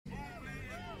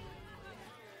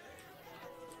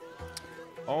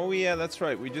Oh yeah, that's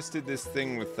right. We just did this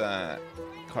thing with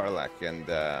Karlak and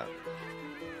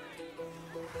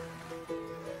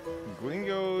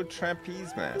Gringo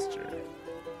Trapeze Master.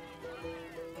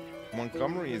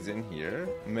 Montgomery is in here.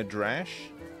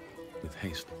 Madrash. With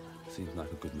haste. Seems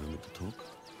like a good moment to talk.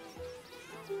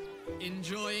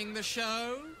 Enjoying the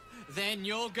show? Then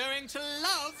you're going to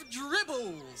love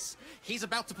Dribbles. He's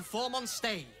about to perform on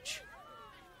stage.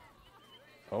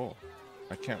 Oh,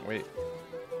 I can't wait.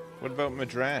 What about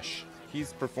Madrash?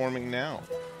 He's performing now.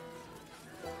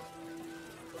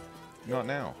 Not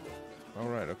now. All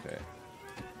right, okay.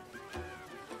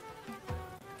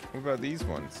 What about these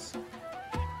ones?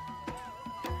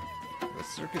 The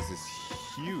circus is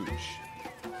huge.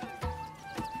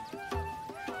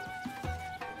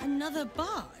 Another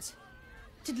bard?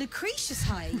 Did Lucretius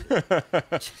hire you?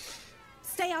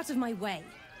 Stay out of my way,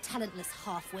 talentless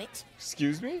half-wit.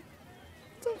 Excuse me?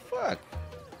 What the fuck?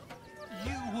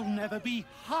 You will never be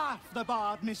half the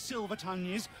bard Miss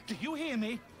Silvertongue is. Do you hear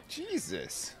me?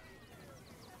 Jesus.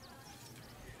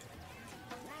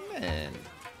 Man.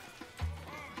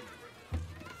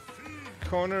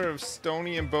 Corner of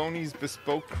Stony and Boney's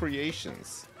Bespoke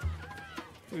Creations.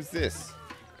 Who's this?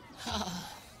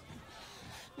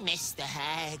 Mr.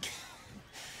 Hag.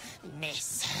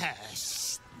 Miss her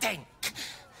stink.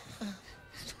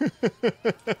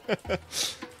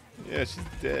 Yeah, she's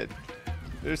dead.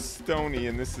 There's Stony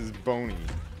and this is Boney.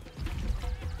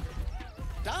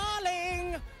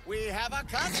 Darling, we have a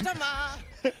customer.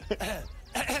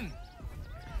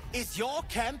 Is your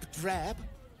camp drab?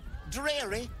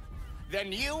 Dreary?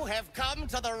 Then you have come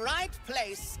to the right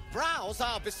place. Browse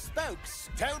our bespoke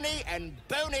stony and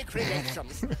bony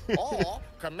creations. Or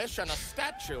commission a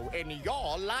statue in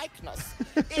your likeness.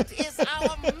 It is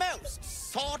our most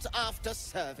sought-after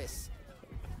service.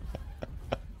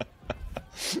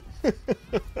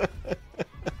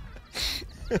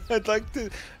 I'd like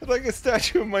a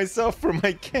statue of myself for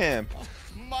my camp.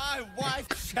 My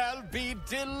wife shall be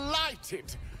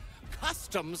delighted.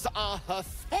 Customs are her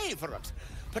favorite,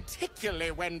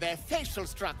 particularly when their facial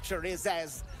structure is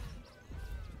as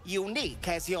unique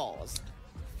as yours.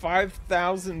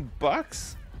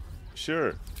 $5,000?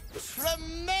 Sure.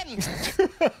 Tremendous!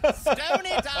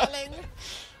 Stony, darling,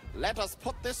 let us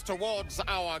put this towards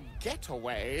our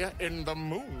getaway in the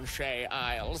Moonshay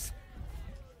Isles.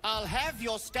 I'll have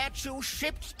your statue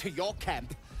shipped to your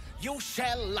camp. You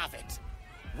shall love it.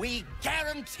 We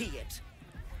guarantee it.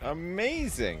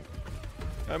 Amazing.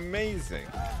 Amazing.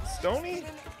 Stony? It's been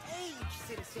an age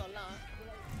since your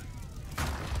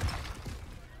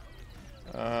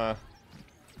last...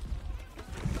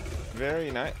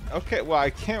 Very nice. Okay, well, I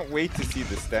can't wait to see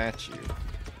the statue.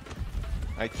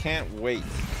 I can't wait.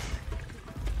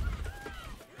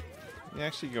 You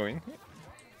actually go in here?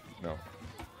 No.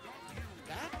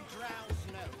 That drow's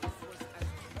nose was as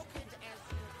crooked as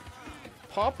you...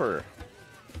 Popper.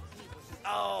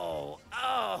 Oh,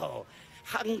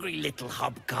 hungry little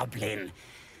hobgoblin.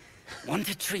 Want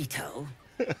a treato?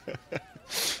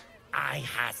 I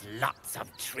has lots of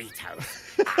treatos,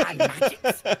 and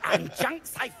magics, and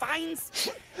junks I finds.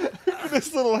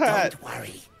 This little hat. Don't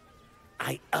worry.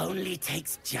 I only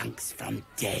takes junks from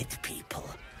dead people.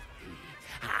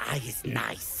 I is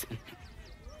nice.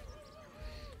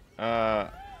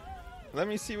 Let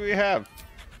me see what we have.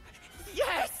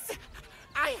 Yes!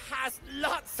 I has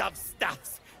lots of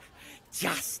stuffs.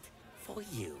 Just for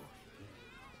you.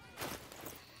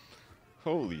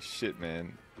 Holy shit,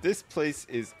 man. This place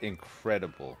is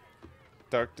incredible.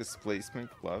 Dark displacement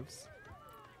gloves.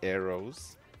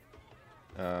 Arrows.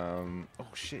 Oh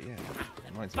shit, yeah.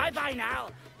 Reminds me. Bye-bye now.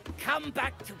 Come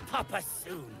back to Papa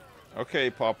soon. Okay,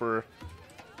 Popper.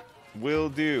 Will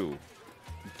do.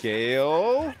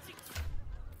 Gale.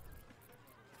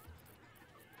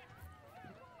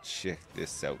 Check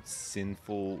this out.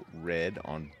 Sinful red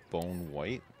on bone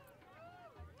white.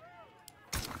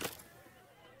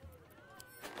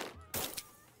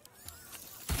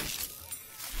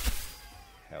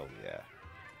 Hell yeah.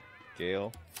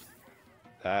 Gale.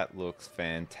 That looks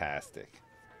fantastic.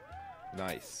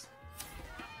 Nice.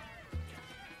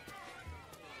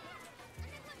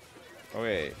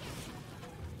 Okay.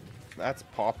 That's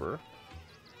Popper.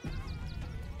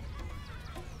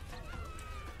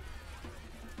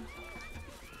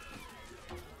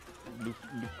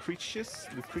 Lucretius?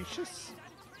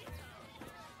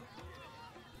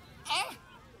 Ah!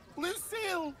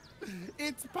 Lucille!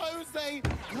 It's pose a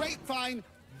grapevine,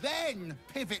 then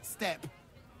pivot step.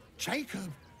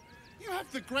 Jacob, you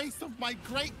have the grace of my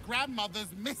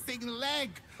great-grandmother's missing leg.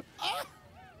 Ah!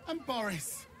 And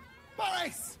Boris.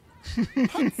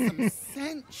 Put some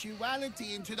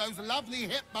sensuality into those lovely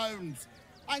hip bones.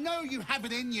 I know you have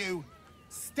it in you.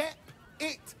 Step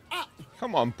it up.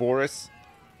 Come on, Boris.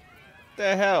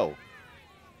 The hell?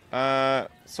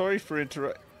 Sorry for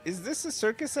interrupt. Is this a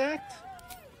circus act?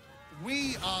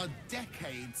 We are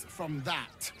decades from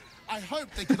that. I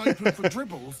hope they could open for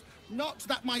dribbles. Not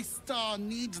that my star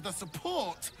needs the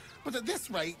support, but at this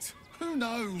rate, who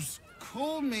knows?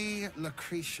 Call me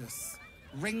Lucretius,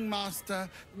 ringmaster,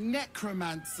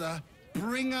 necromancer,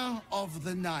 bringer of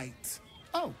the night.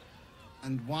 Oh,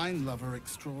 and wine lover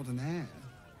extraordinaire.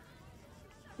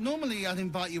 Normally, I'd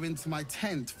invite you into my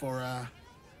tent for a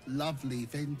lovely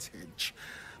vintage.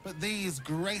 But these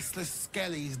graceless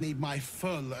skellies need my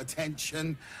full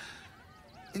attention.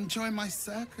 Enjoy my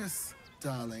circus,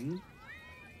 darling.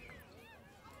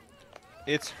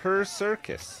 It's her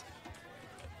circus.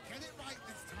 Get it right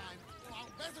this time, or I'll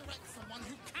resurrect someone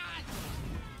who can!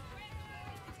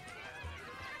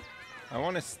 I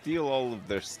want to steal all of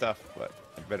their stuff, but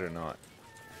I better not.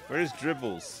 Where's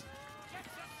Dribbles?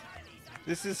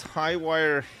 This is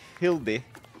Highwire Hilde.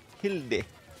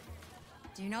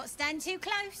 Do not stand too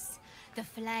close. The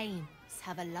flames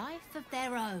have a life of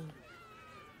their own.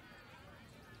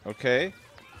 Okay.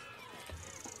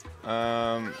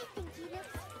 I think he looks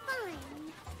fine.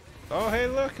 Oh, hey,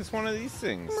 look, it's one of these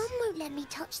things. Mum won't let me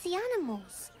touch the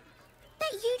animals.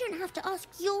 Bet you don't have to ask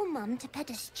your mum to pet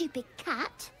a stupid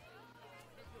cat.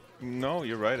 No,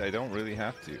 you're right. I don't really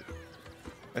have to.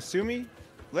 Asumi,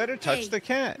 let her touch the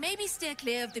cat. Maybe steer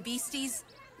clear of the beasties.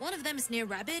 One of them is near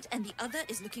Rabbit, and the other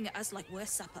is looking at us like we're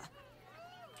supper.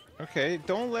 Okay,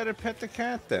 don't let her pet the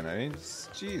cat then. I mean,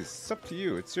 jeez, it's up to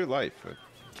you. It's your life.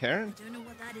 Karen? Don't know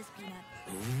what that is, Peanut.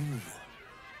 Ooh,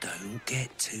 don't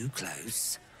get too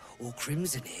close, or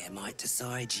Crimson here might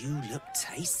decide you look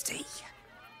tasty.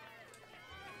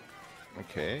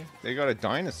 Okay, they got a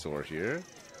dinosaur here.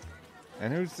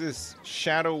 And who's this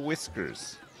Shadow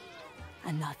Whiskers?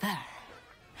 Another.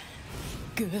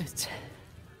 Good.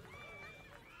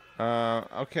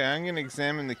 Okay, I'm gonna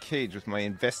examine the cage with my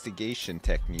investigation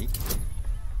technique.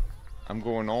 I'm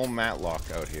going all Matlock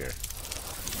out here.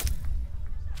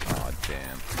 Aw,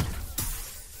 damn.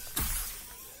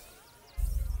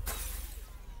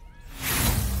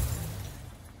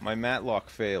 My Matlock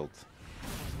failed.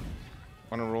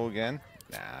 Wanna roll again?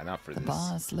 Nah, not for The this.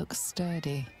 bars look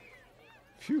sturdy.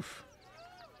 Phew.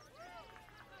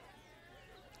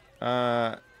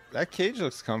 That cage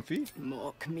looks comfy.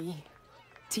 Mock me.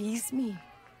 Tease me.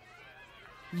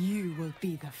 You will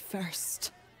be the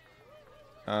first.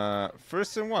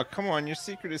 First in what? Come on, your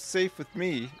secret is safe with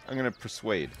me. I'm gonna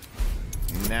persuade.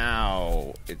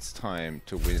 Now it's time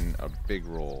to win a big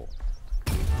roll.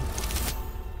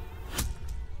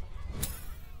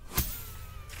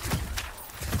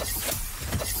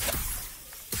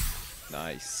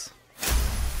 Nice.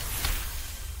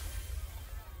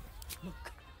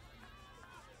 Look.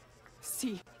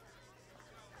 See.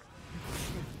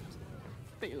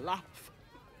 They laugh.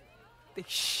 They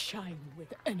shine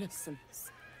with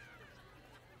innocence.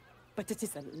 But it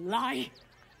is a lie.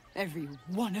 Every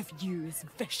one of you is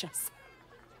vicious.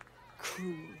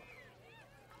 Cruel.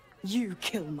 You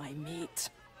kill my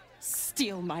mate.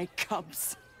 Steal my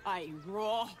cubs. I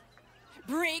raw.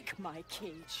 Break my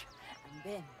cage. And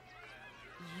then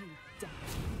you die.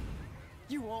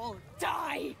 You all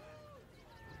die.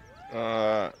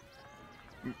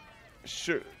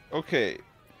 Sure. Okay.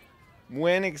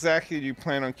 When exactly do you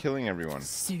plan on killing everyone?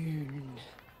 Soon.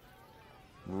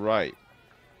 Right.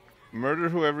 Murder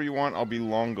whoever you want, I'll be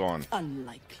long gone.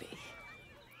 Unlikely.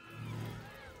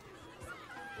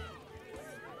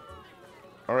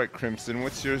 Alright, Crimson,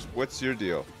 what's your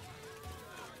deal?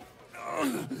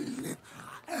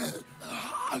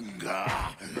 Hunger.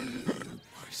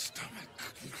 My stomach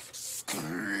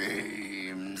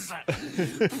screams.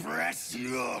 Press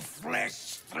your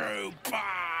flesh through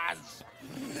bars.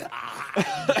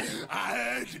 I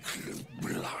had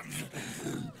blood.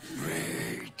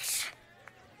 Meat.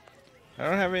 I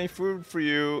don't have any food for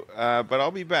you, but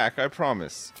I'll be back, I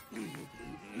promise.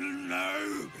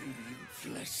 No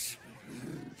flesh.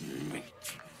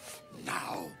 Meat.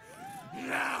 Now.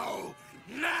 Now.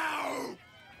 Now.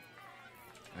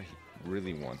 I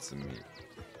really want some meat.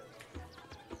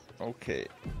 Okay.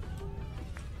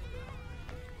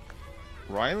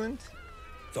 Ryland?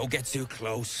 Don't get too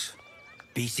close.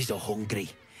 Beasties are hungry,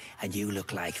 and you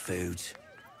look like food.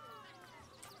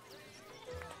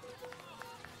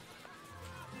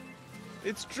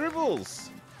 It's Dribbles!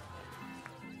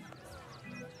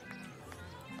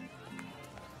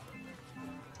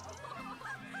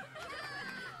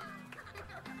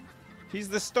 He's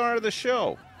the star of the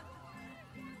show.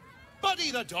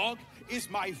 Buddy the dog is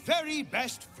my very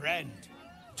best friend.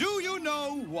 Do you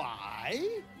know why?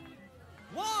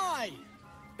 Why?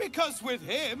 Because with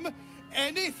him,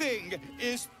 anything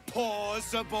is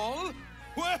possible.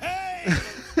 Way!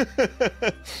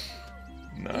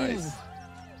 Nice.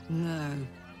 No.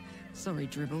 Sorry,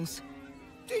 Dribbles.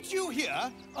 Did you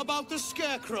hear about the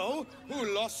Scarecrow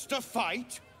who lost a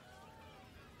fight?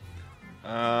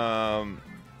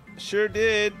 Sure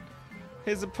did.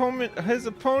 His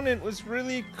opponent was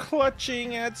really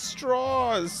clutching at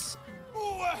straws.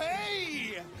 Oh,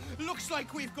 hey! Looks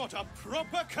like we've got a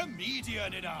proper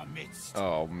comedian in our midst.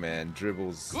 Oh man,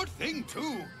 Dribbles. Good thing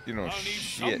too. You know, I'll need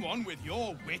shit. someone with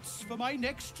your wits for my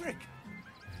next trick.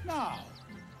 Now,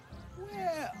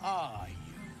 where are you?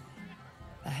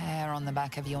 The hair on the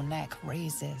back of your neck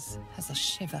raises as a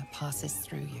shiver passes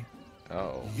through you.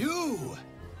 Oh. You,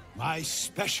 my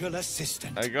special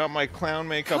assistant. I got my clown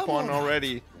makeup Come on on.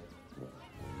 already.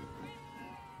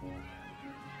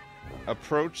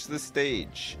 Approach the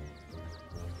stage.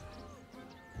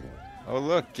 Oh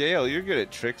look, Gale, you're good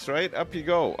at tricks, right? Up you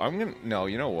go. No,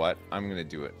 you know what? I'm gonna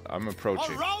do it. I'm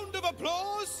approaching. A round of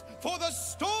applause for the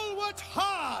stalwart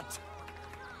heart.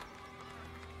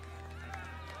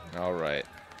 All right.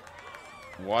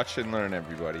 Watch and learn,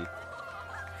 everybody.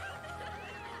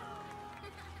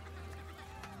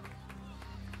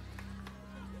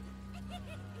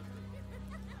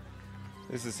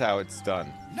 This is how it's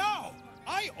done. Now,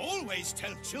 I always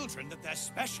tell children that they're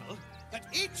special, that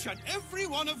each and every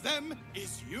one of them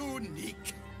is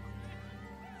unique.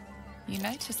 You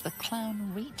notice the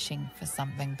clown reaching for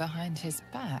something behind his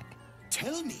back.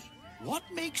 Tell me, what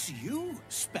makes you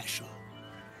special?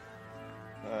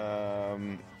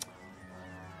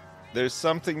 There's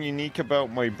something unique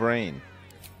about my brain.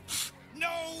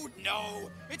 No,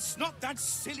 it's not that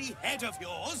silly head of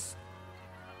yours.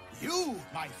 You,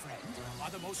 my friend,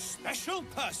 are the most special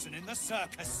person in the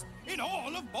circus, in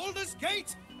all of Baldur's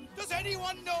Gate. Does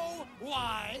anyone know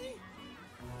why?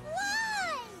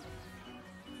 Why?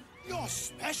 You're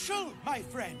special, my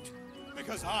friend,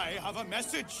 because I have a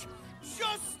message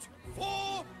just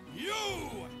for you.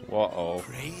 Uh-oh.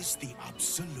 Praise the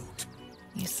Absolute.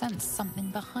 You sense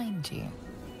something behind you.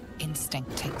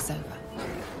 Instinct takes over.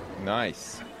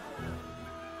 Nice.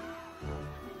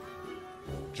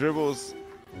 Dribbles.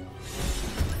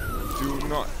 Do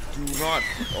not.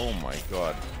 Oh my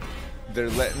god. They're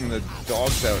letting the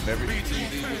dogs out and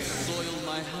everything. Soil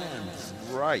my hands.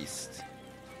 Christ.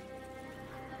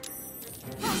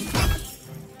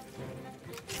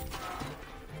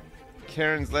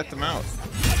 Karen's let them out.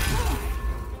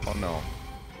 Oh no.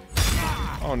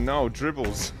 Oh no,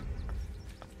 Dribbles.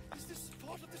 Is this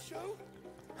part of the show?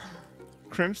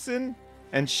 Crimson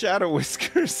and Shadow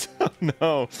Whiskers. Oh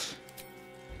no.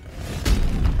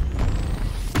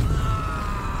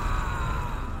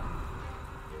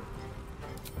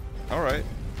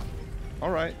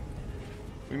 Alright.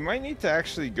 We might need to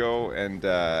actually go and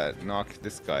knock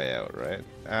this guy out, right?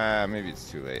 Maybe it's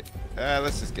too late.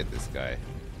 Let's just get this guy.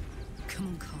 Come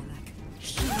on, Karlach.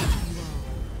 Show me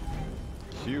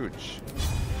who you are. Huge.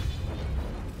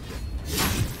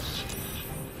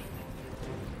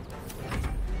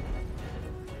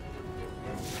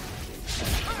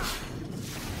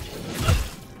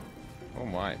 Oh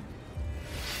my.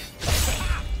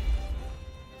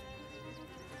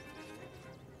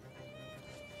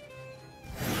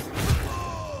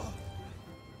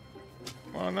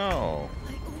 Oh no. I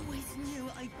always knew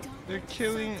I'd done. They're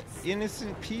killing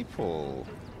innocent people.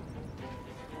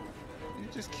 You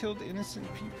just killed innocent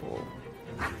people.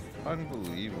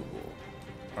 Unbelievable.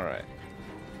 Alright.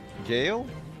 Gale,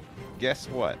 guess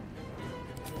what?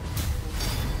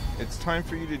 It's time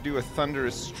for you to do a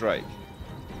thunderous strike.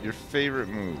 Your favorite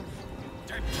move.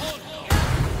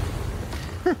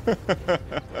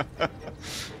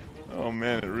 Oh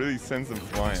man, it really sends them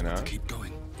flying, huh? Keep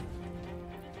going.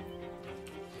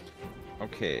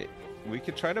 Okay, we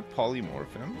could try to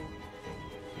polymorph him.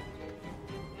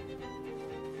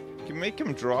 We can make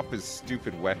him drop his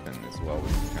stupid weapon as well,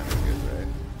 which is kind of good, right?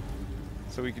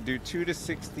 So we could do 2 to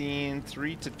 16,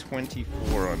 3 to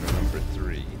 24 on the number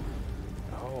 3.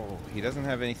 Oh, he doesn't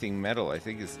have anything metal. I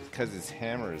think it's because his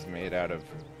hammer is made out of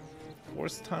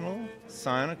Force Tunnel,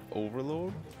 Sonic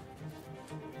Overload.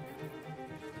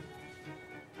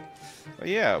 Oh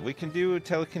yeah, we can do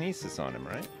telekinesis on him,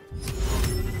 right?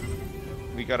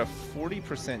 We got a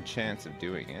 40% chance of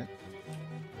doing it.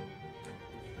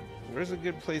 Where's a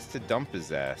good place to dump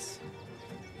his ass?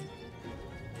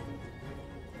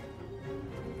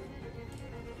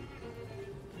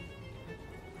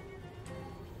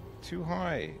 Too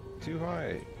high, too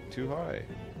high, too high.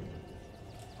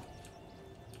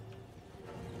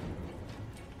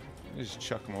 Just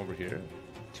chuck him over here.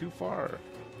 Too far.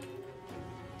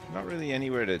 Not really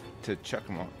anywhere to chuck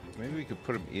him off. Maybe we could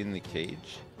put him in the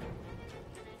cage.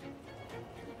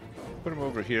 Put him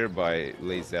over here by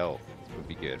Lae'zel would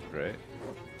be good, right?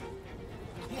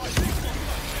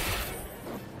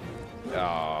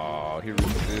 Oh, he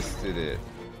resisted it.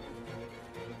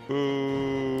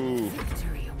 Boo!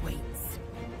 Victory awaits.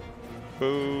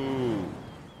 Boo!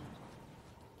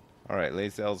 Alright,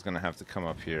 Lae'zel's gonna have to come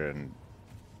up here and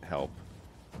help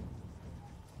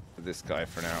this guy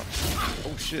for now.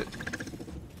 Oh shit!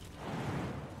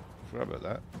 Forgot about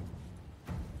that.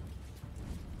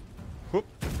 Whoop!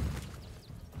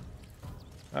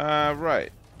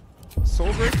 Right.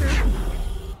 Soulbreaker?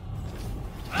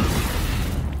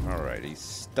 Alright, he's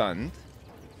stunned.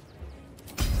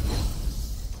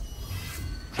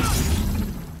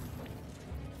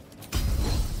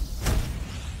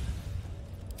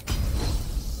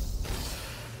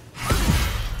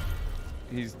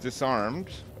 He's disarmed.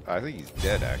 I think he's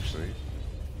dead, actually.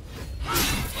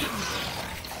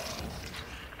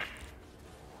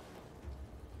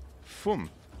 Fum.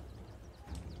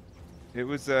 It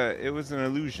was an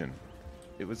illusion.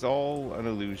 It was all an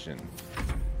illusion.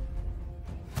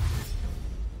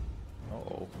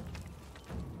 Uh-oh.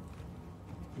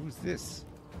 Who's this?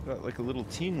 Got like a little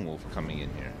teen wolf coming in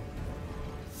here.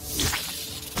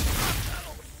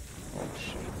 Oh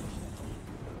shit.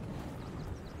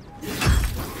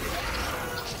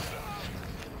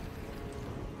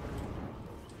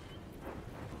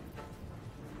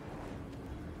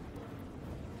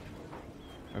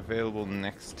 Available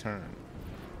next turn.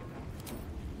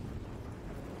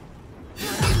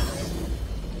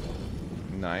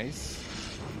 Nice.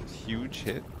 Huge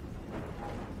hit.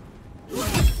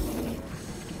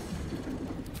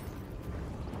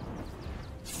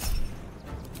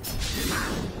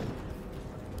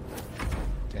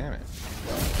 Damn it.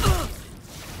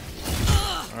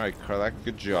 Alright, Karlak,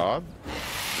 good job.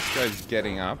 This guy's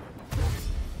getting up.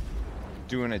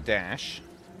 Doing a dash.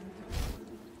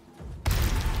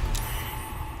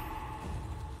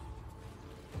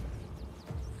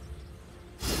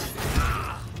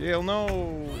 Gale, no!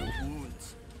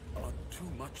 Wounds are too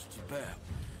much to bear.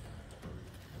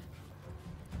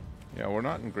 Yeah, we're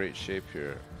not in great shape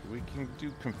here. We can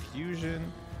do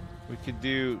confusion. We could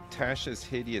do Tasha's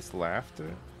hideous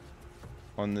laughter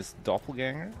on this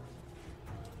doppelganger.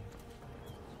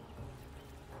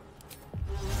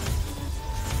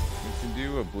 We can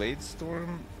do a blade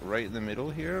storm right in the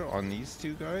middle here on these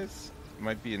two guys.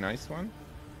 Might be a nice one.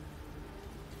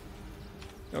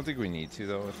 Don't think we need to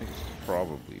though. I think it's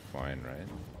probably fine, right?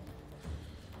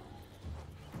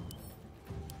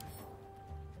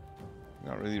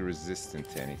 Not really resistant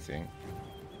to anything.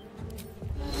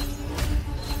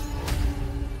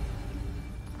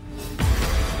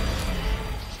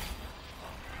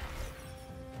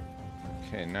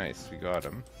 Okay, nice. We got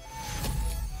him.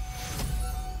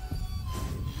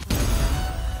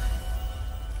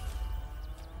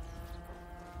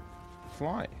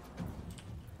 Fly.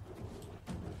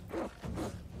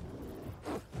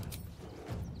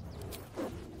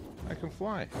 I can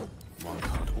fly. One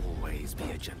can't always be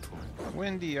a gentleman.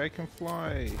 Wendy, I can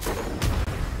fly.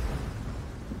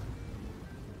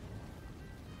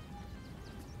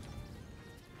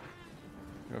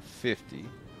 Go 50.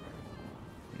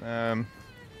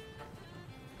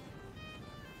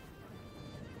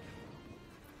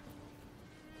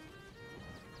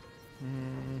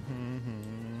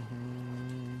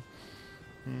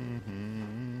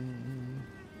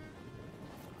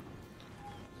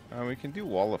 We can do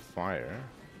Wall of Fire.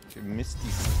 Can Misty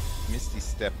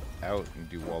step out and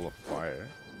do Wall of Fire.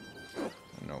 I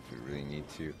don't know if we really need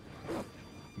to.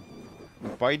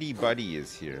 Bitey Buddy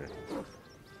is here.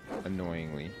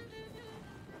 Annoyingly.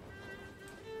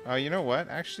 You know what?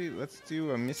 Actually, let's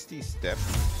do a Misty step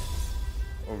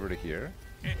over to here.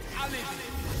 And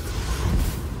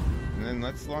then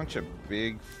let's launch a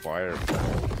big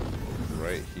fireball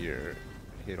right here.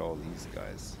 Hit all these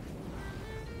guys.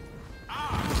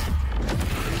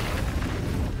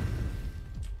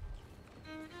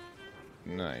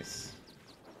 Nice.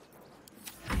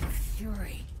 I am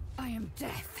fury. I am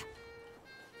death.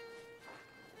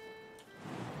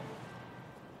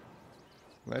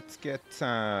 Let's get,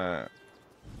 let's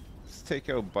take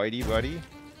out Bitey Buddy.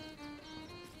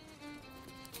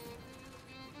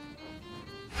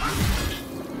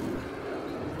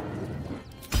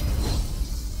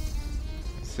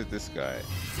 Let's hit this guy.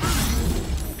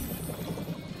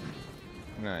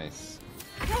 Nice.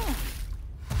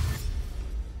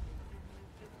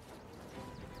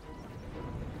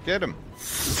 Get him!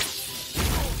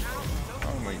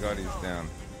 Oh my god, he's down.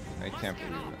 I can't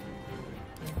believe it.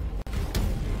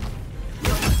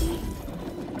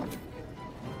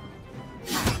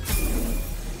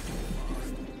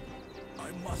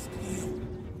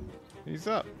 He's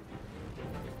up.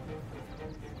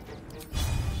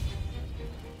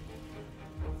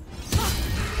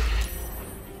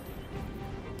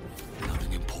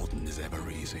 Nothing important is ever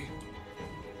easy.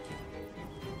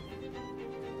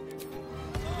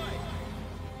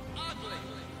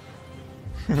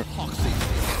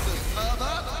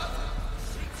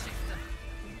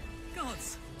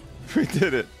 Gods. We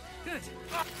did it. Good.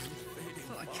 Thought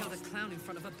I killed a clown in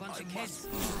front of a bunch of kids.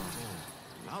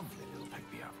 Lovely little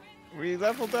pick-me-up. We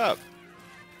leveled up.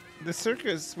 The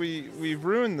circus, we've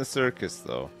ruined the circus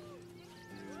though.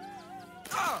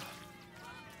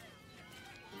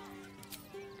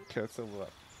 Okay, let's level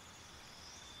up.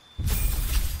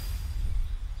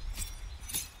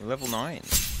 Level 9.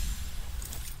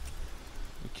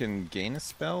 We can gain a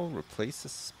spell, replace a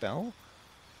spell,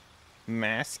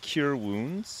 mass cure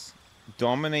wounds,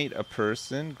 dominate a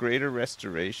person, greater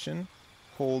restoration,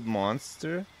 hold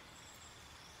monster.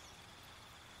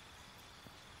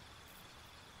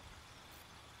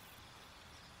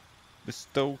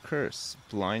 Bestow curse,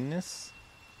 blindness,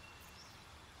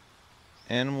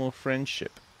 animal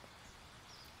friendship,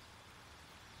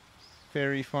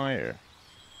 fairy fire.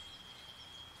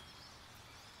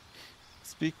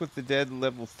 Speak with the dead,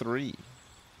 level 3.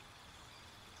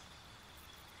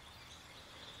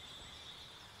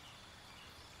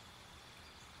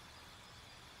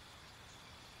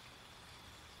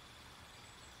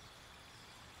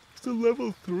 It's a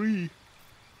level 3.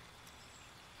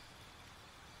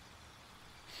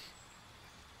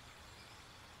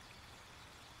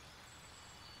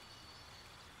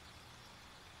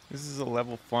 This is a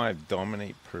level 5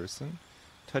 dominate person.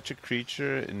 Touch a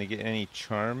creature and negate any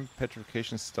charm,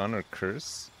 petrification, stun, or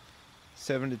curse.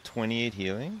 7 to 28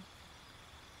 healing.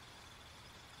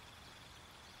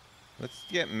 Let's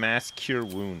get mass cure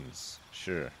wounds.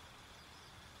 Sure.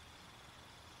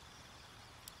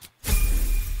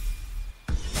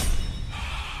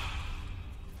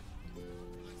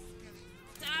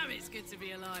 Damn, it's good to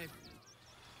be alive.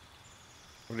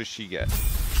 What does she get?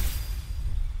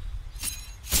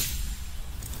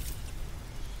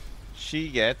 She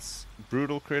gets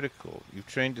brutal critical. You've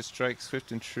trained to strike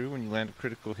swift and true. When you land a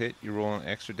critical hit, you roll an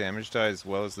extra damage die as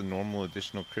well as the normal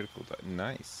additional critical die.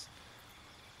 Nice.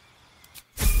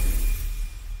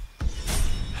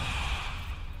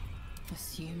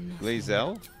 Assume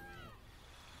Lae'zel.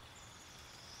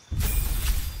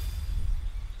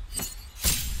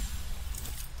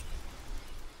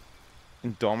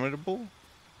 Indomitable.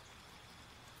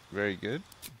 Very good.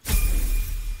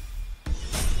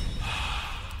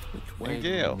 Which way And to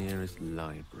Gale. the nearest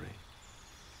library?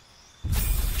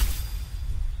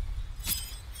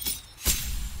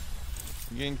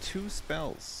 You gain 2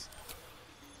 spells.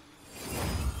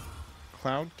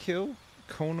 Cloud Kill,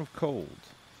 Cone of Cold.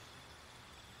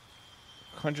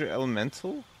 Conjure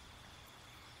Elemental.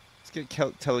 Let's get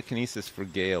Telekinesis for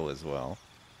Gale as well.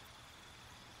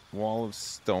 Wall of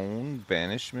Stone,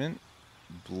 Banishment,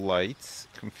 Blight,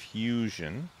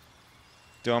 Confusion,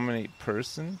 Dominate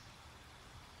Person.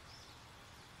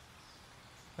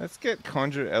 Let's get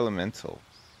Conjure Elemental.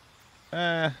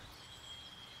 Let's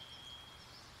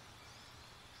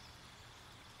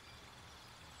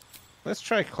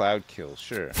try Cloud Kill,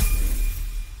 sure.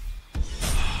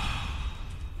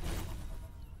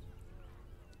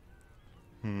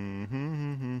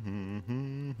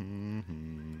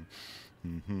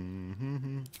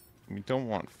 We don't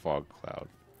want Fog Cloud.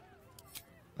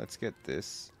 Let's get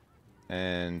this.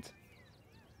 And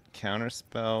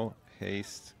Counterspell,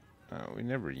 Haste. We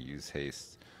never use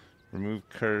haste. Remove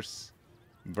curse.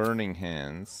 Burning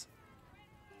hands.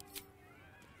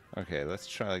 Okay, let's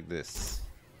try like this.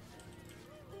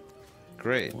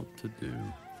 Great. What to do?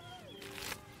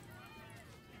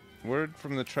 Word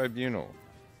from the tribunal.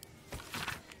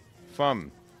 Fum.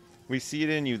 We see it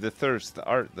in you, the thirst, the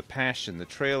art, the passion, the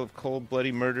trail of cold,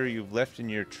 bloody murder you've left in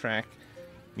your track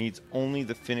needs only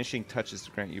the finishing touches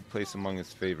to grant you place among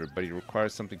his favor, but he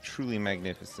requires something truly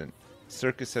magnificent.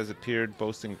 Circus has appeared,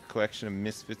 boasting a collection of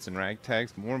misfits and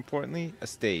ragtags. More importantly, a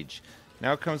stage.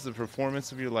 Now comes the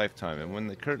performance of your lifetime, and when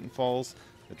the curtain falls,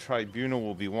 the tribunal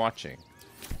will be watching.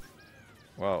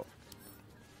 Well,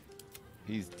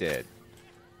 he's dead.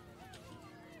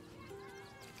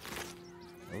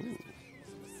 Ooh.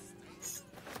 There's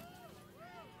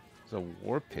a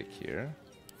war pick here.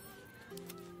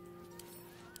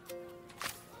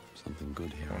 Something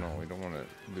good here. Oh no, we don't want to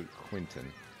loot Quinton.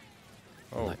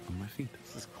 Oh, Light on my feet.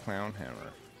 This is Clown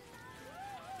Hammer.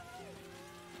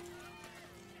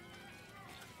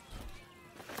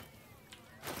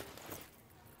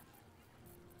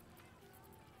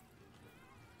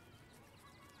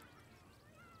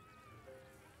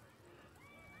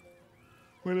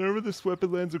 Whenever this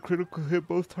weapon lands a critical hit,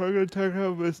 both target and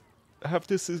attacker have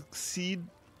to succeed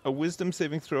a wisdom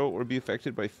saving throw or be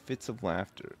affected by fits of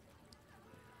laughter.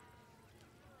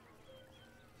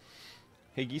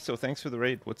 Hey Giso, thanks for the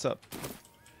raid. What's up?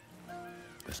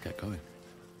 Let's get going.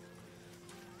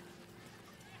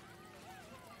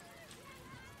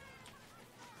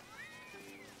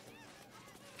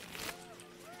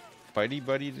 Bitey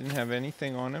Buddy didn't have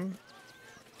anything on him.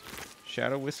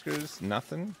 Shadow Whiskers,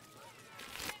 nothing.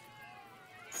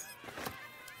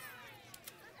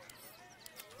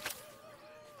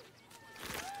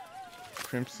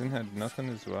 Crimson had nothing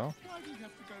as well. Why do you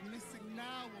have to go missing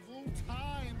now of all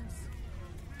times?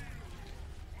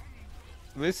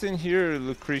 Listen here,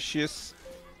 Lucretius.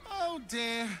 Oh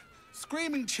dear.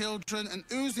 Screaming children, an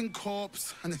oozing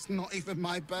corpse, and it's not even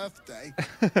my birthday.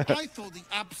 I thought the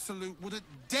Absolute wouldn't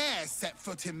dare set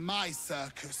foot in my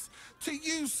circus. To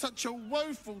use such a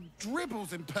woeful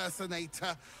Dribbles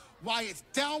impersonator, why, it's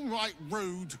downright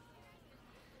rude.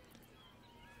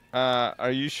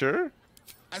 Are you sure?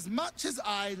 As much as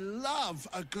I love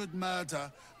a good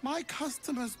murder, my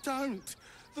customers don't.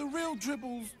 The real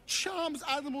Dribbles charms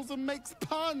animals and makes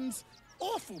puns.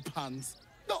 Awful puns.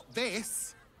 Not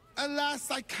this. Alas,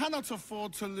 I cannot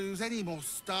afford to lose any more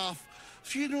staff.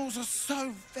 Funerals are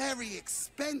so very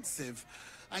expensive.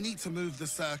 I need to move the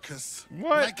circus.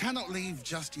 What? But I cannot leave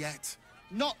just yet.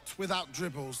 Not without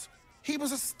Dribbles. He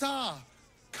was a star.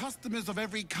 Customers of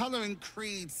every color and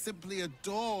creed simply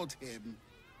adored him.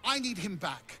 I need him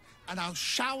back, and I'll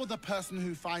shower the person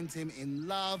who finds him in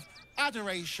love,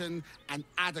 adoration, and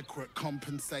adequate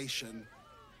compensation.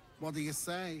 What do you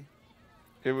say?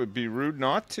 It would be rude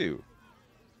not to.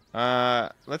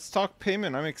 Let's talk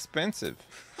payment. I'm expensive.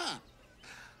 Huh.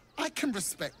 I can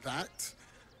respect that.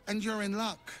 And you're in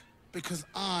luck, because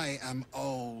I am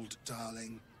old,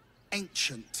 darling.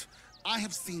 Ancient. I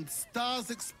have seen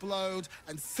stars explode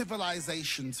and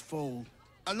civilizations fall.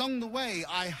 Along the way,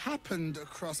 I happened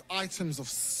across items of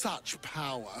such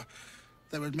power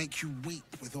that would make you weep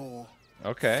with awe.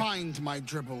 Okay. Find my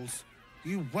Dribbles.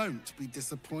 You won't be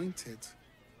disappointed.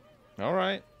 All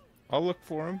right. I'll look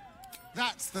for him.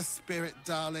 That's the spirit,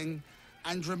 darling.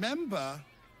 And remember,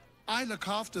 I look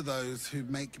after those who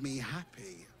make me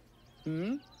happy.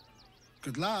 Hmm?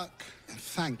 Good luck, and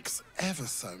thanks ever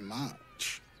so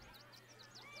much.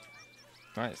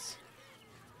 Nice.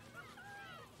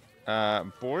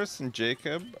 Boris and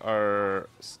Jacob are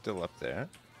still up there.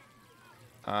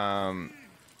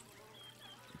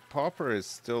 Pauper is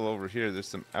still over here. There's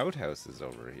some outhouses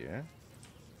over here.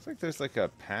 Looks like there's like a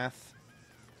path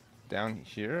down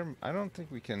here. I don't think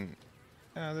we can...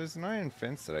 there's an iron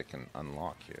fence that I can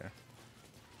unlock here.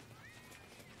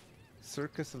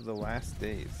 Circus of the Last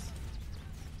Days.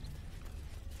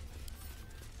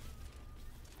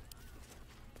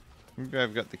 Maybe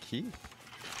I've got the key?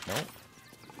 No.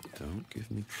 Don't give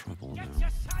me trouble now.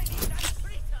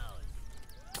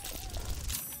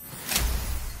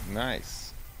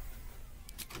 Nice.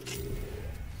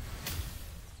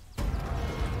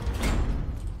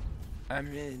 I'm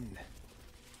in.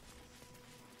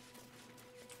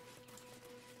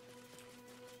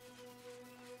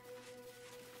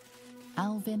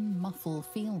 Alvin Muffle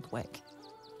Fieldwick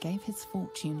gave his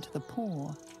fortune to the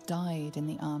poor, died in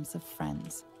the arms of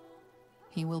friends.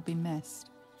 He will be missed.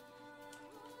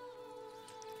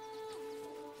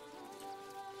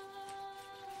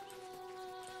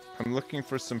 I'm looking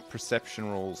for some perception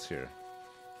rolls here.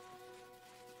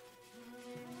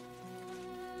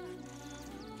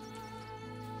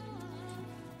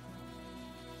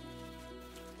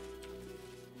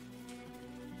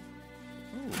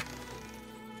 Ooh.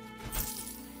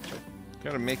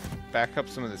 Gotta make back up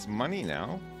some of this money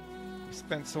now. We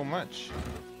spent so much.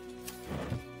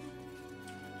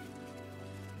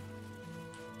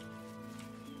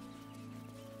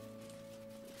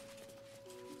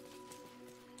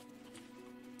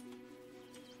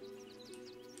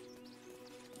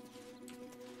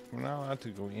 We're not allowed to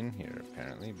go in here,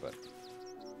 apparently, but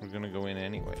we're gonna go in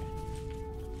anyway.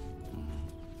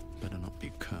 Better not be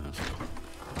cursed.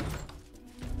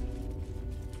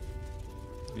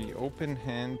 The Open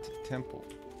Hand Temple.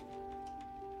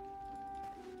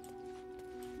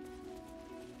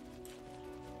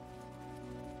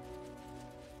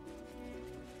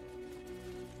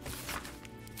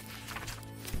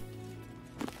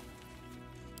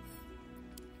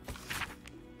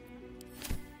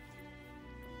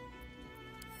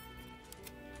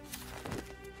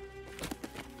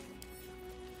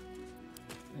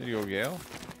 There you go, Gale.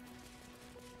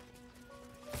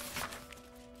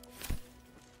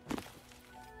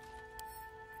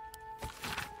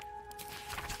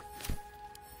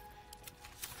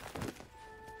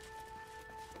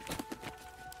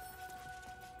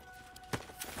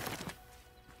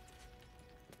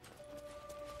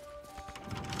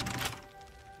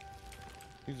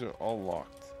 These are all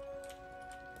locked.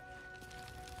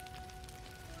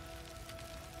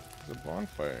 There's a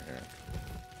bonfire here.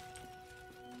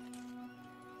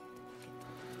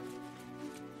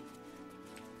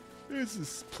 Where's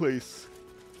this place?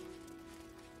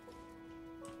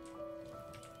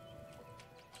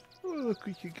 Oh, look,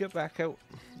 we could get back out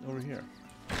over here.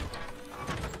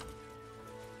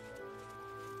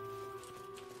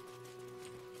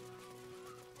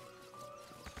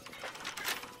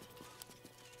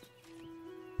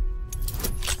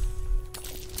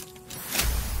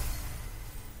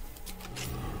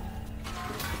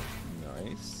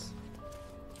 Nice.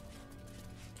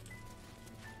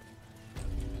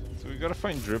 So we gotta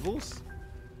find Dribbles?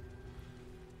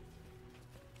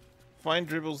 Find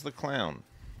Dribbles the clown.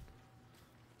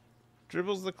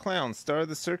 Dribbles the clown, star of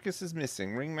the circus, is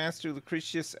missing. Ringmaster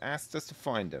Lucretius asked us to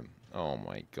find him. Oh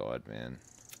my god, man.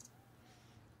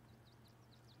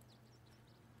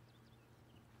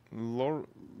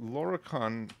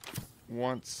 Loricon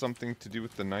wants something to do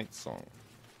with the night song.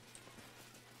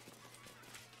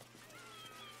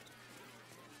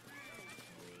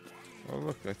 Oh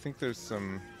look, I think there's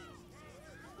some...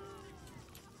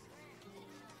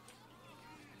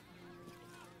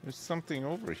 There's something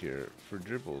over here for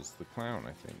Dribbles, the clown,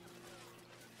 I think.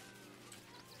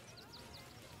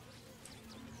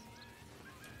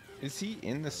 Is he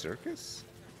in the circus?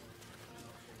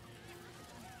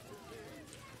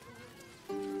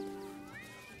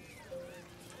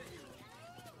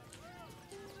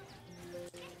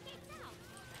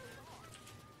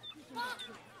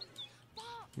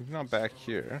 He's not back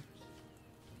here.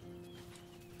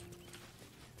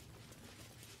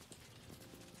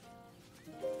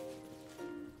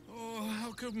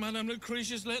 How could Madame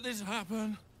Lucretius let this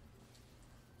happen?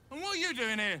 And what are you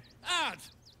doing here? Ad!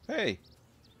 Hey.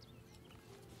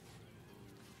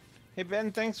 Hey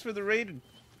Ben, thanks for the raid.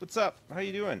 What's up? How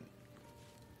you doing?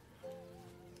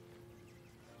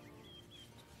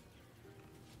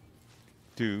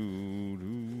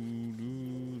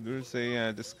 There's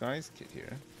a disguise kit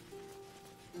here.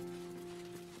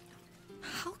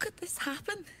 How could this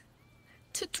happen?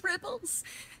 To Dribbles?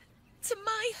 To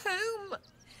my home?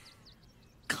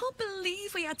 Can't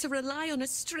believe we had to rely on a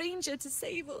stranger to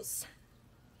save us.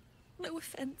 No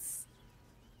offense.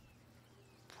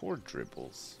 Poor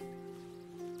Dribbles.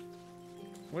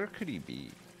 Where could he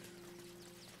be?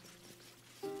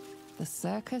 The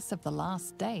Circus of the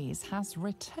Last Days has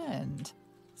returned.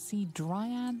 See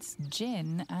Dryads,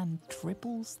 Jinn, and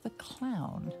Dribbles the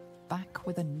Clown back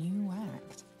with a new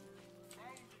act.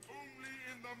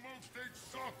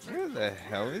 Where the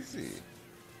hell is he?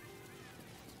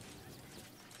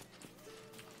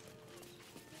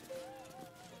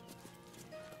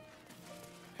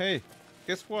 Hey,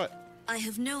 guess what? I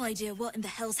have no idea what in the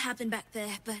hell's happened back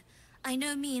there, but I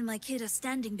know me and my kid are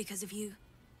standing because of you.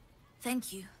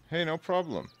 Thank you. Hey, no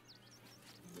problem.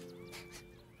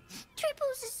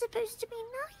 Dribbles is supposed to be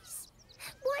nice.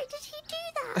 Why did he do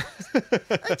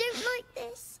that? I don't like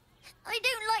this. I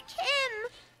don't like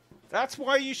him. That's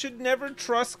why you should never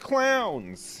trust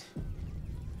clowns.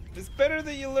 It's better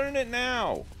that you learn it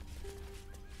now.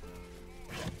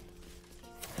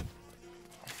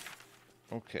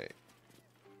 Okay.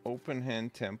 Open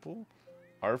Hand Temple.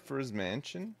 Arthur's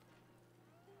Mansion.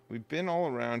 We've been all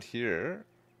around here,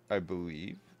 I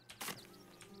believe.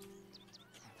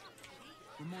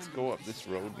 Let's go up this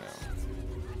road now.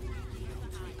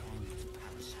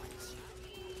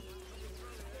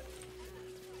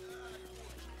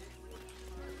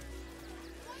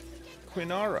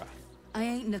 Quinara. I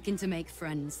ain't looking to make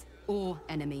friends or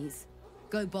enemies.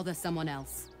 Go bother someone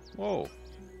else. Whoa.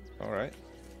 Alright.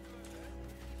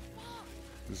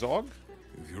 Zog?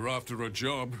 If you're after a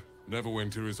job,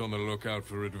 Neverwinter is on the lookout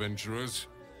for adventurers.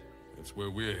 That's where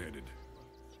we're headed.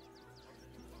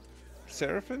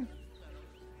 Seraphim?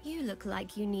 You look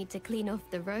like you need to clean off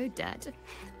the road dirt.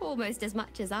 Almost as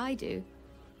much as I do.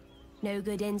 No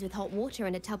good inns with hot water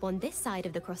and a tub on this side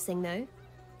of the crossing, though.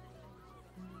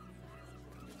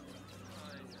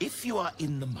 If you are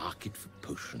in the market for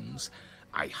potions,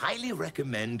 I highly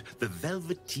recommend the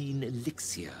Velveteen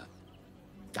Elixir.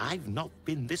 I've not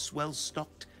been this well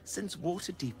stocked since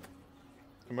Waterdeep.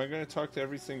 Am I going to talk to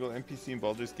every single NPC in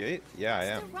Baldur's Gate? Yeah, I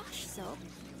am. What's the rush, Sob?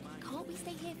 Can't we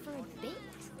stay here for a bit?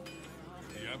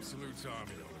 The Absolute's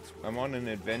army on its way. I'm on an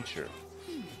adventure.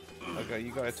 Okay,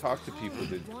 you gotta talk to people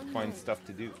to find stuff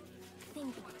to do.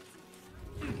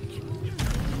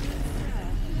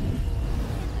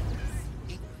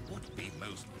 It would be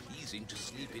most pleasing to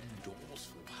sleep indoors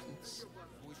for once.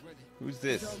 Who's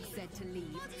this? Dog said to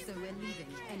leave, so we're leaving.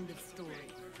 End of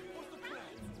story.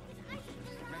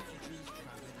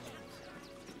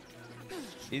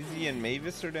 Izzy and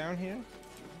Mavis are down here?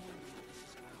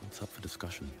 What's up for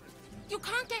discussion? You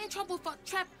can't get in trouble for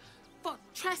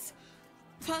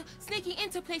sneaking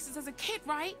into places as a kid,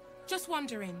 right? Just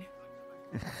wondering.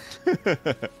 We're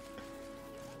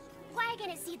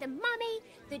gonna see the mummy,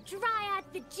 the dryad,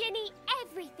 the Ginny,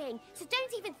 everything. So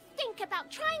don't even think about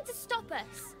trying to stop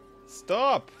us.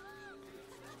 Stop!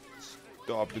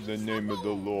 Stop in the name of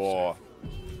the law.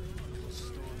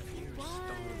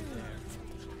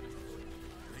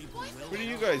 What are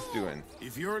you guys doing?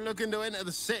 If you're looking to enter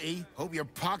the city, hope your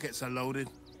pockets are loaded.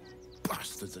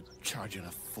 Bastards are charging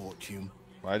a fortune.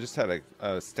 Well, I just had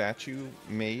a statue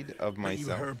made of But you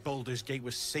myself. heard Baldur's Gate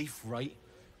was safe, right?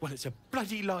 Well, it's a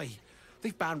bloody lie.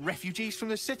 They've banned refugees from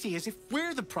the city as if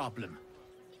we're the problem.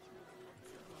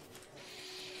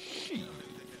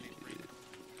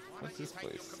 What's this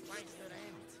place?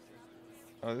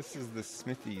 Oh, this is the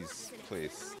Smithy's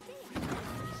place.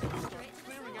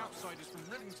 Clearing outsiders from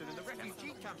Rivington in the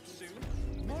refugee camp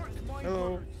soon. Mark my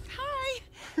Hello. words. Hi!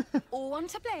 Or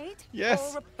want a blade?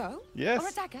 Yes. Or a bow? Yes. Or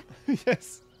a dagger?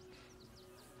 Yes.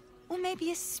 Or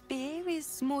maybe a spear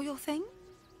is more your thing?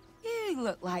 You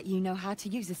look like you know how to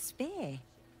use a spear.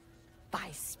 Buy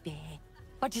a spear.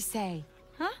 What'd you say?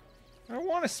 Huh? I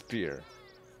want a spear.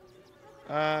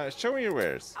 Show me your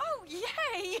wares. Oh,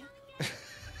 yay!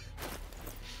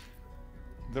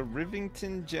 The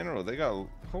Rivington General. They got...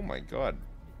 Oh my god.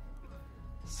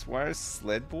 Swire's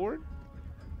sled board?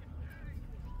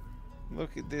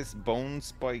 Look at this bone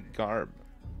spike garb.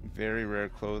 Very rare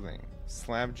clothing.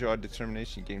 Slab jaw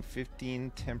determination. Gain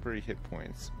 15 temporary hit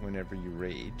points whenever you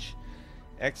rage.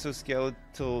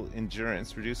 Exoskeletal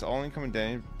endurance. Reduce all incoming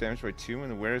damage by 2. When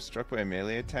the wearer is struck by a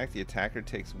melee attack, the attacker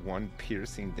takes 1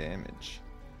 piercing damage.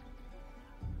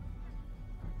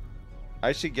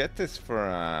 I should get this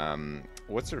for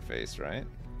what's her face, right?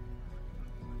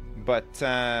 But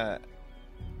I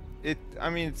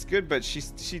mean, it's good, but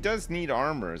she does need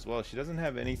armor as well. She doesn't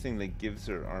have anything that gives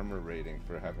her armor rating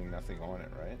for having nothing on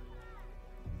it, right?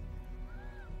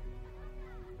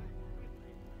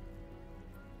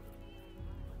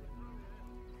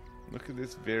 Look at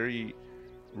this very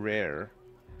rare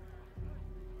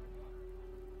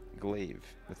glaive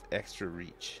with extra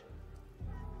reach.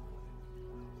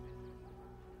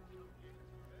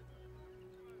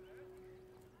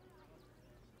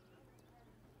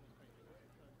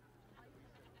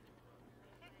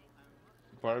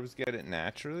 Barbs get it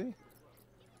naturally?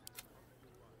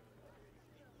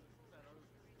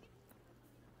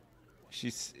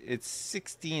 It's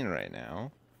 16 right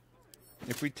now.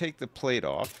 If we take the plate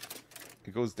off,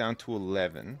 it goes down to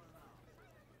 11.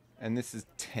 And this is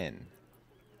 10.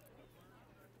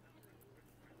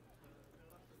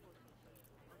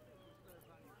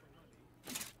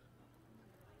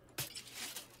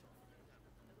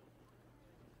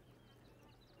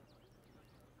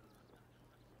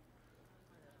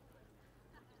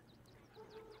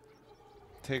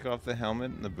 Take off the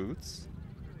helmet and the boots.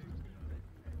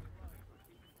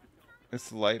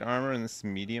 This light armor and this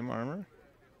medium armor.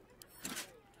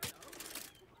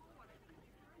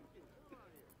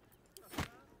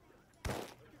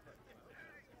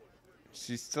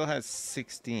 She still has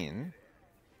 16.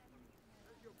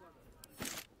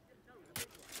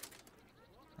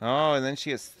 Oh, and then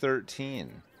she has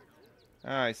 13.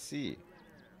 Oh, I see.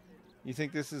 You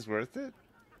think this is worth it?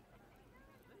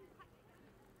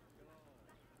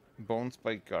 Bone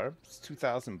spike garb? It's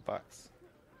 2,000 bucks.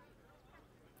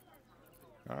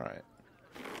 Alright.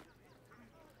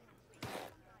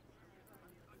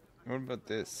 What about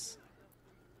this?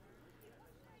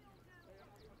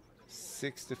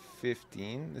 6 to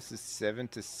 15. This is 7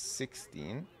 to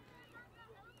 16.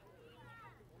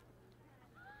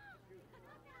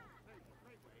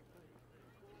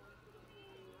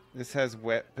 This has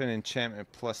weapon enchantment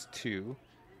 +2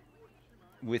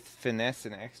 with finesse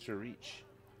and extra reach.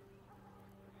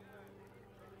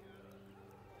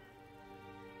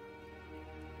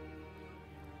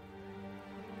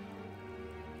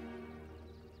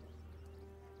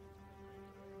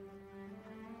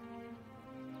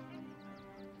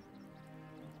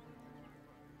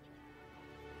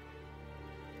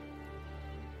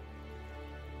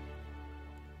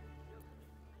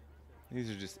 These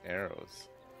are just arrows.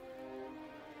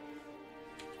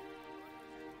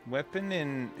 Weapon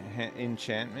in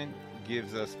enchantment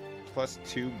gives us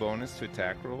 +2 bonus to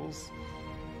attack rolls.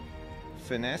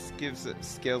 Finesse gives it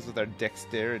scales with our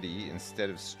dexterity instead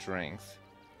of strength,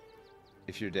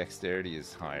 if your dexterity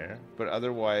is higher. But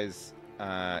otherwise,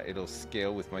 it'll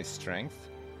scale with my strength,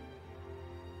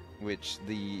 which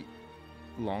the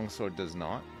longsword does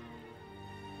not.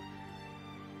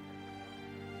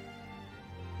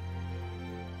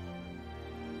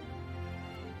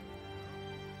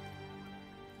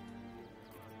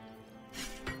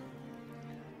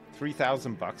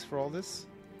 $3,000 for all this?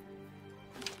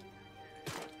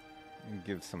 And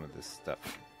give some of this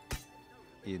stuff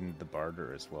in the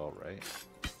barter as well, right?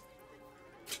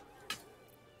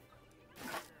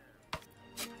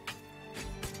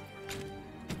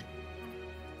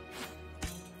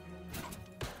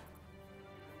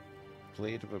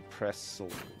 Blade of Oppressed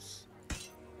Souls.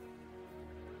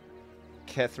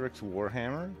 Ketheric's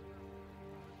Warhammer?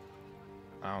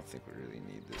 I don't think we really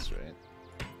need this, right?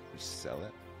 Just sell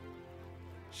it.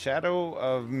 Shadow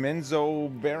of Menzo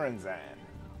Baranzan.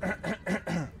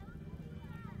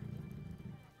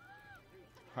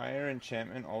 Higher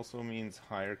enchantment also means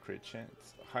higher crit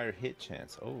chance. Higher hit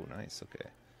chance. Oh, nice. Okay.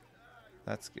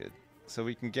 That's good. So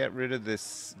we can get rid of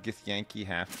this Githyanki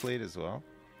half-plate as well.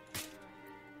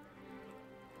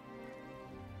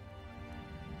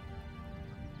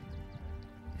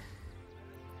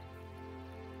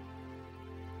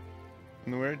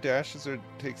 When the wearer dashes or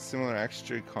takes similar action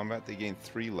during combat, they gain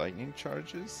 3 lightning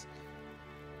charges.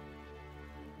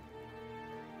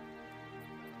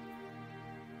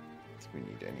 Do we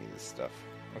need any of this stuff?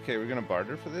 Okay, we're gonna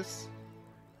barter for this.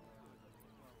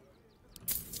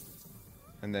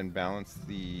 And then balance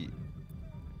the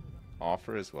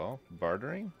offer as well.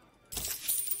 Bartering?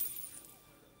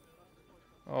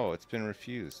 Oh, it's been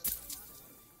refused.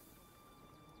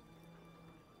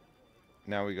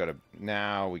 Now we gotta,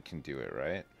 now we can do it,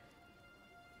 right?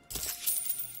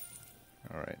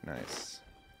 Alright, nice.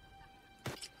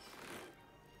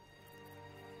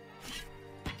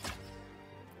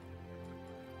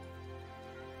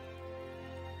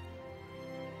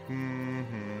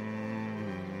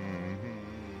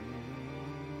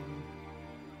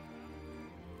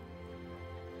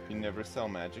 You never sell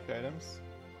magic items?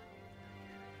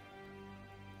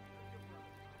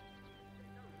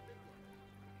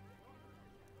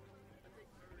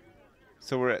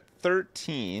 So we're at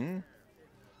 13.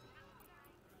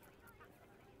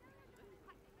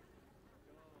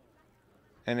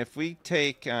 And if we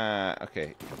take,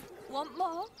 okay. Want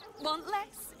more? Want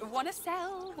less? Wanna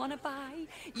sell? Wanna buy?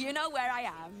 You know where I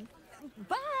am.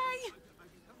 Bye!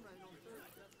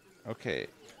 Okay.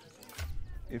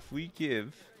 If we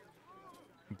give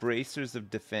Bracers of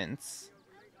Defense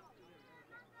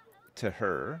to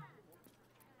her,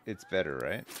 it's better,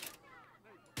 right?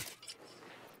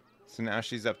 So now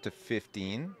she's up to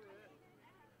 15.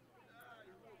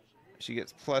 She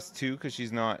gets +2 because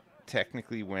she's not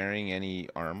technically wearing any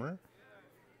armor.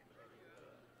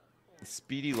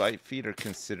 Speedy light feet are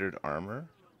considered armor.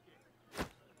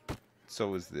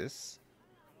 So is this.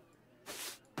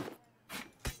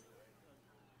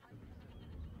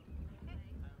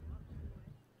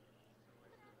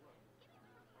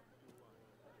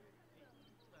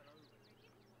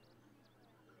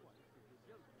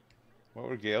 What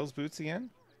were Gale's boots again?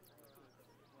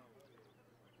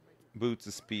 Boots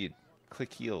of speed.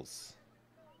 Click heels.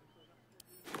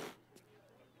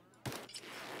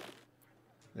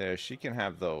 There, she can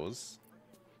have those.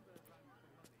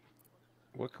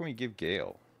 What can we give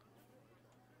Gale?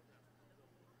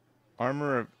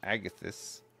 Armor of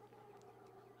Agathis.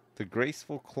 The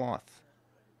Graceful Cloth.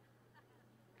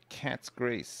 Cat's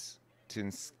Grace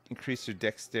to increase your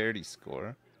dexterity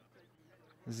score.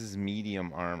 This is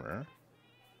medium armor.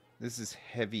 This is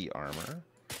heavy armor.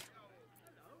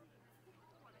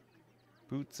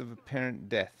 Boots of Apparent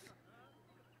Death.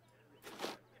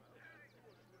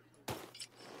 We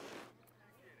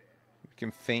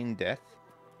can feign death.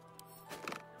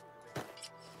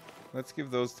 Let's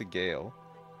give those to Gale.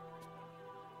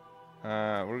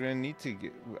 We're gonna need to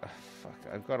get... fuck,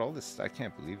 I've got all this... I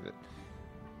can't believe it.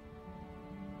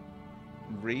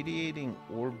 Radiating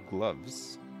Orb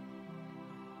Gloves.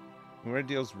 Where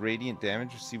deals radiant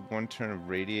damage, receive 1 turn of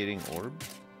radiating orb.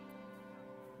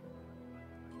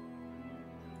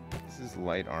 This is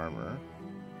light armor.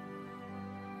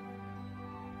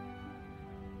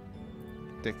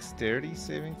 Dexterity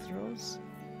saving throws.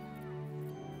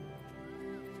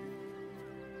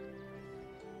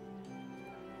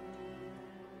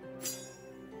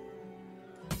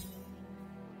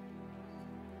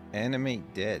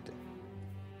 Animate dead.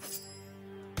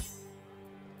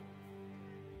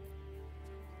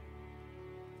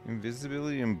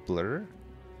 Invisibility and blur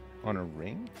on a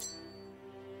ring?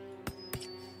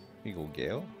 Here you go,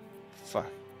 Gale. Fuck.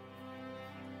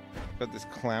 Got this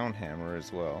clown hammer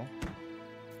as well.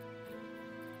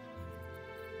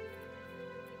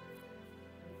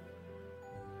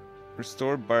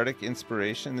 Restore Bardic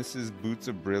Inspiration. This is Boots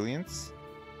of Brilliance.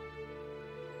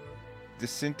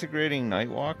 Disintegrating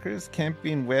Nightwalkers. Can't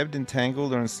be webbed,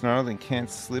 entangled, or ensnarled and can't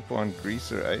slip on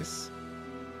grease or ice.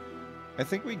 I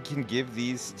think we can give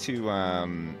these to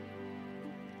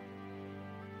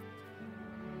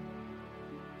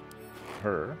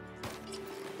her.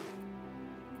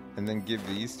 And then give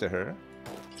these to her.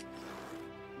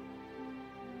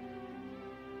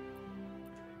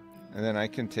 And then I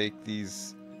can take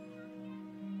these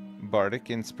Bardic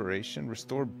Inspiration.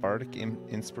 Restore Bardic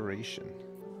Inspiration.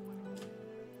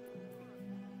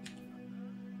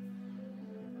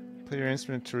 Play your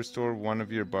instrument to restore one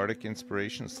of your Bardic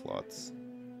Inspiration slots.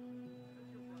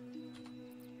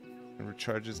 It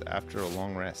recharges after a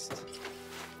long rest.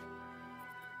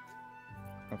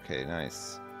 Okay,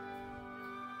 nice.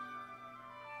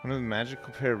 One of the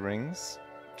magical pair of rings.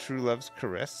 True Love's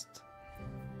Caress.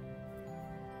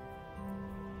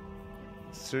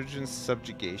 Surgeon's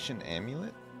Subjugation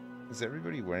Amulet? Is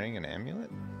everybody wearing an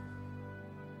amulet?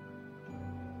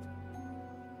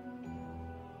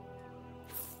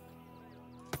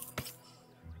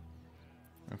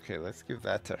 Okay, let's give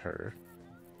that to her.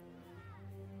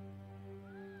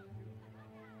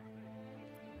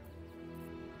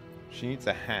 She needs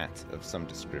a hat of some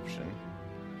description.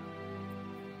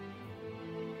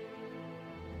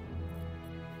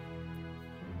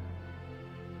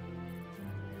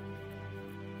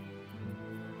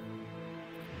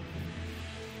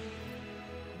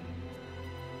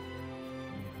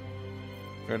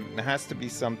 It has to be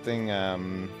something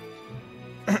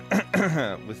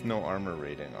with no armor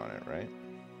rating on it, right?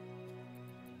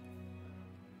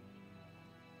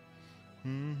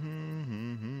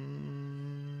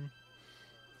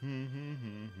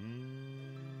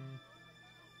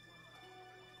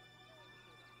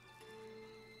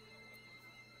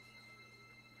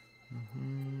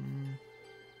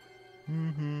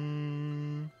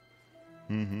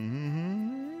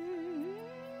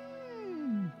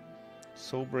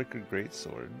 Soulbreaker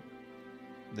Greatsword.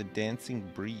 The Dancing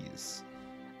Breeze.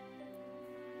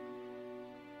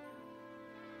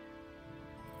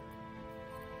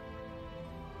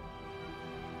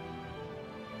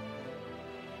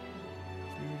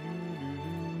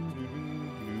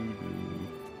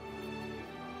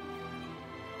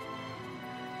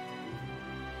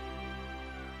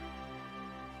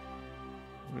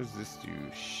 What does this do?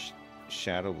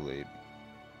 Shadow Blade.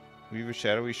 Weave a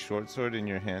shadowy short sword in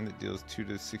your hand that deals 2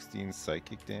 to 16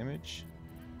 psychic damage.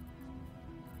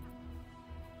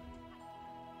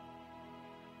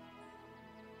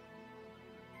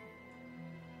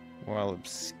 While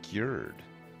obscured.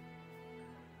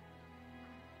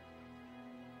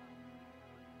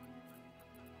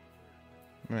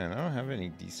 Man, I don't have any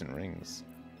decent rings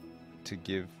to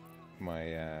give my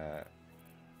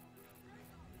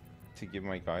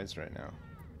guys right now.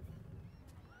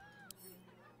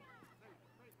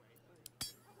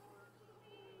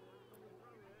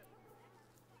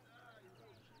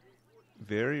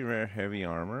 Very rare heavy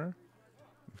armor.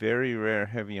 Very rare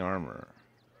heavy armor.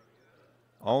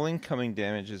 All incoming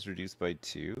damage is reduced by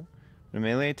 2. When a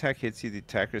melee attack hits you, the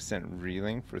attacker is sent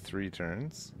reeling for 3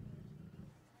 turns.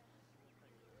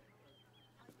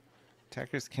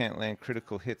 Attackers can't land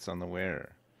critical hits on the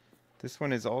wearer. This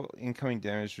one is all incoming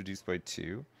damage reduced by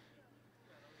 2.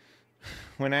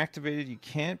 When activated, you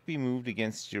can't be moved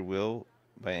against your will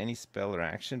by any spell or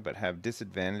action, but have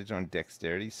disadvantage on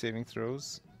dexterity saving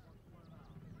throws.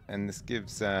 And this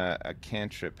gives a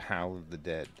cantrip, Howl of the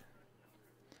Dead.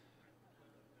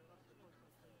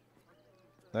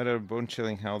 Let out a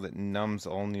bone-chilling howl that numbs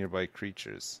all nearby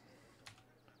creatures.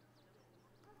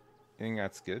 You think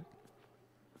that's good?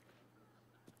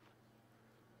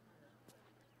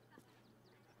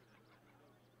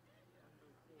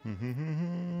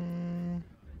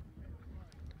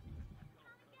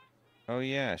 Oh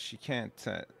yeah, she can't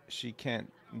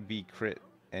be crit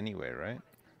anyway, right?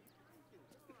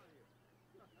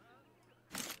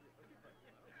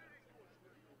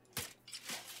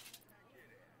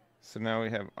 So now we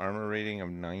have armor rating of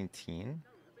 19.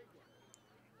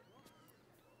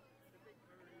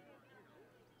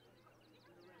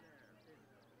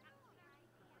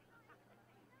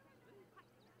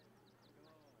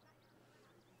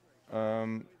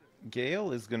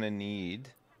 Gale is gonna need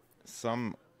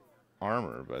some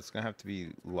armor, but it's gonna have to be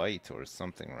light or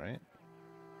something, right?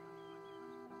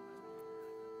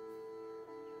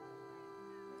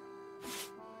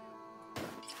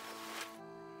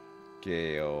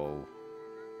 Gale.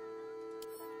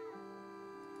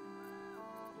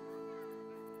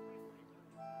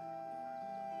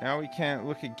 Now we can't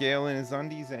look at Gale in his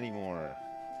undies anymore.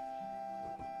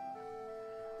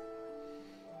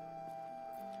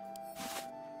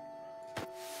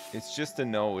 It's just a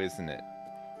no, isn't it?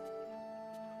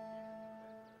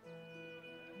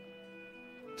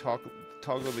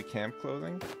 Toggle the camp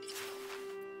clothing?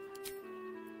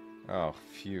 Oh,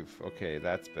 phew. Okay,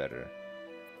 that's better.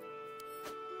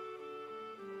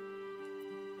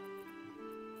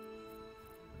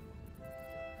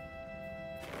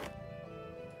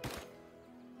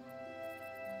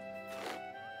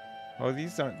 Oh,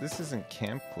 these aren't. This isn't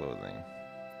camp clothing.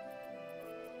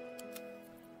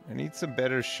 I need some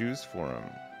better shoes for him.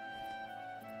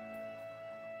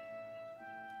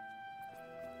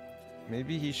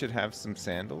 Maybe he should have some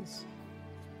sandals.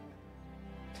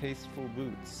 Tasteful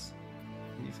boots.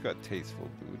 He's got tasteful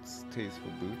boots.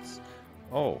 Tasteful boots.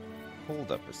 Oh,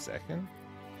 hold up a second.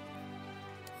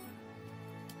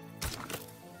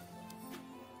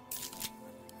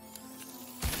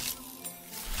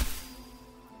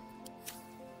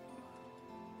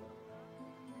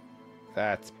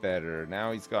 That's better.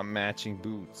 Now he's got matching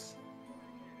boots.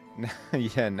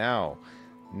 Yeah, now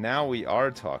we are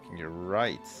talking. You're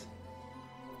right.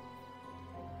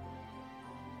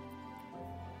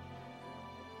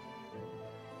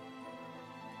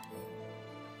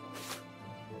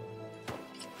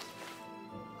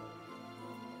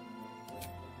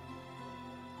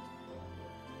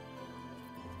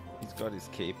 He's got his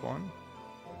cape on.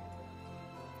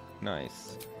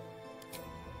 Nice.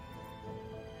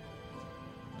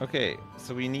 Okay,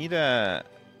 so we need a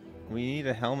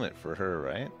helmet for her,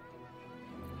 right?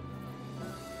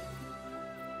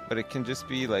 But it can just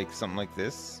be like something like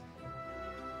this.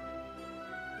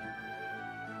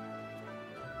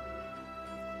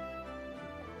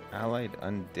 Allied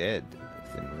undead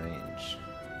within range.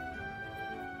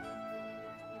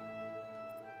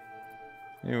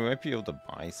 Maybe we might be able to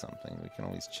buy something. We can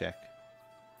always check.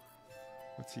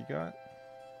 What's he got?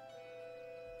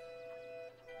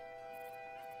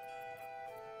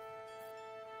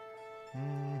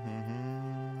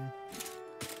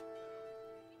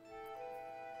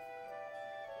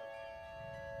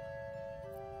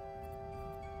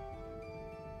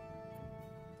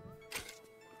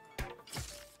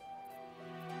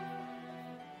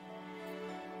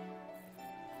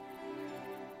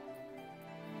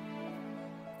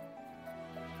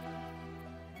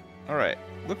 Alright,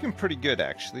 looking pretty good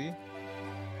actually.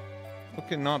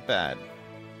 Looking not bad.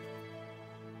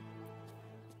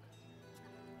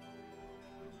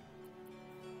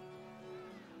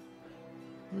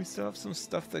 We still have some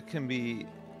stuff that can be...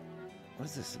 What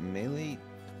is this? Melee?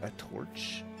 A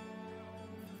torch?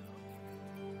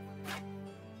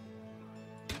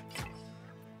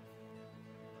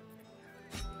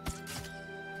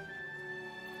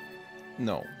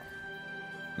 No.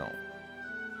 No.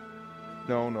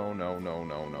 No, no, no, no,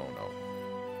 no, no, no.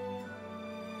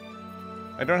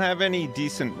 I don't have any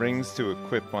decent rings to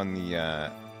equip on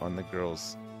the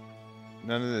girls.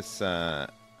 None of this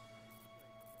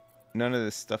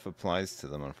stuff applies to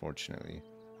them, unfortunately.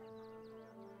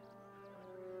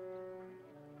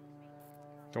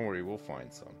 Don't worry, we'll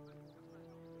find some.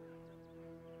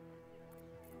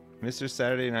 Mr.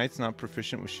 Saturday Night's not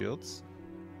proficient with shields?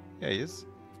 Yeah, he is.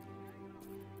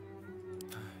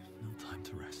 No time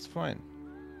to rest. It's fine.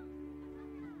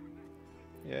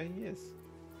 Yeah, he is.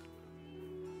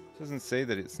 Doesn't say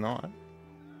that it's not.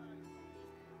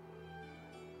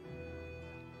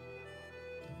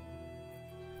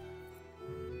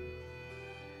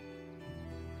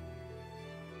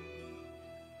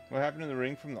 What happened to the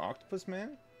ring from the octopus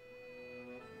man?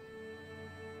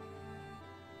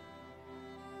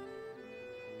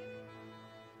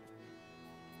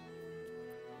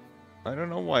 I don't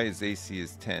know why his AC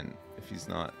is 10 if he's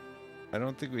not. I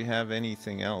don't think we have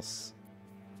anything else.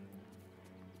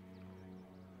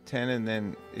 10 and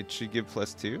then it should give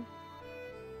 +2?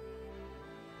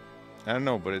 I don't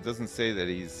know, but it doesn't say that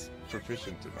he's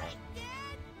proficient or not.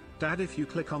 Dad, if you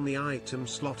click on the item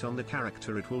slot on the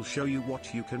character, it will show you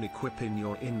what you can equip in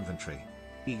your inventory.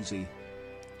 Easy.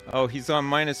 Oh, he's on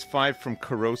 -5 from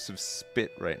corrosive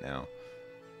spit right now.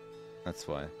 That's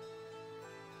why.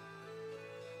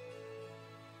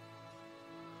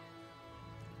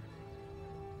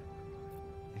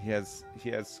 He has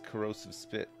corrosive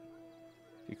spit.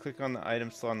 If you click on the item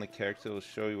slot on the character, it'll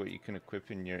show you what you can equip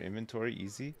in your inventory.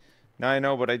 Easy. Now I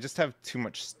know, but I just have too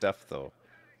much stuff though.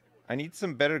 I need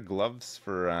some better gloves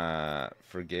for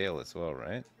Gale as well,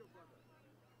 right?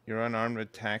 Your unarmed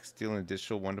attacks deal an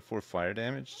additional 1 to 4 fire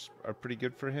damage are pretty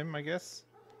good for him, I guess.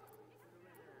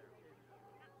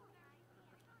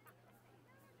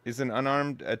 Is an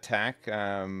unarmed attack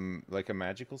like a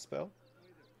magical spell?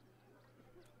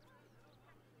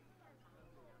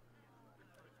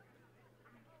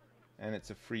 And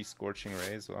it's a free scorching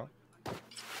ray as well?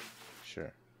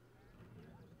 Sure.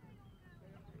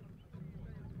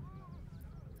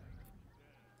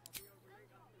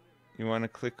 You want to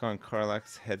click on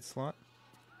Karlach's head slot?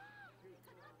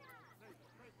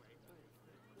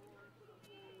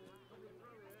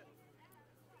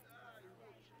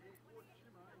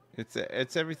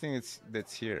 It's everything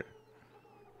that's here.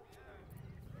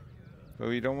 But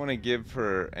we don't want to give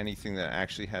her anything that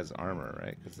actually has armor,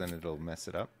 right? Because then it'll mess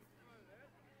it up.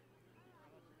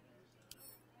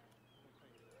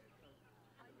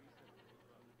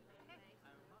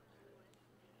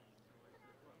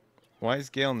 Why is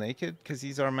Gale naked? Because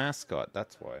he's our mascot,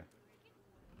 that's why.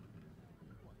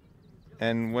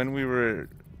 And when we were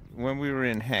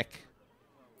in Heck,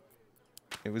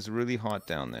 it was really hot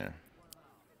down there.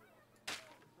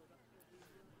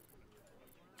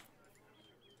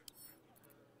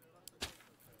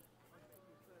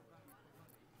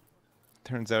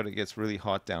 Turns out it gets really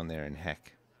hot down there in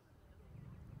Heck.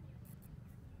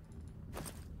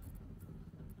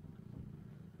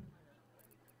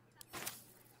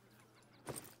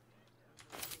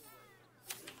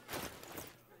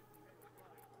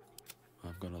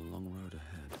 I've got a long road ahead.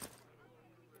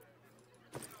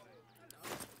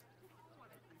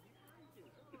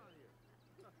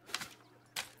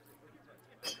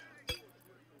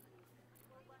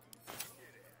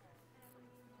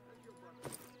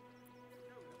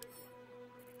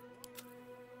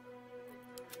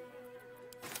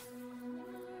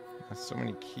 Has so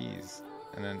many keys,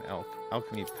 and an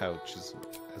alchemy pouch as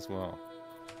well.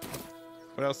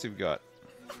 What else have you got?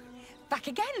 Back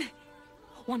again.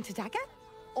 Want a dagger?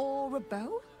 Or a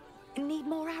bow? Need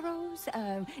more arrows?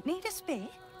 Need a spear?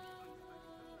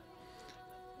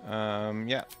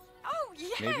 Yeah. Oh, yay!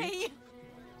 Maybe.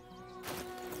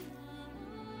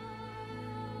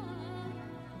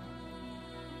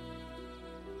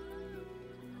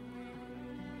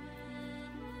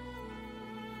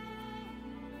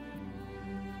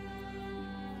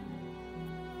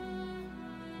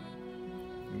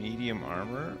 Medium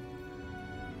armor.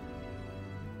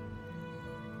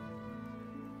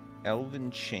 Elven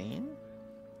chain?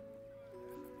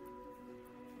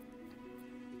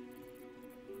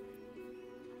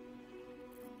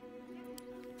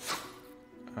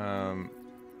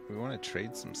 We want to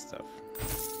trade some stuff.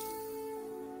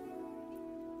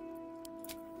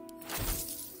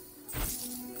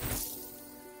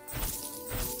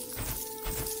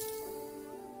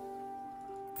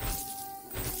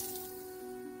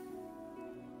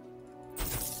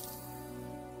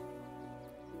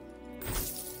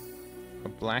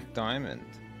 Black diamond.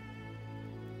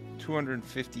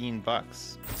 215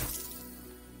 bucks.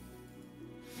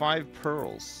 5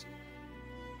 pearls.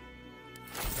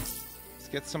 Let's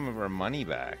get some of our money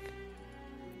back.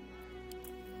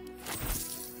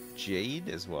 Jade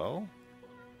as well.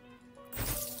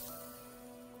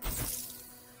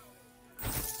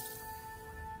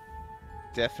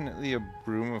 Definitely a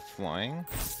broom of flying.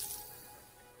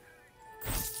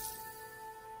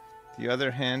 The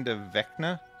other hand of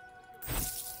Vecna.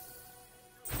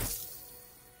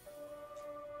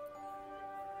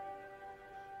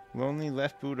 Lonely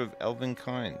left boot of elven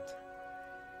kind.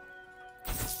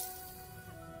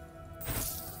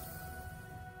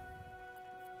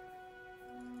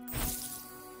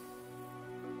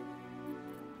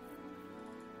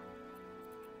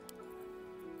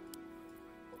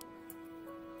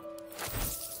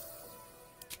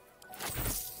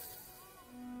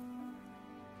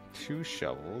 Two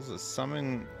shovels, a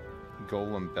summon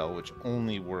golem bell which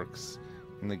only works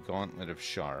in the Gauntlet of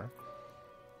Shar.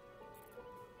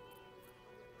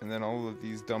 And then all of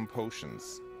these dumb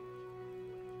potions.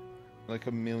 Like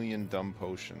 1,000,000 dumb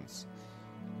potions.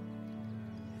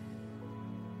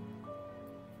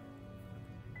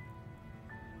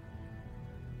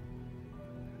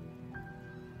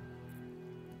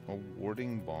 A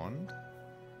warding bond?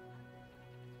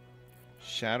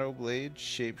 Shadow Blade,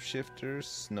 Shapeshifter,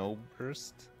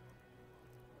 Snowburst.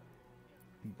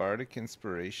 Bardic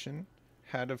Inspiration.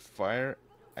 Hat of Fire,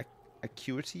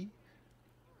 Acuity.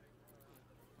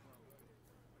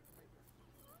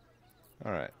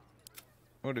 Alright.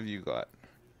 What have you got?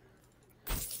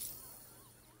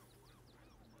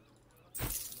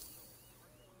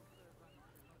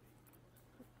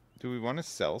 Do we want to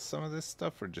sell some of this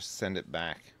stuff or just send it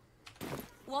back?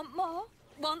 Want more?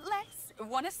 Want less?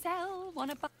 Want to sell? Want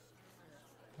to buy?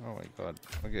 Oh my god.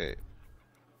 Okay.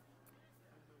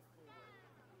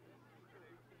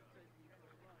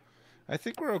 I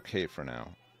think we're okay for now.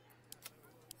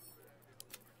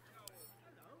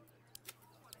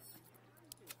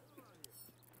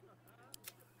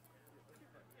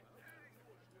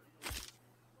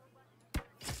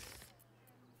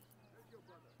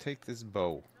 Take this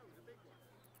bow.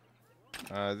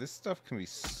 This stuff can be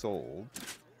sold.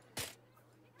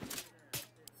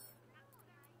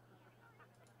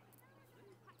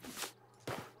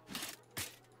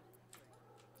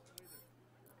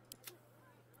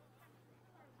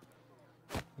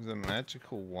 There's a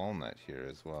magical walnut here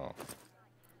as well.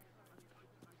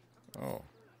 Oh.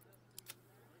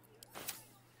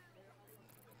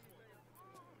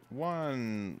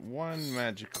 One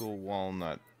magical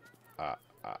walnut.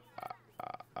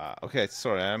 Okay,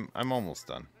 sorry, I'm almost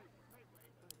done.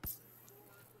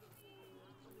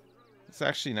 It's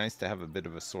actually nice to have a bit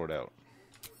of a sort out.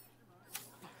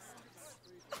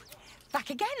 Back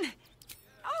again!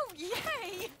 Oh,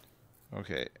 yay!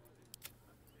 Okay.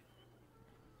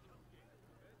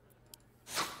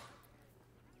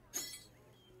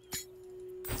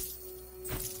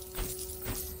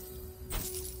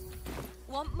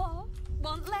 Want more?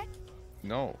 Want less?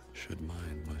 No. Should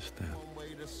mind my step. One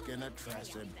way to skin a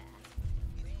Trassin.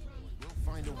 We'll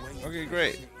find a way. Okay,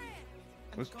 great.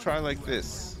 Let's try like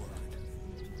this.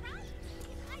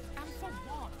 And for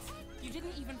what? You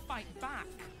didn't even fight back.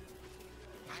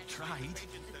 I tried.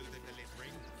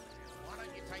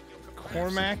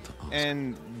 Cormac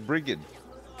and Brigid.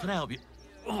 Can I help you?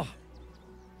 Oh,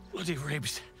 bloody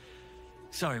ribs.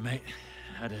 Sorry, mate.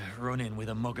 Had a run-in with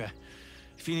a mugger.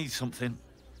 If you need something,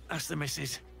 ask the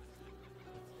missus.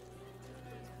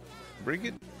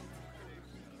 Brigid?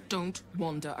 Don't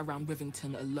wander around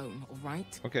Rivington alone, all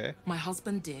right? Okay. My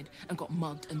husband did and got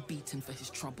mugged and beaten for his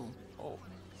trouble. Oh.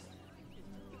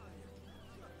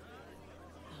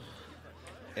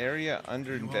 Area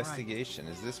under investigation.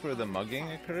 Is this where the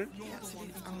mugging occurred? The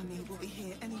absolute army will be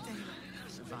here any day.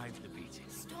 Survived the beating.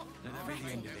 And that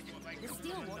really ended it.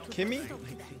 Kimmy?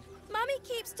 Mummy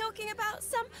keeps talking about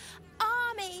some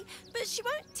army, but she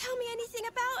won't tell me anything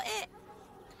about it.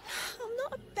 I'm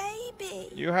not a baby.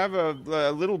 You have a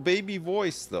little baby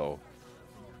voice, though.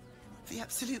 The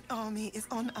absolute army is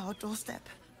on our doorstep.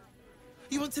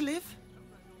 You want to live?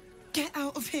 Get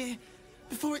out of here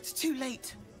before it's too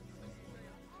late.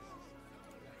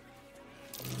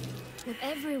 With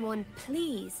everyone,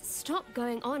 please stop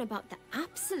going on about the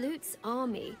Absolute's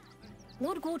army.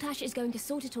 Lord Gortash is going to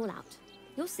sort it all out.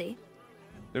 You'll see.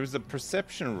 There was a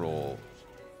perception roll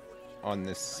on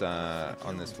this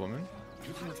woman.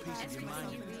 You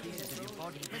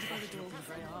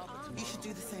should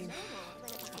do the same.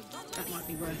 That might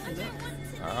be worth a look.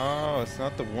 Oh, it's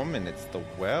not the woman, it's the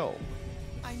well.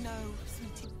 I know,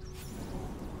 sweetie.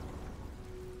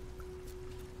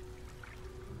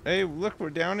 Hey, look, we're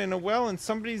down in a well and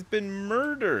somebody's been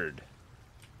murdered.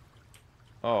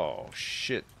 Oh,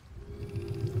 shit.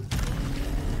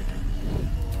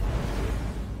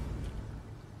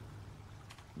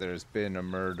 There's been a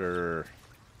murder.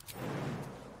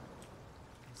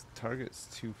 This target's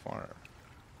too far.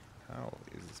 How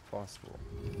is this possible?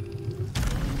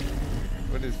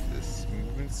 What is this?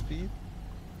 Movement speed?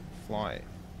 Fly.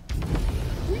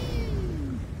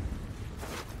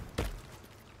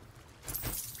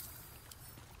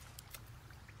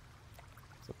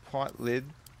 It's a pot lid.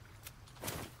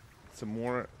 Some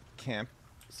more camp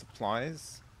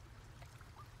supplies.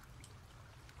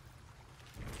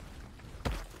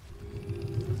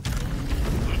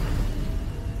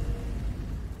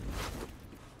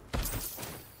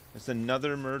 There's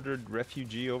another murdered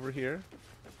refugee over here.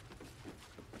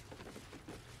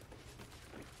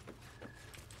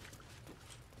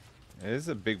 It is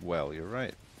a big well, you're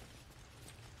right.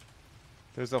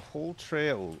 There's a whole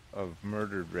trail of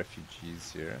murdered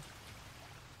refugees here.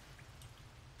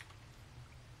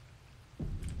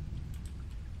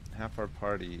 Half our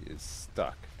party is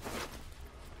stuck.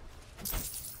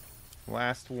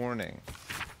 Last warning.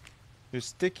 You're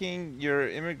sticking your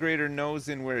immigrator nose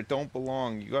in where it don't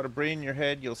belong. You got a brain in your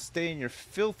head, you'll stay in your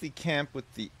filthy camp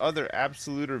with the other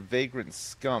absolute or vagrant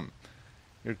scum.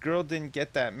 Your girl didn't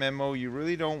get that memo. You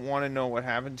really don't want to know what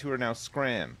happened to her. Now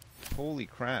scram. Holy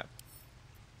crap.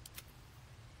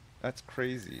 That's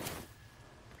crazy.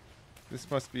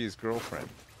 This must be his girlfriend.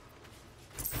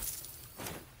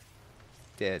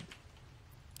 Dead.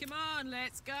 Come on,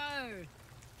 let's go.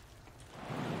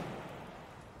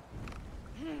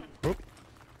 Oh.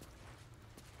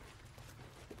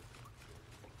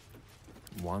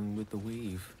 One with the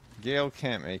weave. Gale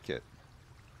can't make it.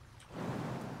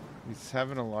 He's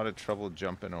having a lot of trouble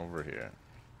jumping over here.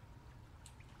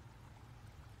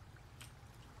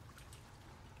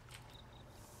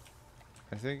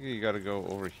 I think you gotta go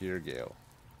over here, Gale.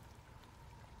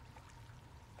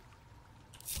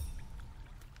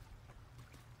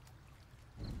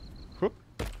 Whoop.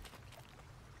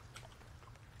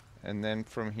 And then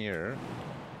from here,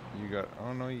 you got...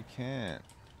 Oh, no, you can't.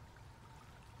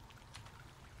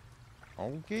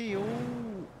 Okay, oh.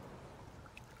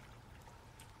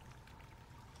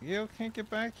 Gale can't get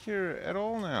back here at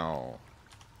all now.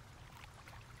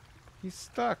 He's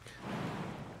stuck.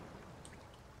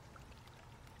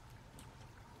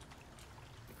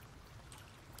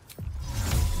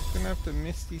 He's gonna have to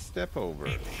Misty step over.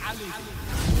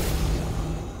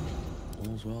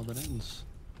 All's well that ends.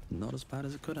 Not as bad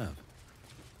as it could have.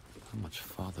 How much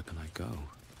farther can I go?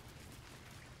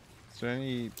 Is there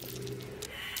any...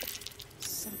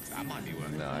 That might be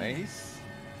worth it. Nice.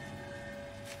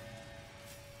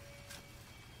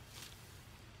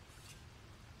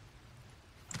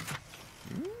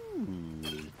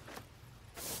 Ooh.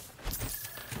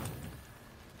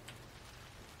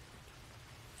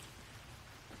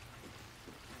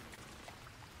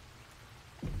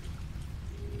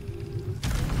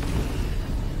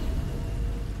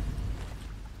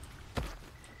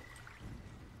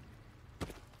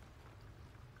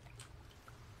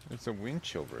 There's a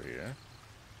winch over here.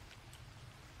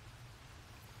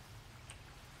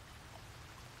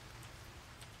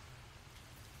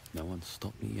 No one's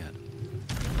stopped me yet.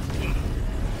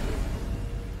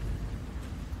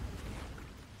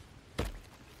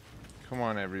 Come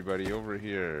on, everybody, over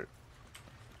here.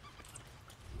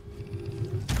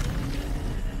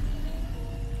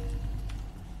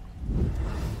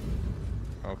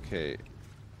 Okay,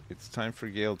 it's time for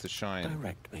Gale to shine.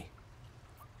 Direct me.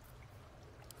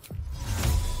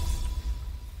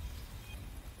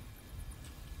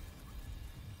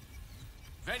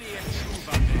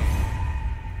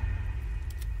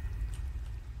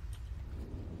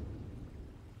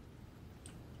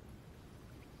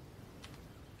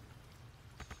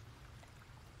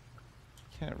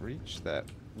 Can't reach that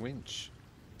winch.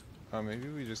 Oh, maybe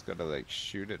we just gotta like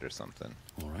shoot it or something.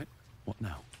 All right. What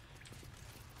now?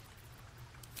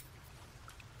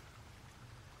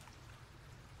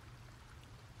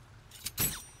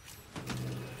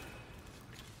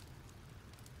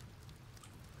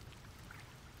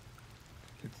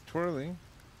 It's twirling.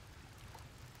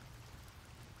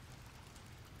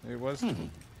 It was.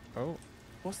 Oh.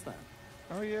 What's that?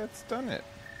 Oh yeah, it's done it.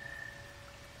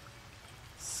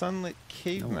 Sunlit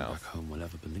cave No one mouth. back home will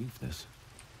ever believe this.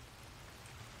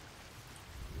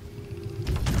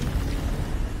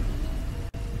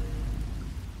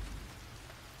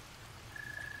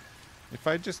 If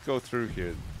I just go through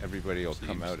here, everybody will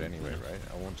come out anyway, right?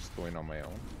 I won't just go in on my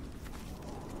own.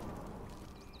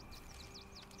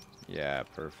 Yeah,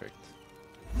 perfect.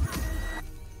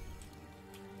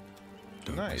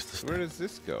 Nice. Where does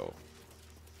this go?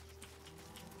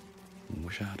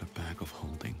 Wish I had a bag of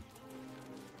holding.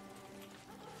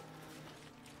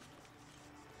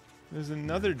 There's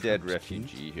another dead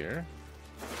refugee here.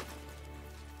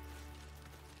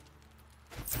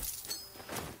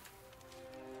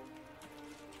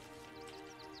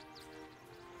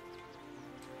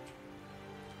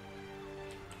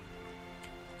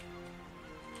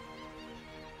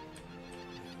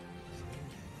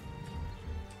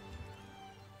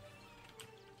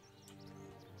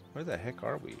 Where the heck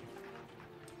are we?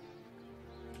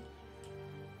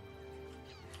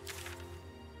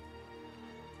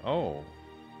 Oh,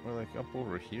 we're like up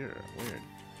over here. Weird.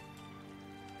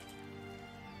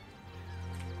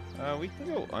 We can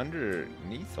go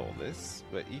underneath all this,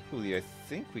 but equally I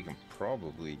think we can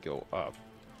probably go up.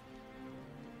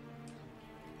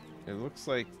 It looks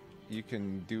like you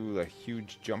can do a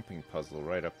huge jumping puzzle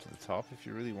right up to the top if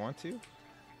you really want to.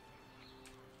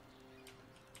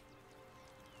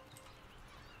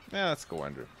 Yeah, let's go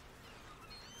under.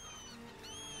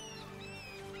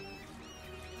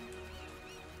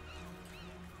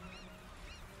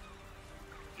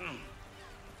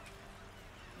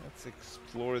 Let's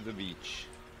explore the beach.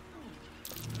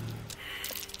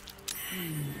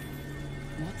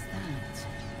 What's that?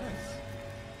 Nice.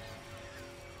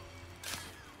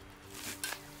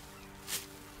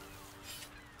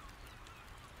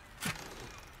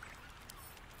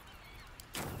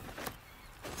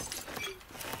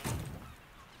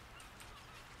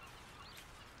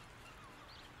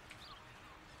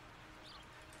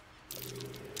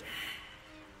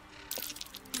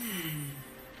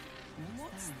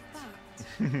 What's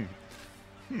that?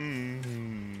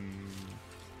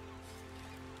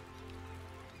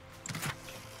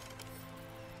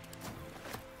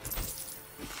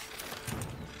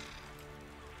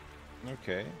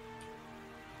 Okay.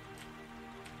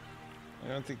 I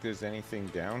don't think there's anything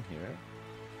down here.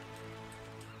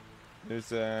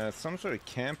 There's some sort of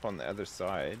camp on the other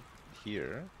side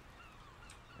here.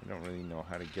 I don't really know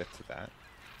how to get to that.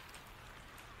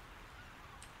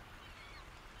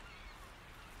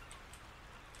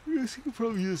 I guess you could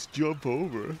probably just jump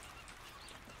over.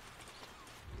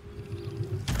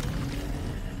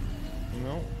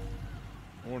 No.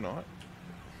 Or not.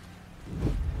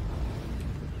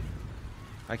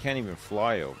 I can't even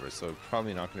fly over, so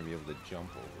probably not going to be able to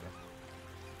jump over.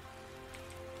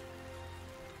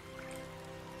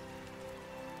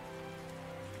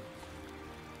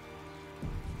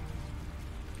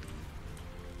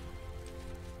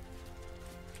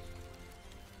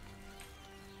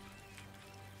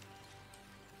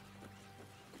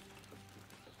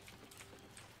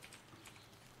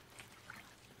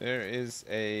 There is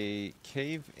a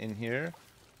cave in here,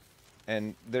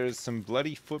 and there's some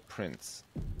bloody footprints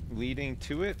leading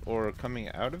to it or coming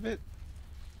out of it.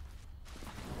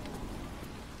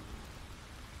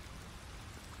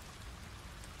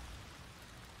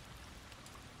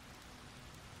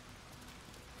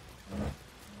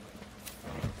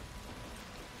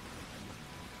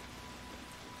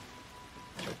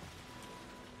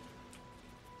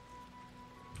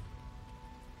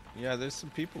 Yeah, there's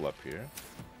some people up here.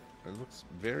 It looks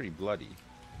very bloody.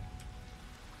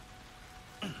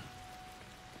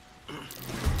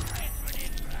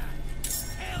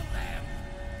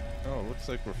 Oh, it looks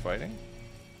like we're fighting.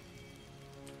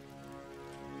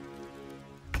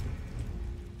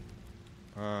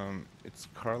 It's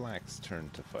Karlach's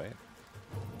turn to fight.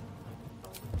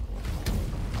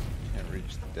 Can't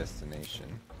reach the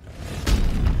destination.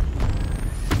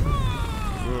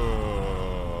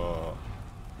 Whoa.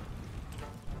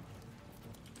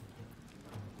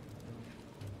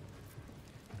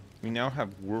 We now have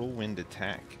whirlwind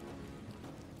attack.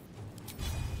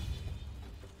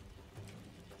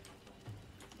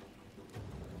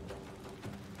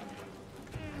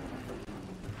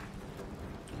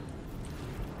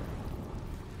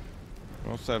 We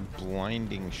also have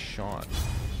blinding shot.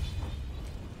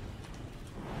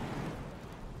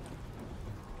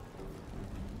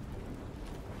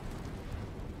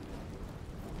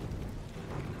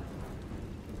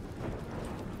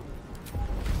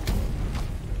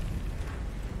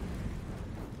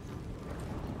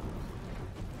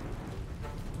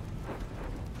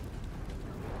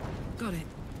 Got it.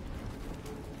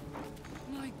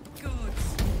 My God,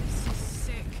 this is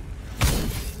sick.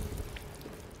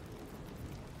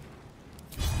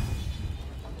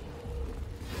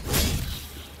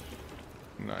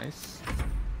 Nice.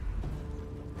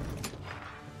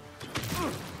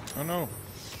 Oh no.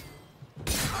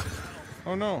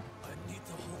 Oh no.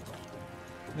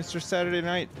 Mr. Saturday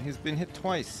Night, he's been hit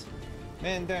twice.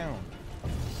 Man down.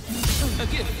 A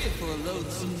gift for a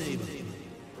loathsome neighbor.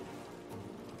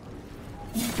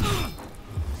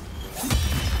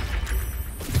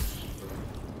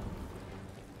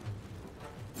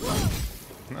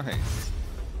 Nice.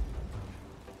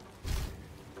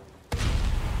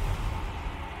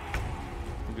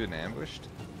 We've been ambushed.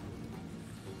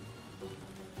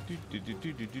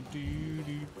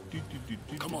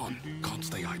 Come on, can't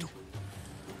stay idle.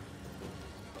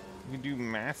 We can do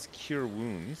mass cure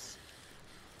wounds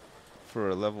for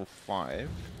a level 5.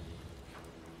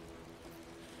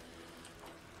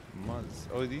 Muzz.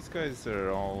 Oh, these guys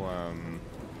are all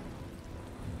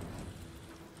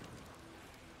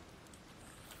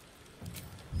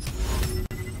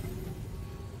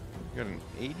got an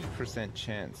 80%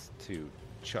 chance to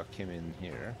chuck him in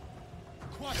here.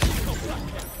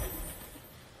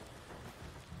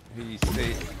 He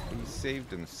saved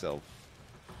himself.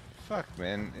 Fuck,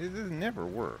 man, it never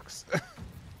works.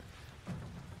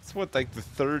 It's what, like the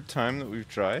 3rd time that we've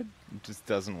tried? It just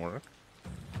doesn't work.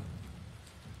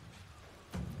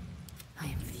 I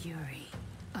am fury.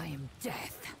 I am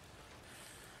death.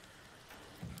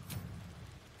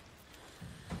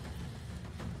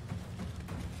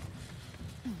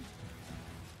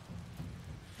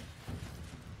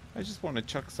 I just want to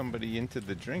chuck somebody into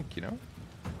the drink, you know?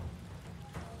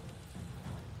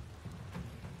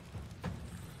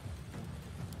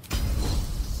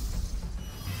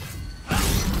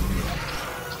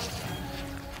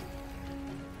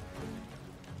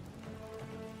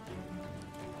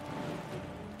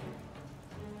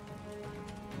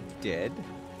 Dead?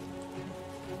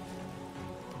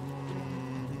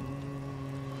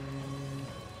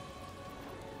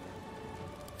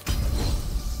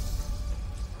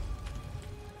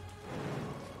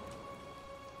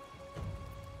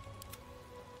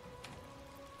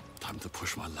 Time to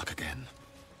push my luck again.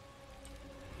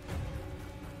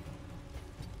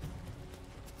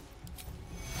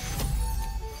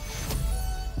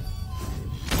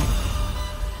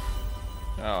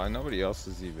 Oh, and nobody else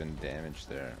is even damaged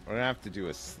there. We're gonna have to do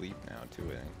a sleep now too,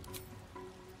 I think.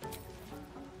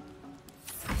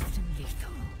 Fast and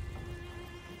lethal.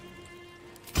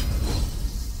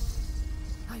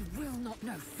 I will not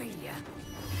know failure.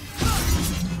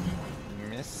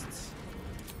 Missed.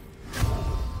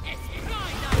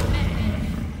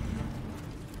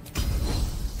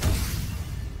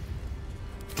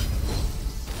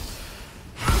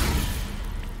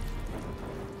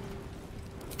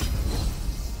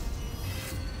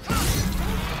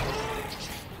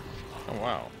 Oh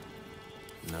wow.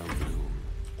 No bloom,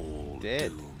 all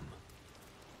dead.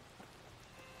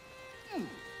 doom.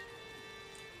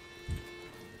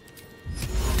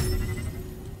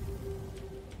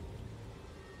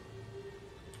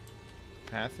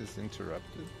 Path is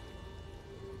interrupted.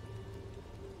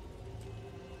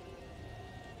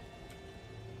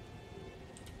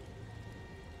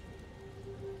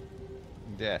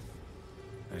 Death.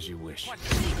 As you wish.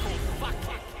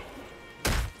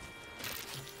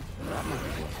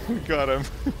 We got him.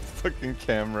 Fucking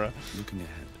camera. Looking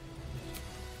ahead.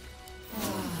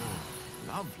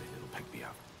 Lovely little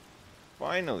pick-me-up.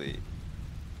 Finally.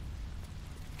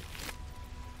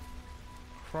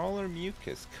 Crawler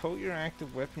mucus. Coat your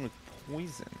active weapon with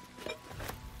poison.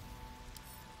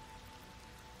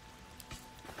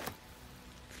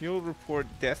 Field report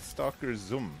Deathstalker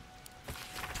Zoom.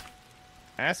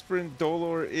 Aspirant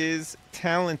Dolor is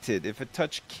talented, if a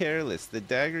touch careless. The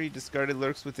dagger he discarded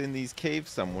lurks within these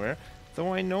caves somewhere,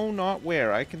 though I know not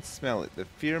where. I can smell it. The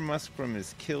fear musk from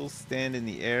his kills stand in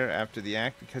the air after the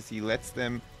act because he lets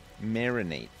them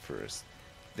marinate first.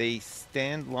 They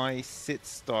stand, lie, sit,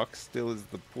 stock still as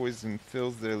the poison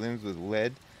fills their limbs with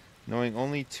lead, knowing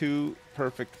only two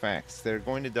perfect facts. They're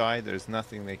going to die, there's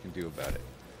nothing they can do about it.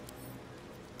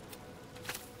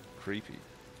 Creepy.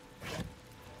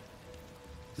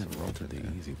 Never wanted the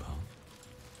easy path.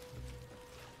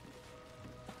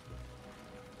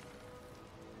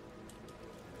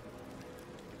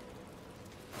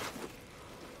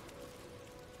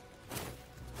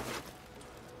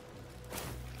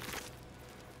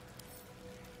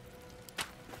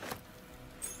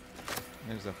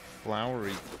 There's a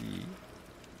flowery key.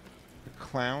 The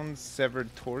clown's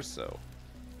severed torso.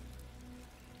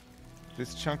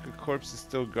 This chunk of corpse is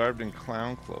still garbed in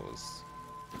clown clothes.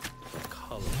 A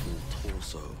colourful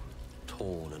torso,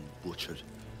 torn and butchered.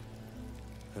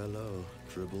 Hello,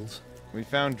 Dribbles. We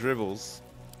found Dribbles.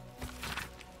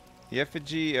 The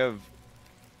effigy of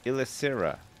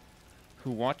Ilisira,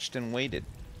 who watched and waited.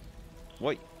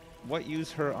 What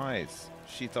use her eyes?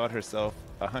 She thought herself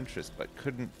a huntress, but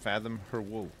couldn't fathom her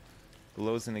wool.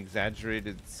 Below's an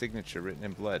exaggerated signature written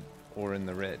in blood, or in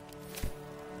the red.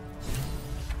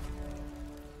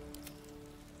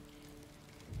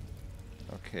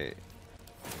 Okay.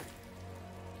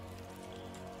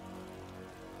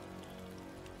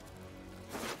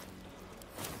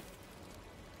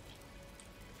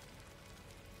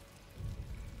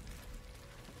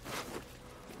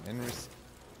 Enris,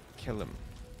 kill him.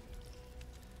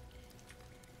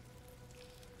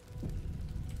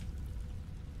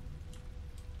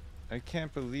 I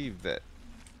can't believe that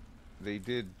they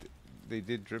did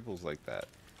Dribbles like that.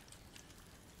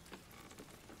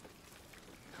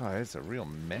 God, it's a real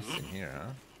mess in here,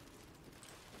 huh?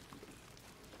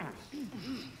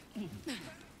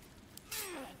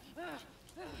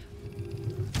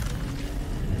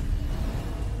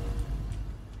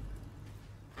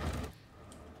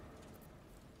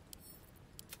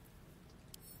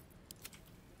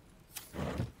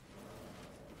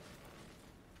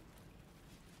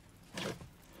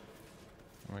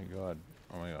 Oh my god.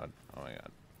 Oh my god. Oh my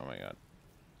god. Oh my god.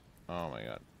 Oh my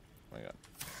god. Oh my god.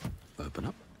 Open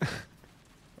up.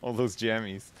 All those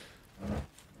jammies. There's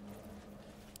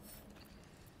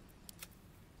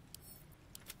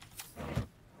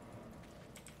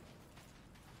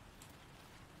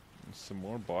some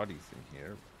more bodies in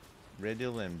here.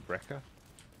 Redil and Brekka.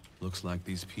 Looks like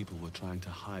these people were trying to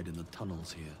hide in the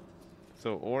tunnels here.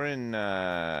 So Orin,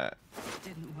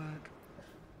 Didn't work.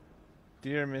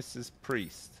 Dear Mrs.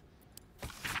 Priest,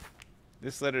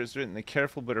 this letter is written in the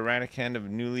careful but erratic hand of a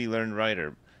newly learned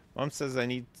writer. Mom says I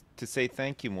need to say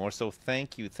thank you more, so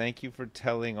thank you. Thank you for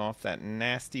telling off that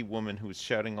nasty woman who was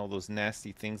shouting all those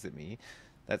nasty things at me.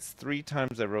 That's 3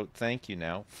 times I wrote thank you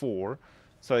now. 4.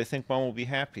 So I think Mom will be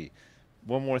happy.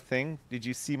 One more thing. Did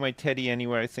you see my teddy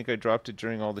anywhere? I think I dropped it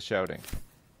during all the shouting.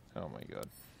 Oh my god.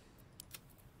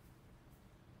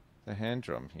 The hand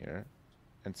drum here.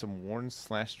 And some worn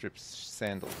slash strip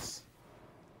sandals.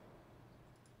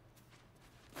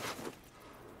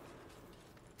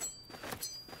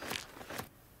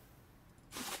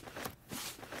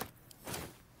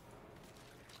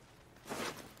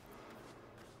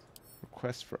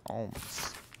 Request for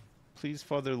alms. Please,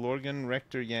 Father Lorgan,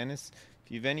 Rector Yanis,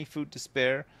 if you've any food to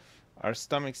spare, our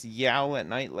stomachs yowl at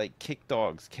night like kick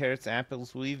dogs. Carrots,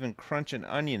 apples, we'll even crunch an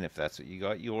onion if that's what you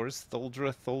got. Yours,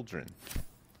 Thuldra Thuldrin.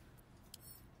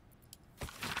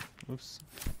 Oops.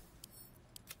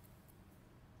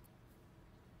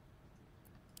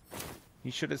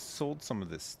 He should have sold some of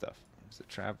this stuff. There's a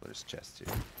traveler's chest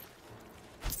here.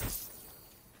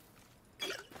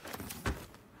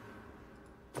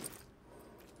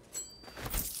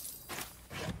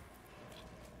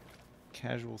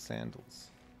 Casual sandals.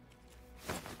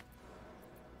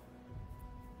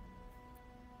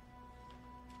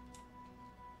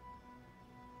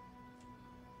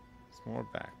 more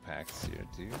backpacks here,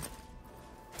 dude.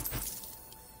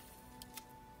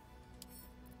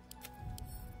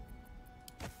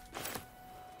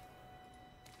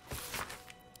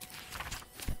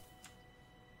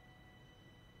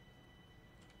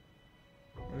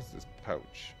 Where's this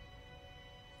pouch?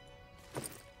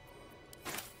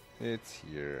 It's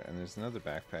here, and there's another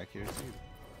backpack here too.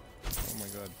 Oh my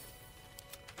god.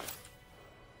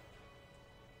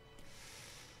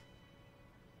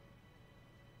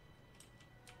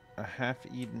 A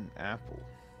half-eaten apple.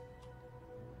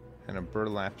 And a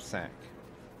burlap sack.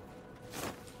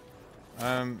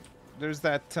 There's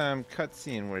that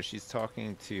cutscene where she's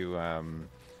talking to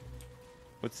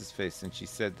what's his face, and she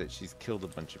said that she's killed a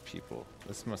bunch of people.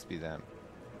 This must be them.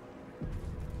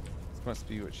 This must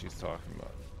be what she's talking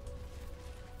about.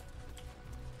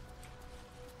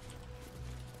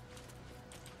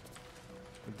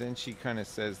 But then she kind of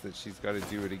says that she's got to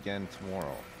do it again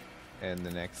tomorrow, and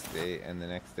the next day, and the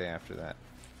next day after that.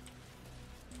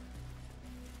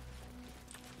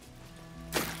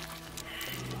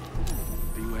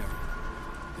 Be wary.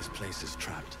 This place is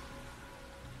trapped.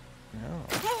 No.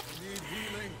 Need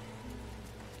healing.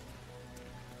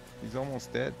 He's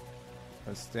almost dead. I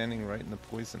was standing right in the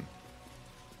poison.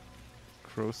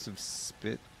 Corrosive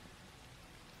spit.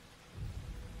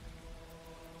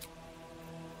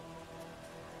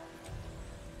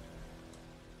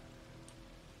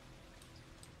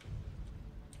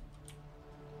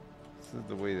 This is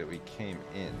the way that we came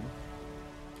in.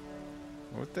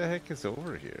 What the heck is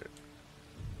over here?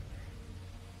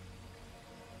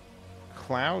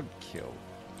 Cloud kill.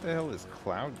 What the hell is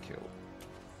cloud kill?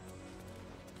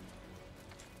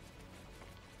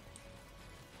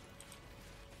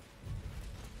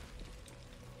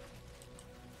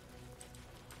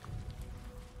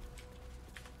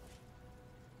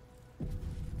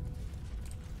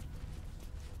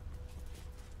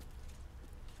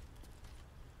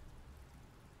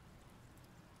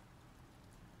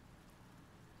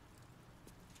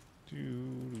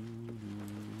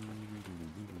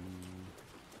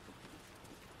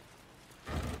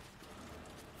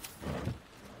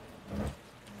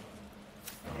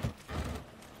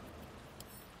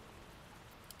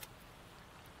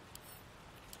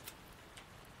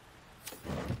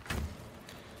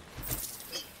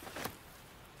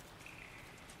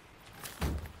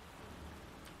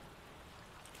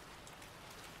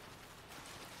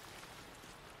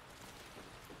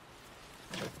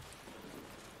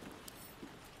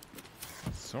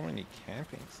 So many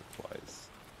camping supplies.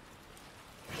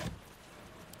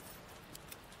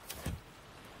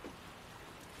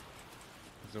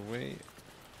 There's a way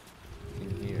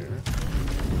in here.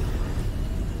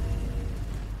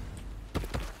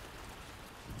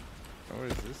 Oh, where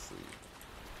does this lead?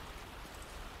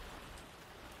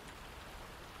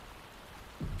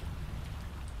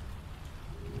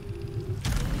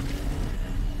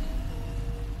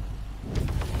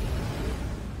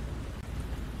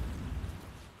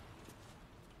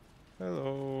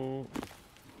 Hello.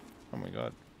 Oh my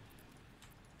god.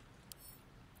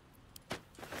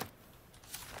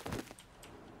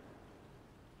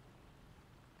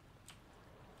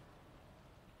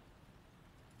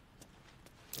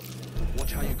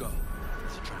 Watch how you go.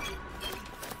 It's a trap.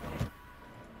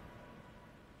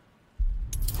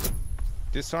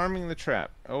 Disarming the trap.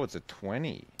 Oh, it's a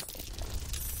 20.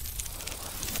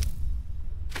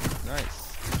 Nice.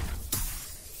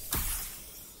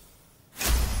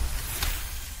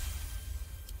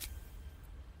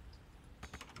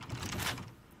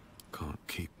 Can't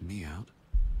keep me out.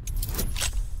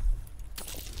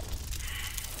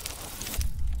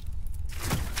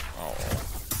 Oh.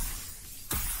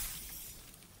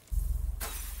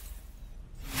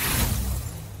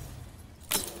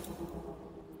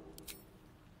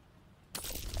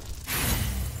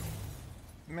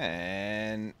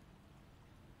 Man.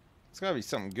 There's gotta be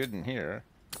something good in here.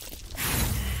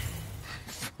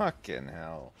 Fucking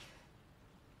hell.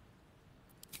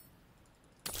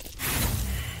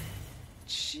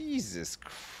 Jesus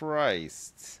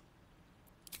Christ.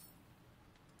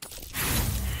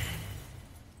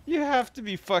 You have to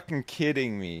be fucking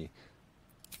kidding me.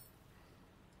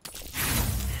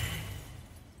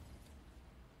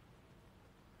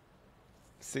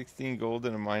 $16 gold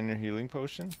and a minor healing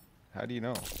potion? How do you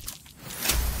know?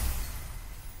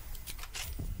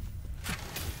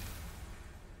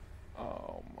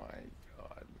 Oh my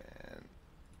god, man.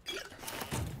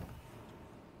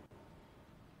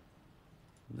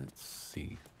 Let's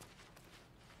see.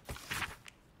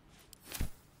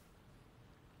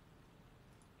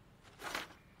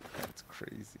 That's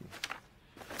crazy.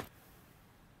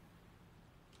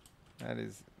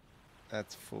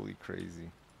 That's fully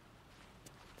crazy.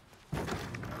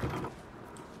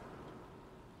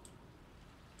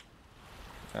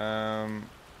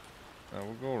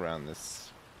 We'll go around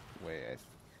this way, I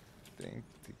think,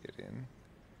 to get in.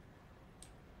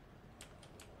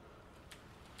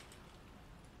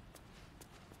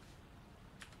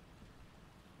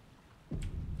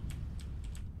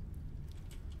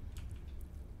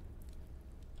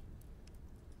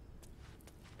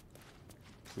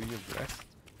 Plea of rest.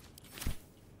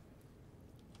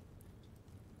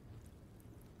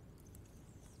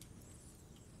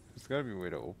 There's gotta be a way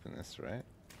to open this, right?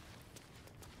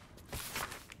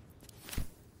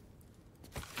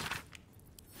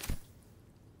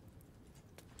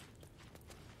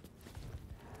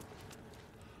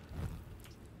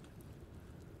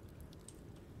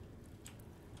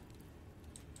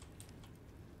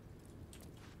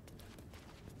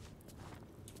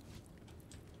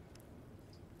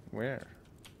 Where?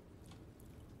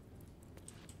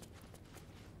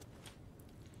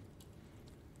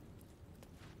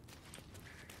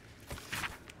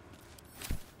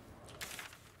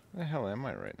 Where the hell am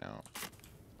I right now?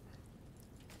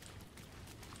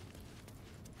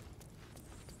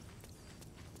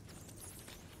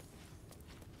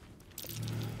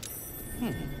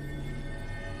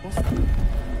 What's that?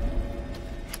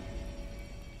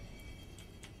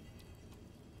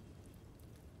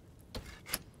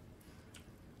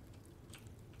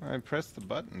 I pressed the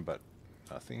button, but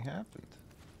nothing happened.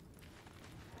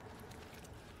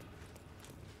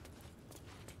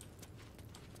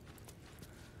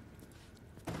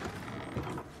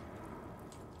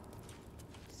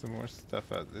 Some more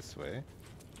stuff out this way.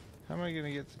 How am I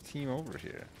gonna get the team over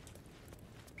here?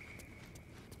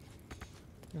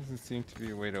 Doesn't seem to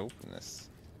be a way to open this.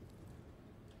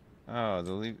 Oh,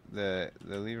 the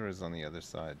lever is on the other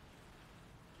side.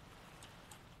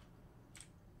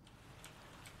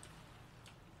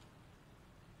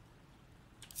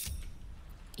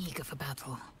 Eager for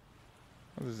battle.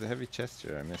 Oh, there's a heavy chest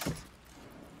here I missed.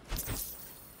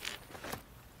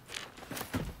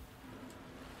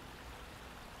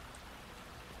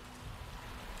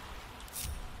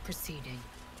 Proceeding.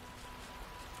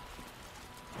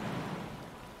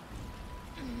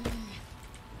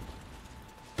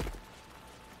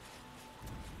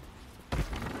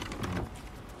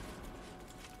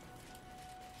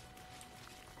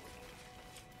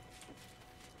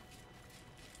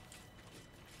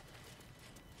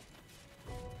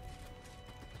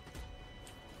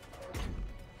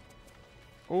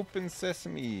 Open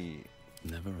sesame.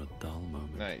 Never a dull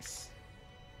moment. Nice.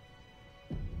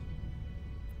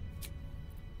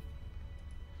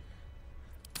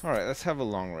 Alright, let's have a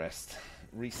long rest.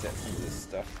 Reset some of this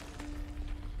stuff.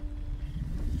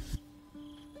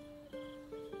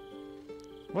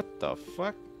 What the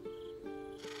fuck?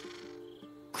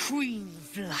 Queen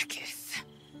Vlakith.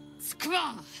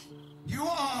 Skra! You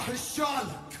are a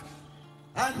Sherlock,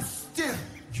 and still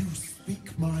you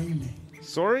speak my name.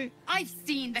 Sorry? I've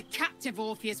seen the captive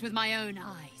Orpheus with my own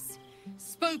eyes.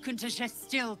 Spoken to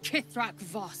Gestil Kithrak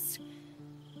Voss.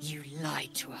 You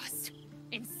lied to us.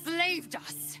 Enslaved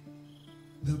us.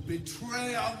 The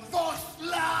betrayer Voss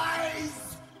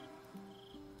lies!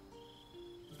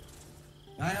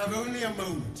 I have only a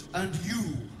moment, and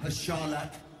you,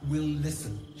 Hasharlak, will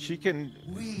listen. She can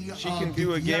are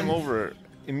do a the game Yankee. over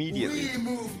immediately. We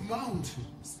move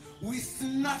mountains. We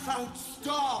snuff out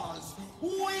stars.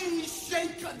 We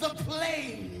shake the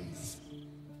plains.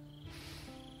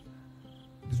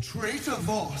 The traitor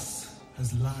Voss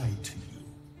has lied to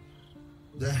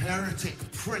you. The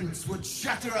heretic prince would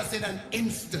shatter us in an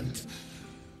instant.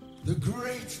 The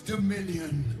great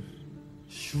Dominion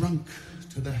shrunk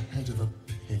to the head of a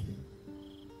pin.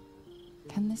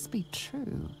 Can this be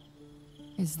true?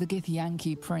 Is the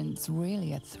Githyanki prince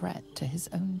really a threat to his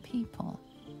own people?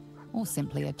 Or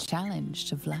simply a challenge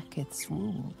to Vlakith's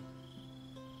rule?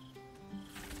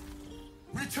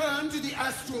 Return to the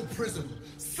astral prism.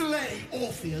 Slay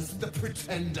Orpheus the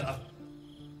Pretender.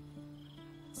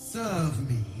 Serve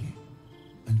me,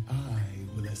 and I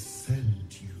will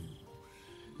ascend you.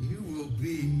 You will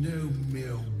be no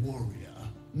mere warrior,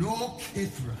 nor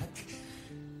Kithrak.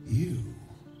 You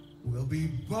will be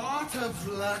Bart of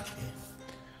Vlakith,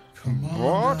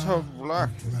 Bart of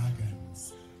Vlakith.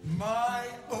 Dragons, my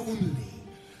only,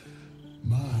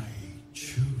 my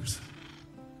chosen.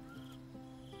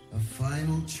 A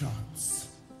final chance.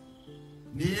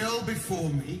 Kneel before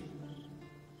me.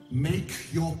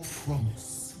 Make your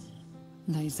promise.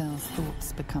 Lae'zel's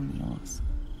thoughts become yours.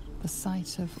 The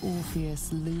sight of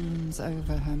Orpheus looms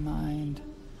over her mind.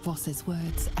 Voss's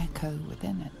words echo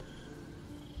within it.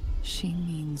 She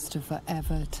means to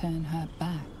forever turn her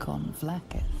back on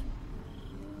Vlakith.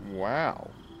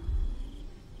 Wow.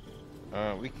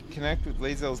 We can connect with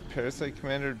Lae'zel's parasite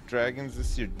commander dragons.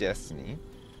 This is your destiny.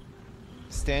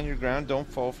 Stand your ground. Don't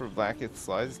fall for Vlaakith's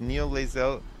lies. Kneel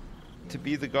Lae'zel. To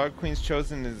be the God Queen's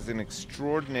chosen is an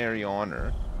extraordinary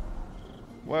honor.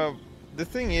 Well, the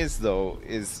thing is, though,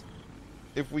 is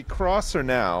if we cross her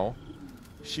now,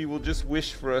 she will just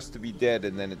wish for us to be dead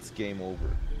and then it's game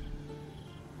over.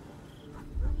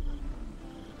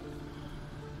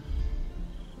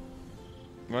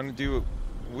 Want to do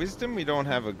wisdom? We don't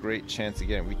have a great chance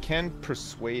again. We can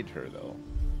persuade her, though.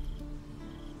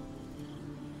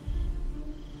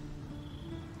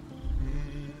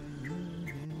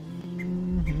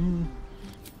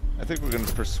 I think we're going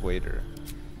to persuade her.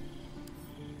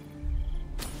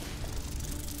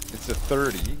 It's a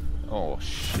 30. Oh,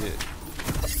 shit.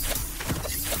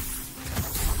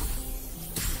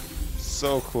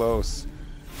 So close.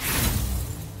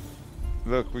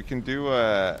 Look, we can do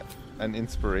an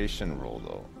inspiration roll,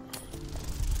 though.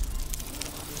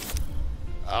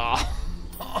 Ah.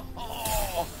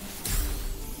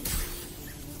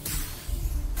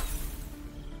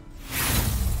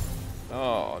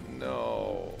 Oh,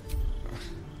 no.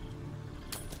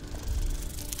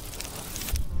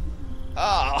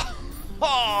 Ah.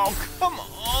 Oh, come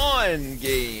on,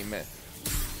 game.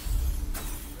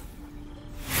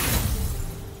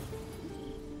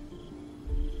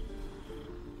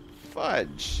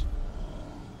 Fudge.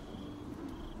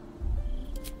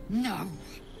 No.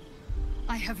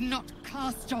 I have not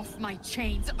cast off my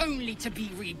chains only to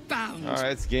be rebound.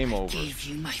 Alright, it's game over. I gave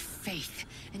you my faith,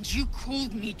 and you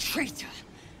called me traitor.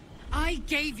 I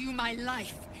gave you my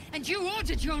life, and you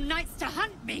ordered your knights to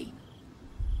hunt me.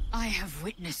 I have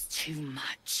witnessed too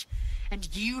much, and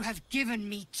you have given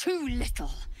me too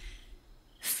little.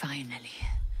 Finally,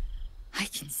 I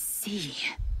can see.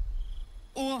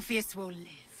 Orpheus will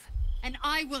live, and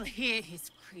I will hear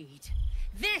his creed.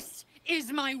 This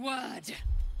is my word.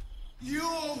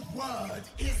 Your word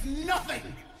is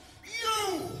nothing!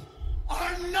 You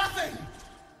are nothing!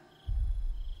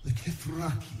 The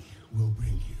Kithraki will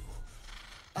bring you.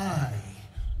 I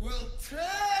will tear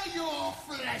your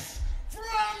flesh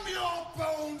from your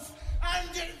bones and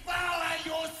devour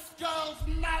your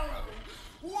skull's marrow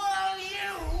while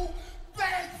you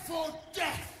beg for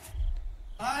death.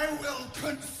 I will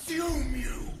consume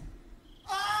you.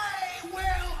 I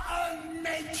will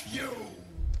unmake you.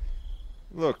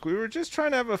 Look, we were just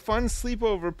trying to have a fun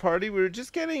sleepover party. We were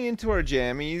just getting into our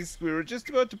jammies. We were just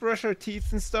about to brush our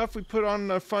teeth and stuff. We put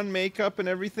on fun makeup and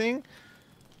everything.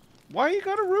 Why you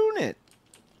gotta ruin it?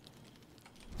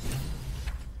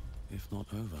 If not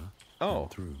over, oh,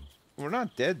 through. We're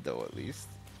not dead though, at least.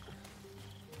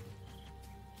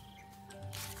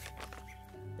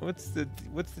 What's the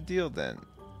deal then?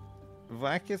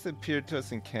 Vlaakith appeared to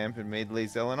us in camp and made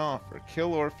Lae'zel an offer.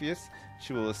 Kill Orpheus.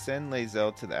 She will ascend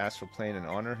Lae'zel to the astral plane and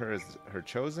honor her as her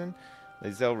chosen.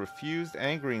 Lae'zel refused,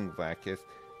 angering Vlaakith.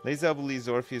 Lae'zel believes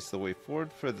Orpheus is the way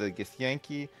forward for the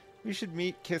Githyanki. We should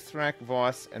meet Kithrak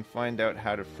Voss and find out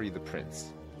how to free the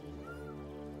prince.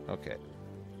 Okay.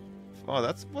 Oh,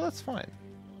 that's fine.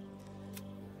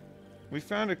 We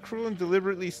found a cruel and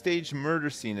deliberately staged murder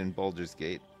scene in Baldur's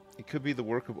Gate. It could be the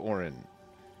work of Orin.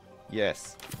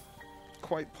 Yes.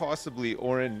 Quite possibly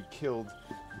Orin killed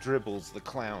Dribbles the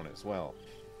clown as well.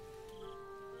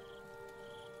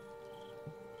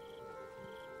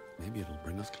 Maybe it'll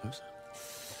bring us closer.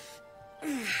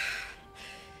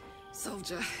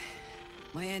 Soldier,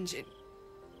 my engine.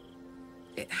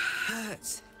 It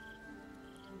hurts.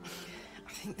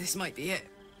 I think this might be it.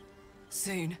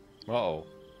 Soon. Uh-oh.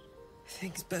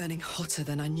 Things burning hotter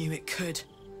than I knew it could.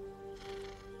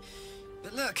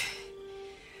 But look,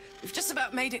 we've just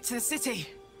about made it to the city.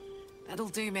 That'll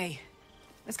do me.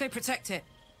 Let's go protect it.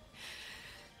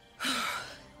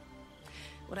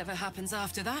 Whatever happens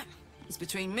after that is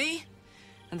between me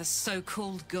and the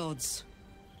so-called gods.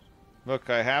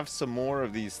 Look, I have some more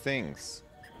of these things.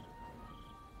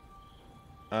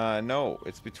 No,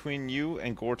 it's between you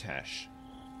and Gortash.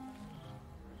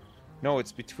 No,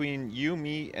 it's between you,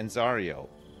 me, and Zariel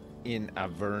in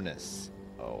Avernus.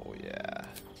 Oh, yeah.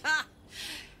 Ha!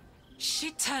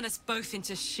 She'd turn us both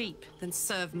into sheep, then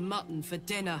serve mutton for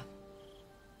dinner.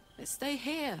 Let's stay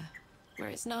here, where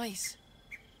it's nice,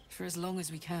 for as long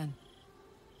as we can.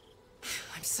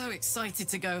 I'm so excited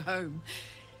to go home.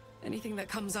 Anything that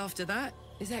comes after that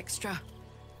is extra.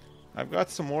 I've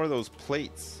got some more of those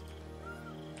plates.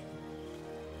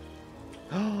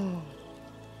 Oh,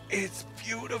 it's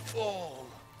beautiful.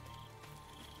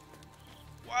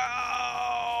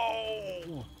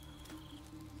 Wow.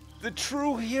 The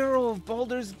true hero of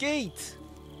Baldur's Gate.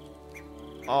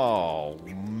 Oh,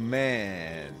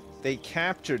 man. They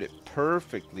captured it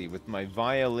perfectly with my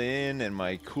violin and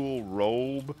my cool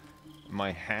robe,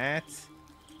 my hat.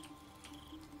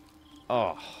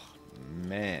 Oh,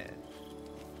 man.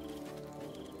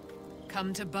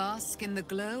 Come to bask in the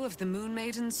glow of the Moon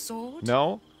Maiden's sword?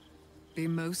 No? Be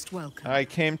most welcome. I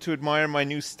came to admire my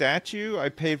new statue. I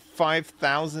paid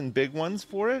 5,000 big ones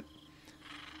for it.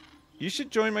 You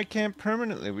should join my camp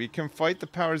permanently. We can fight the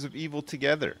powers of evil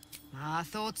together. Our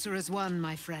thoughts are as one,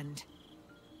 my friend.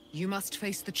 You must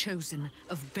face the chosen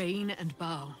of Bane and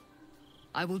Baal.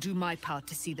 I will do my part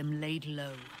to see them laid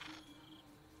low.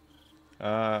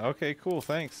 Okay, cool,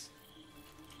 thanks.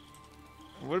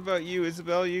 What about you,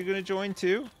 Isabel? Are you gonna join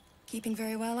too? Keeping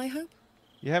very well, I hope?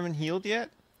 You haven't healed yet?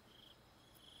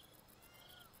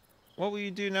 What will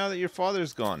you do now that your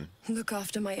father's gone? Look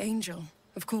after my angel,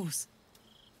 of course.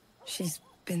 She's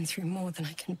been through more than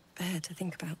I can bear to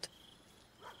think about.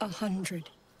 100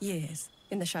 years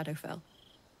in the Shadowfell.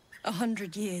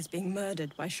 100 years being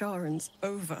murdered by Sharans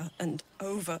over and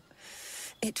over.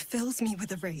 It fills me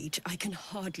with a rage I can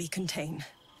hardly contain.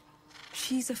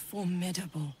 She's a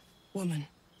formidable woman,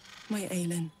 my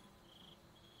Aelin.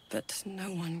 But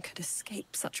no one could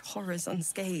escape such horrors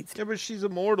unscathed. Yeah, but she's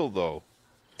immortal, though.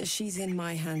 She's in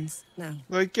my hands now.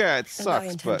 Like, yeah, it and I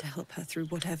sucks, intend but... to help her through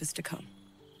whatever's to come.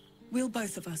 We'll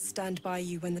both of us stand by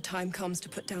you when the time comes to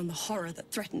put down the horror that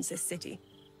threatens this city.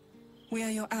 We are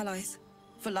your allies,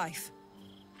 for life.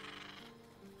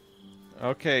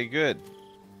 Okay, good.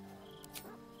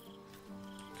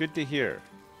 Good to hear.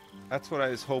 That's what I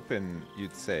was hoping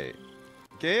you'd say.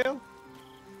 Gale?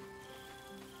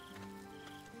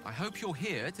 I hope you're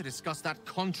here to discuss that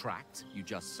contract you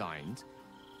just signed.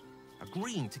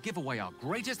 Agreeing to give away our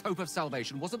greatest hope of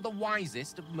salvation wasn't the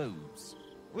wisest of moves.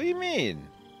 What do you mean?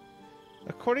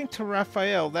 According to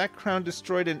Raphael, that crown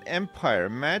destroyed an empire.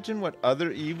 Imagine what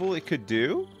other evil it could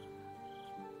do?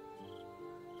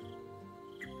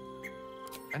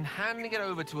 And handing it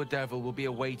over to a devil will be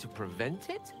a way to prevent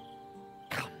it?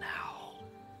 Come now.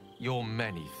 You're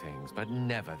many things, but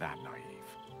never that naive.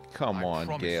 Come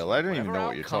on, Gale. I don't even know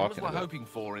what you're talking we're about. hoping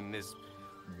for in this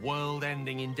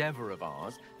world-ending endeavor of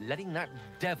ours, letting that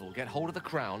devil get hold of the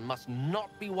crown must not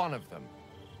be one of them.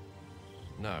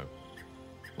 No.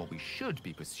 What we should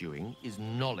be pursuing is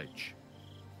knowledge.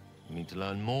 We need to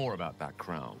learn more about that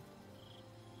crown.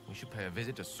 We should pay a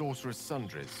visit to Sorcerer's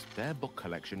Sundries. Their book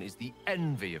collection is the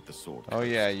envy of the Sword Coast. Oh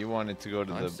yeah, you wanted to go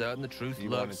to I'm certain the truth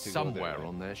lurks somewhere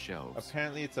on their shelves.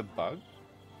 Apparently it's a bug?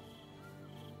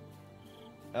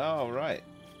 Oh, right.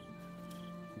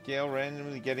 Gale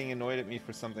randomly getting annoyed at me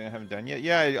for something I haven't done yet.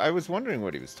 Yeah, I was wondering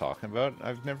what he was talking about.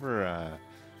 I've never,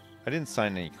 I didn't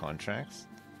sign any contracts.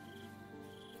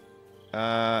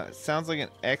 Sounds like an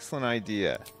excellent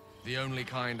idea. The only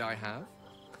kind I have?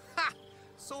 Ha!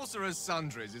 Sorcerer's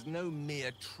Sundries is no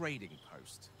mere trading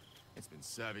post. It's been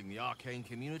serving the arcane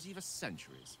community for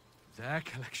centuries. Their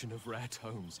collection of rare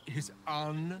tomes is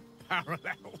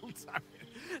unparalleled.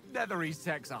 Netherese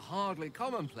texts are hardly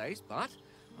commonplace, but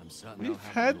I'm certain We've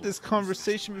had this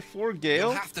conversation before, Gale.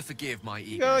 You'll have to forgive my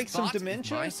eagerness, You got like some but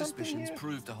dementia if my or something suspicions here?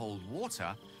 prove to hold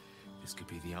water, this could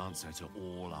be the answer to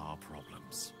all our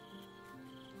problems.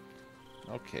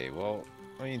 Okay, well,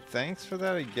 I mean, thanks for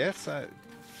that, I guess. Fucking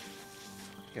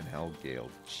hell, Gale.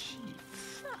 Gee,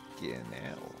 fucking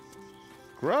hell.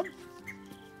 Grub?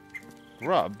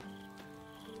 Grub?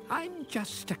 I'm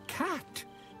just a cat.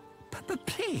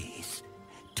 Please,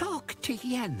 talk to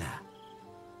Yenna.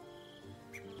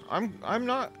 I'm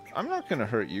not gonna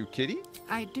hurt you, kitty.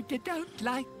 I don't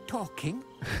like talking.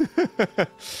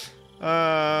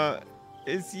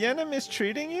 Is Yenna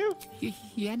mistreating you?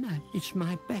 Yenna is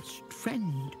my best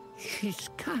friend. She's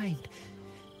kind.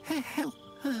 Help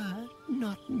her,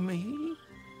 not me.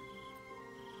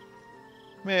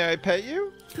 May I pet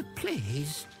you?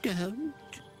 Please don't.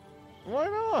 Why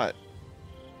not?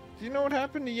 Do you know what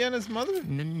happened to Yenna's mother?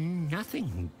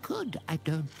 Nothing good, I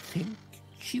don't think.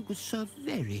 She was so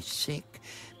very sick.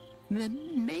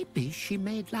 Maybe she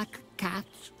made like a cat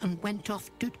and went off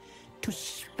to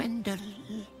spend a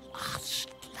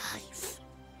last life.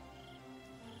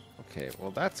 Okay,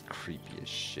 well that's creepy as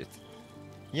shit.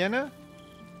 Yenna?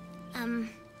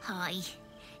 Hi.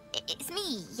 It's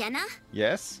me, Yenna.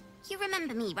 Yes? You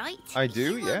remember me, right? I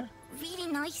do, you were yeah.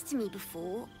 really nice to me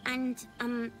before, and,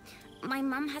 my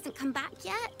mum hasn't come back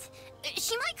yet.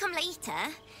 She might come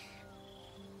later.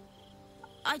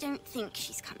 I don't think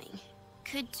she's coming.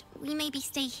 Could we maybe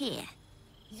stay here?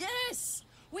 Yes!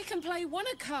 We can play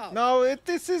Wanna-Cup! No, it's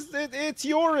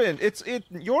Yorin. It's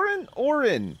Yorin?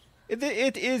 Orin.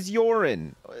 It is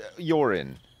Yorin.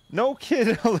 Yorin. No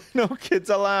kids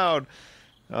allowed.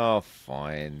 Oh,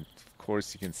 fine. Of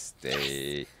course you can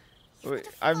stay. Wait,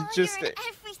 I'm just.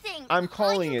 Everything. I'm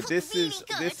calling it. cook This really is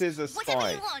good. this is a Whatever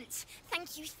spy. you want.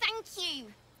 Thank you, thank you.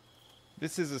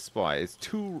 This is a spy. It's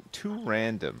too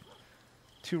random.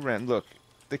 Too random. Look,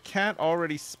 the cat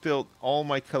already spilt all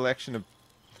my collection of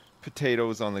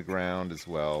potatoes on the ground as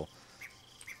well.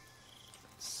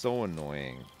 So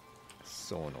annoying.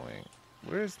 So annoying.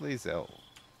 Where's Lae'zel?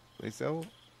 Lae'zel,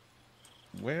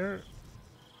 where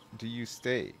do you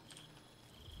stay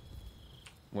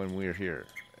when we're here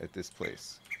at this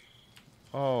place?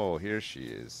 Oh, here she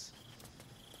is.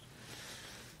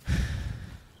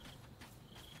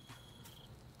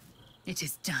 It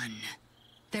is done.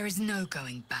 There is no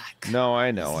going back. No, I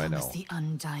know, As I long know. as the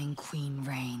Undying Queen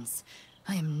reigns,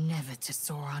 I am never to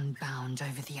soar unbound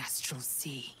over the astral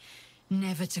sea.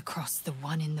 Never to cross the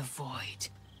one in the void.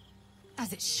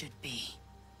 As it should be.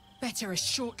 Better a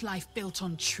short life built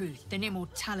on truth than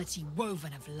immortality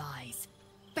woven of lies.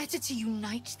 Better to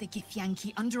unite the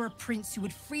Githyanki under a prince who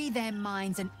would free their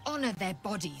minds and honor their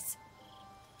bodies.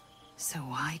 So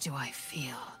why do I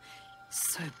feel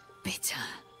so bitter?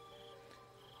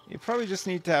 You probably just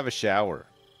need to have a shower.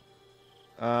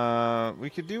 We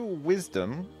could do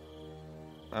wisdom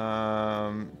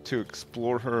to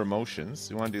explore her emotions.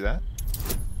 You want to do that?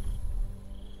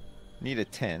 Need a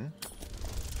 10.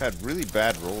 Had really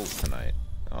bad rolls tonight.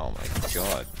 Oh my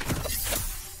god.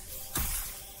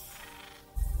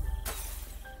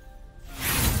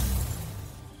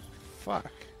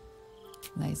 Fuck.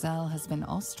 Lae'zel has been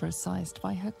ostracized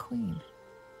by her queen.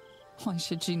 Why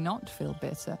should she not feel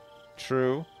bitter?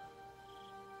 True.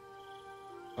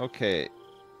 Okay.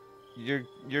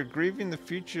 You're grieving the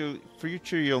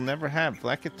future you'll never have.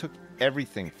 Blackett took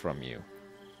everything from you.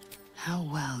 How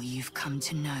well you've come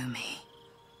to know me.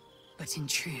 But in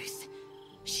truth,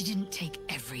 she didn't take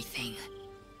everything.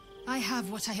 I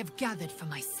have what I have gathered for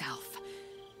myself.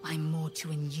 I'm more to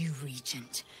a new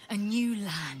regent, a new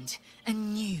land,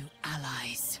 and new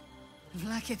allies.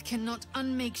 Blackett cannot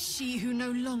unmake she who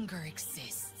no longer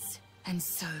exists. And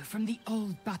so, from the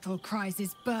old battle cries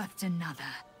is birthed another.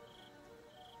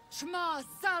 Shma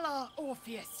Zala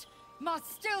Orpheus, ma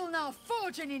still now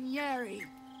forging in Yeri.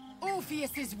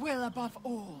 Orpheus's will above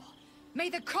all. May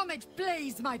the comet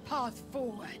blaze my path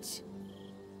forward.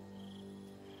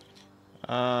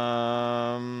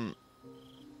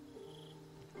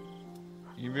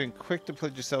 You've been quick to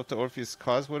pledge yourself to Orpheus'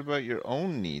 cause. What about your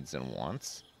own needs and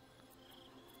wants?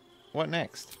 What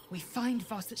next? We find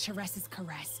Voss at Sheres's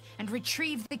caress and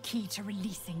retrieve the key to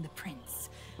releasing the prince.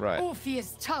 Right.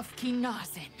 Orpheus tough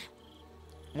Kinazin.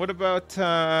 What about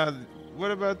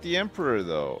the Emperor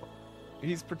though?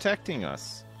 He's protecting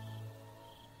us.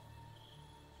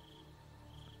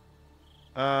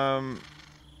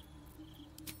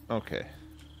 Okay.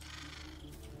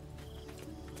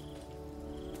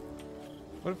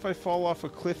 What if I fall off a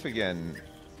cliff again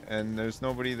and there's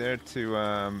nobody there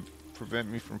to prevent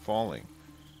me from falling?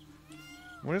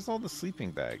 Where's all the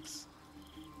sleeping bags?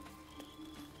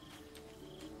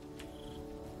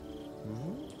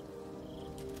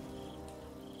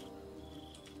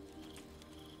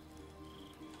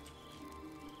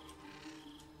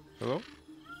 Hello?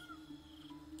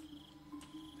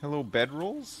 Hello,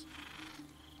 bedrolls?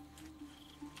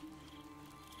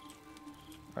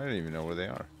 I don't even know where they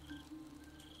are.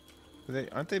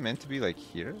 Aren't they meant to be like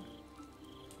here?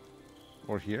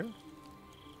 Or here?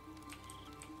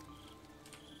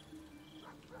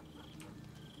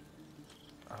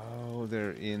 Oh,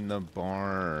 they're in the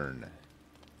barn.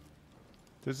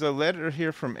 There's a letter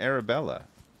here from Arabella.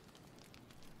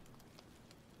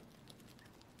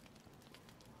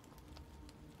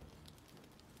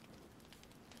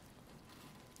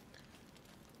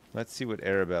 Let's see what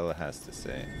Arabella has to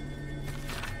say.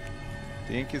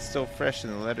 The ink is still fresh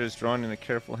and the letter is drawn in a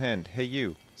careful hand. Hey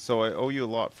you, so I owe you a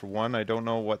lot. For one, I don't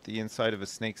know what the inside of a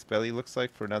snake's belly looks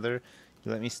like. For another,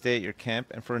 you let me stay at your camp.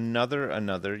 And for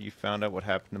another, you found out what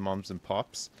happened to Mums and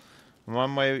Pops. I'm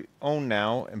on my own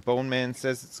now, and Bone Man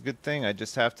says it's a good thing. I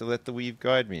just have to let the weave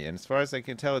guide me. And as far as I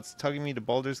can tell, it's tugging me to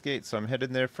Baldur's Gate, so I'm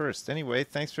headed there first. Anyway,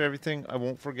 thanks for everything. I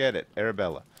won't forget it.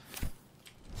 Arabella.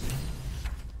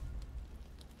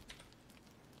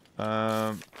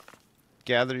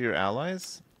 Gather your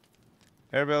allies?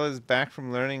 Arabella is back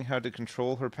from learning how to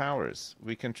control her powers.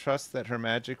 We can trust that her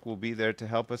magic will be there to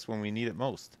help us when we need it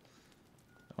most.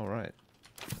 Alright.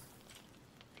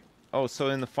 Oh, so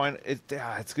in the final... it's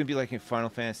going to be like in Final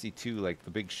Fantasy II, like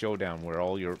the big showdown where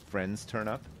all your friends turn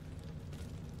up.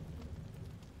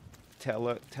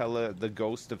 Tella, the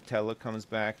ghost of Tella comes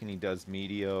back and he does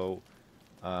Medio.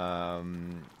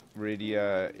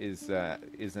 Rydia is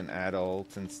an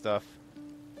adult and stuff.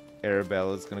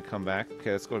 Arabella's gonna come back.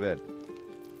 Okay, let's go to bed.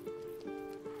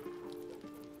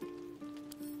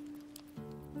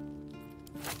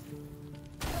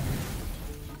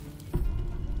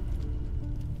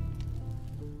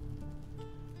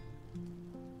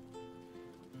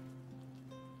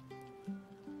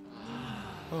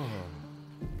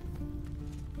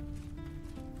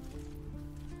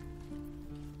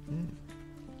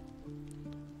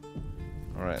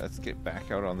 Alright, let's get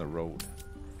back out on the road.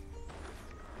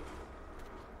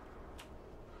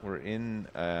 We're in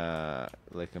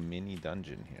like a mini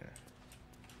dungeon here.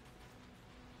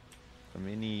 A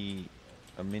mini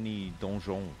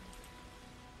donjon.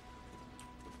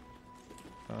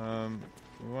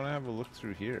 We want to have a look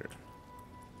through here.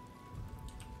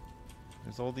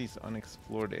 There's all these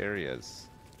unexplored areas.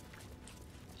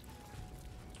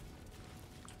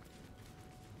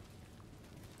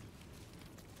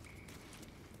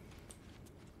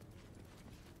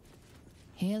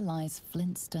 Here lies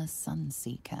Flintster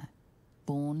Sunseeker,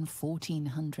 born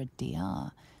 1400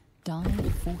 DR, died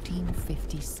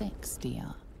 1456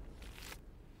 DR.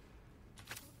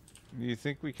 Do you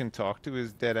think we can talk to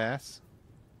his dead ass?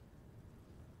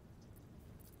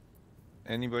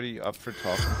 Anybody up for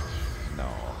talking? No,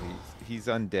 he's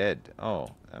undead.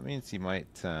 Oh, that means he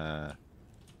might turn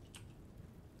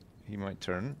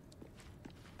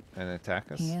and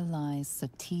attack us. Here lies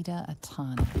Satida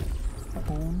Atana,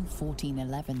 born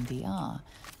 1411 DR,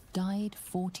 died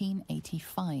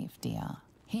 1485 DR.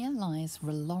 Here lies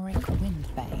Reloric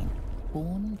Windbane,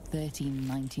 born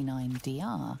 1399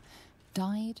 DR,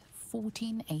 died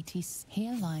 1480.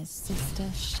 Here lies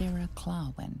Sister Shira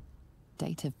Clawin,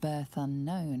 date of birth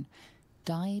unknown,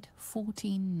 died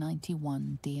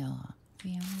 1491 DR.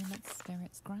 The amulet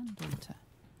spirit's granddaughter.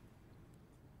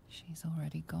 She's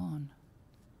already gone.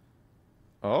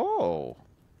 Oh.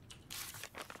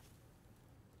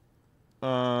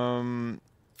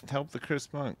 Help the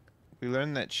cursed monk. We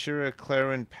learned that Shira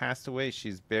Clarin passed away.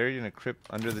 She's buried in a crypt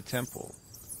under the temple.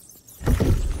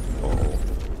 Oh.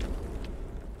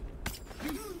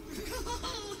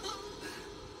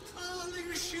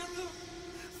 Darling Shira,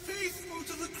 faithful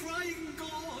to the crying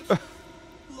god,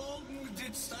 long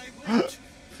didst I wait.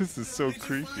 This is so only to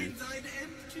creepy. find thine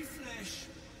empty flesh.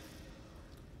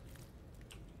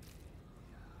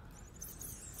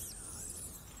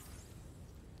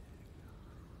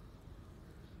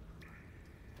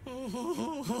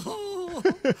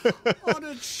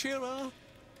 Honored Shira,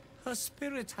 her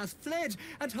spirit hath fled,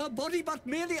 and her body but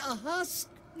merely a husk.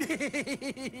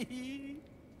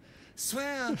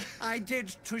 Swear I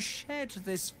did to shed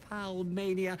this foul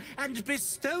mania and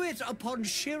bestow it upon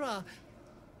Shira.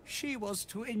 She was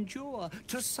to endure,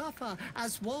 to suffer,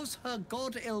 as was her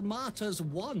god Ilmata's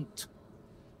wont.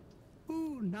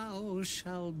 Who now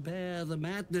shall bear the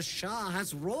madness Shah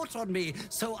has wrought on me,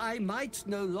 so I might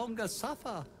no longer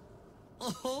suffer?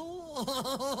 Oh,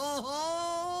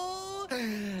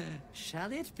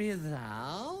 shall it be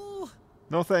thou?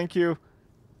 No, thank you.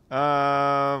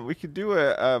 We could do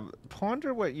a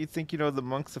ponder what you think you know the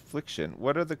monk's affliction.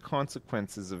 What are the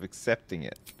consequences of accepting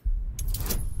it?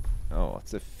 Oh,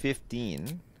 it's a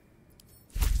 15.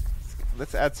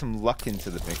 Let's add some luck into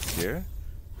the mix here.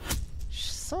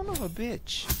 Son of a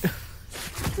bitch.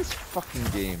 This fucking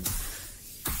game.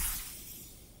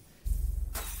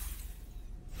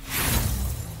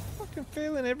 Fucking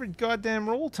failing every goddamn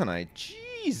roll tonight.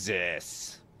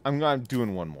 Jesus. I'm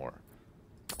doing one more.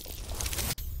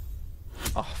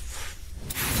 Oh,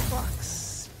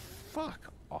 fuck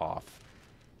off.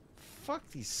 Fuck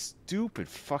these stupid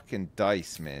fucking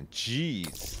dice, man.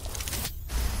 Jeez.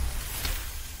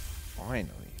 Finally.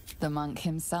 The monk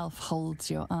himself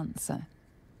holds your answer.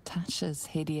 Tasha's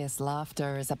hideous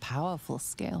laughter is a powerful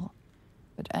skill,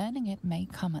 but earning it may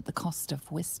come at the cost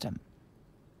of wisdom.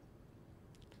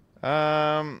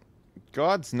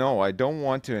 Gods no, I don't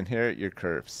want to inherit your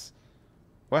curse.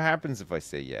 What happens if I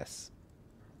say yes?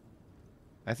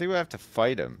 I think we'll have to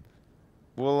fight him.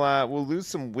 We'll lose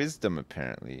some wisdom,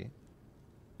 apparently.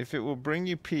 If it will bring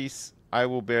you peace, I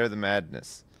will bear the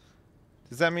madness.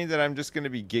 Does that mean that I'm just going to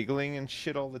be giggling and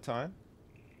shit all the time?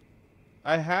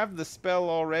 I have the spell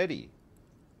already.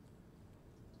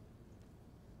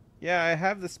 Yeah, I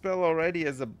have the spell already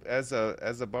as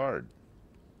a bard.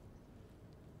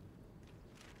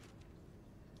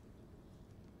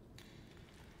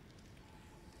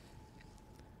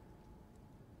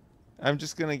 I'm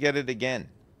just going to get it again.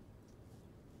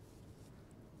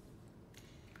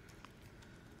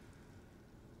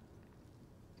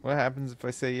 What happens if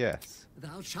I say yes?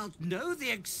 Thou shalt know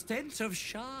the extent of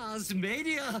Shah's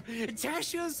mania,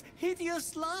 Tasha's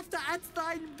hideous laughter at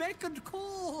thine beck and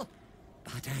call.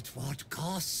 But at what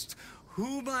cost?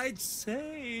 Who might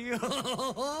say?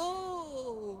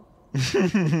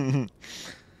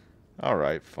 All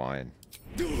right, fine.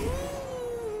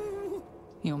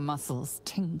 Your muscles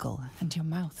tingle and your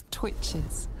mouth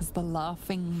twitches as the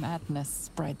laughing madness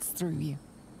spreads through you.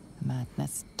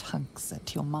 Madness tugs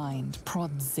at your mind,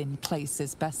 prods in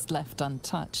places best left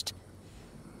untouched.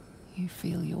 You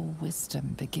feel your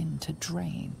wisdom begin to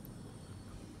drain.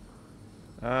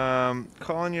 Call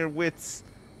on your wits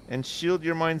and shield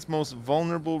your mind's most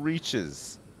vulnerable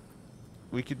reaches.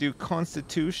 We could do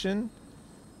Constitution.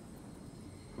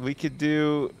 We could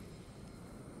do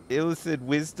Illicit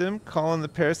Wisdom. Call on the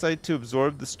parasite to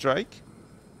absorb the strike.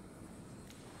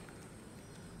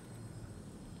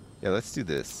 Yeah, let's do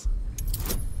this.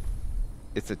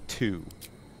 It's a 2.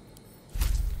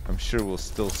 I'm sure we'll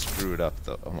still screw it up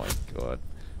though. Oh my god.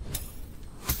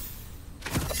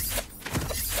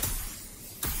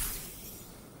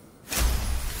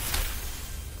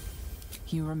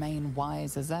 You remain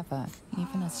wise as ever,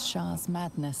 even as Shah's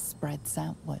madness spreads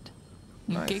outward.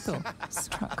 You Nice. giggle,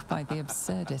 struck by the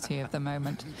absurdity of the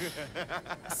moment.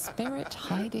 A spirit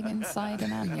hiding inside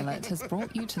an amulet has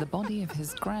brought you to the body of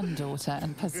his granddaughter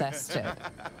and possessed it.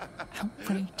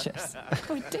 Outrageous.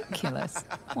 Ridiculous.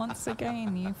 Once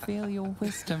again, you feel your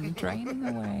wisdom draining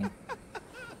away.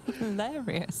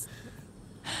 Hilarious.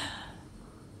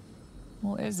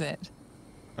 What is it?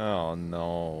 Oh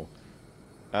no.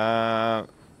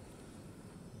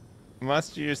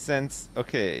 Muster your sense.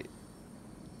 Okay.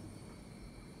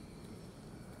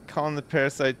 Call on the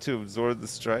parasite to absorb the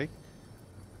strike.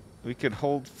 We could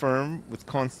hold firm with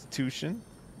Constitution.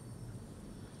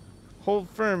 Hold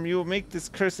firm. You will make this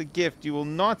curse a gift. You will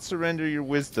not surrender your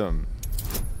wisdom.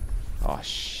 Oh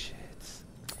shit.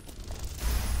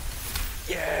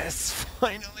 Yes,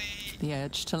 finally. The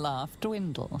urge to laugh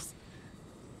dwindles.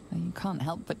 You can't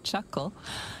help but chuckle.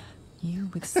 You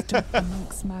withstood the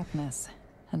monk's madness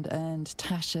and earned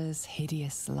Tasha's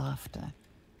hideous laughter.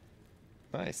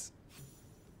 Nice.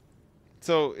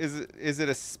 So is it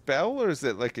a spell or is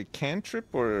it like a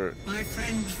cantrip or? My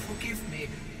friend, forgive me,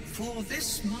 for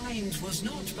this mind was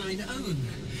not mine own.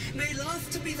 May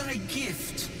laughter be thy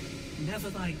gift,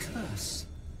 never thy curse.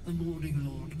 The morning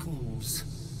lord calls.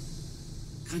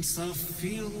 Canst thou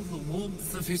feel the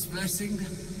warmth of his blessing?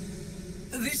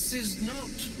 This is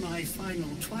not my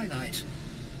final twilight,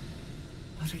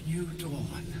 but a new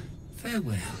dawn.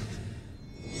 Farewell.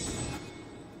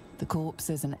 The corpse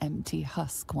is an empty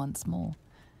husk once more.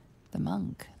 The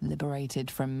monk, liberated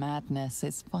from madness,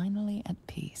 is finally at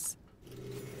peace.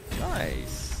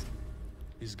 Nice.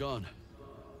 He's gone.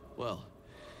 Well,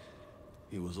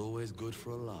 he was always good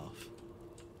for a laugh.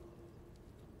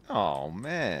 Oh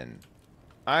man,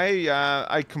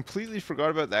 I completely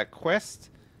forgot about that quest,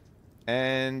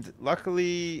 and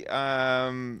luckily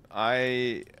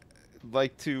I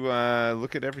like to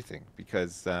look at everything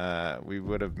because we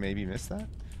would have maybe missed that.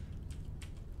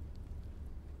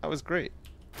 That was great.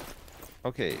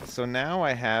 Okay, so now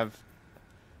I have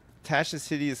Tasha's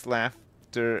hideous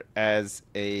laughter as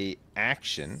a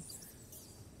action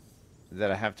that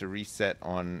I have to reset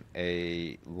on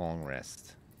a long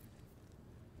rest.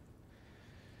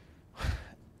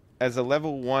 As a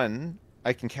level 1,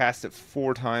 I can cast it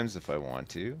 4 times if I want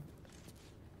to.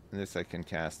 And this I can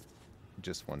cast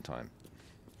just 1 time.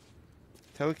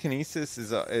 Telekinesis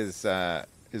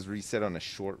is reset on a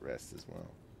short rest as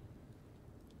well.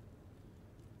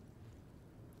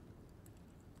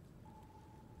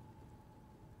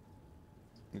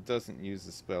 It doesn't use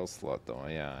the spell slot though.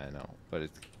 Yeah, I know, but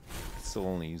it still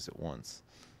only use it once.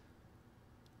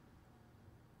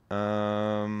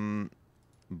 Bard.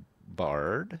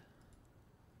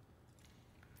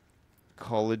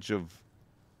 College of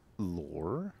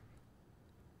Lore.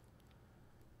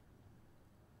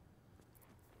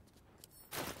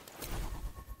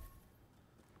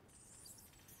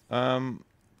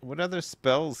 What other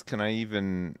spells can I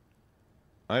even...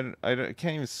 I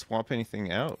can't even swap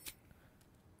anything out.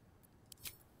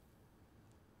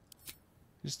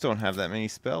 I just don't have that many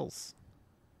spells.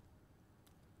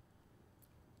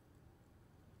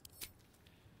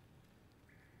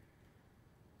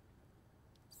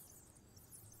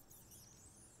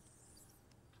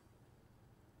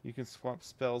 You can swap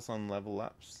spells on level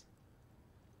ups.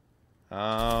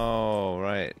 Oh,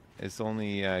 right. It's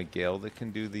only Gale that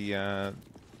can do the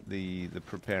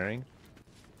preparing.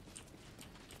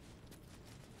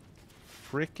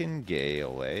 Frickin'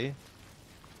 Gale, eh?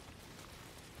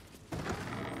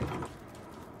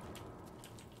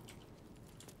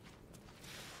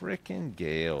 Frickin'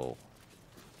 Gale.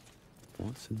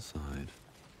 What's inside?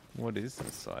 What is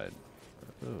inside?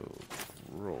 Oh,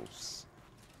 gross.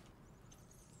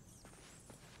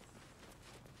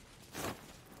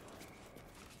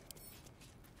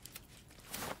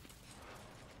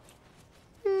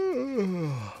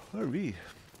 Are we?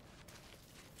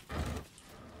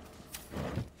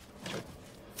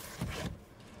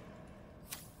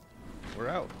 We're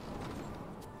out.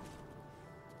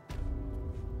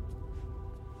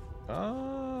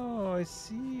 Oh, I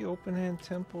see. Open Open Hand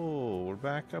Temple. We're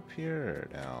back up here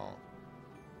now.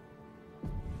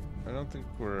 I don't think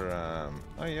we're,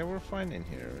 oh yeah, we're fine in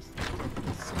here. It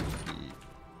seems to be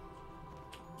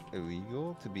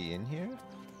illegal to be in here.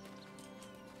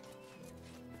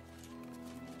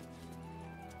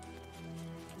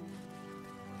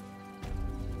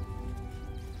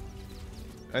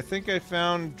 I think I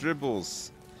found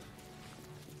Dribbles.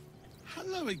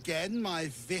 Hello again, my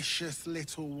vicious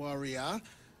little warrior.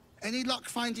 Any luck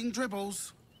finding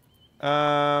Dribbles?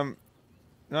 Not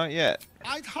yet.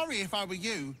 I'd hurry if I were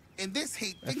you. In this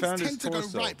heat, I things found his tend to go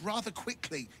torso. ripe rather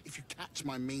quickly, if you catch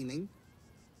my meaning.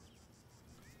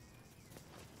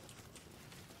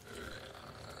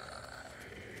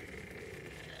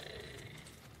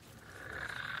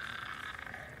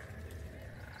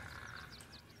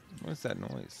 What's that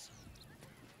noise?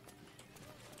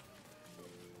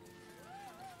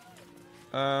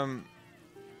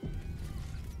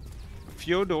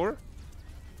 Fyodor?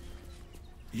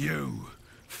 You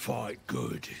fight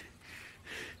good.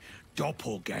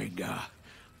 Doppelganger,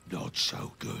 not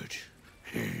so good.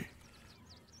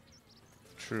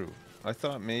 True. I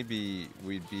thought maybe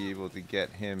we'd be able to get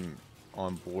him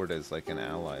on board as like an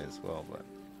ally as well, but...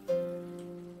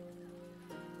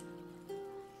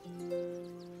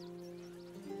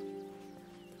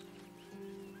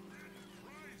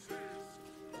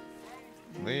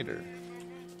 later.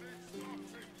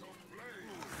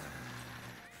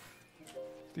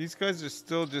 These guys are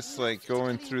still just like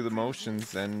going through the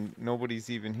motions and nobody's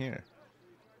even here.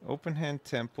 Open Hand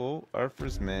Temple,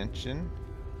 Arthur's Mansion,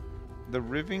 the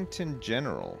Rivington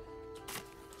General.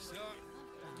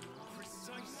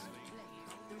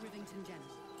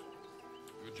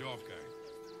 Good job, gang.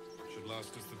 Should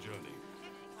last us the journey.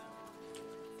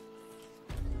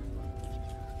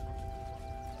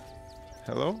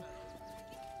 Hello?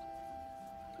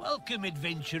 Welcome,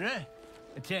 adventurer.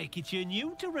 I take it you're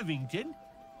new to Rivington.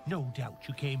 No doubt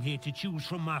you came here to choose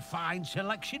from my fine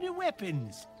selection of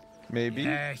weapons. Maybe.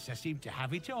 Yes, I seem to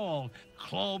have it all.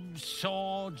 Clubs,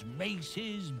 swords,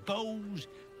 maces, bows,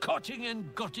 cutting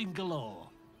and gutting galore.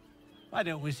 Why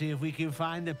don't we see if we can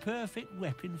find the perfect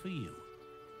weapon for you?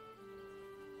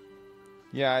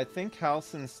 Yeah, I think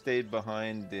Halson stayed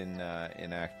behind in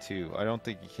Act 2. I don't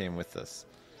think he came with us.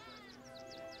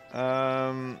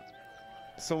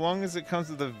 So long as it comes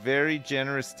with a very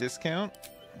generous discount.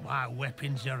 My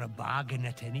weapons are a bargain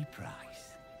at any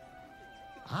price.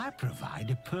 I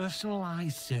provide a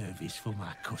personalized service for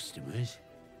my customers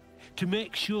to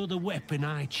make sure the weapon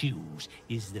I choose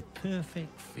is the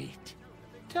perfect fit.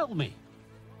 Tell me,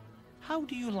 how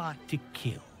do you like to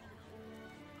kill?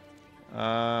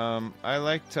 I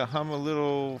like to hum a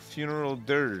little funeral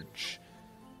dirge.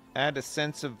 Add a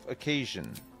sense of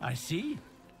occasion. I see.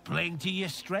 Playing to your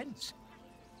strengths.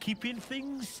 Keeping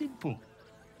things simple.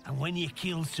 And when you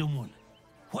kill someone,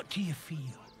 what do you feel?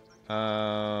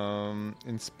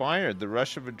 Inspired. The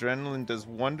rush of adrenaline does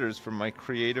wonders for my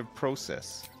creative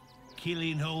process.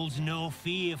 Killing holds no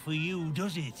fear for you,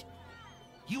 does it?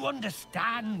 You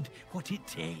understand what it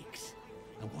takes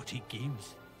and what it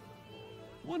gives.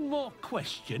 One more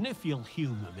question, if you'll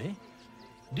humor me.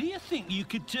 Do you think you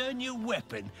could turn your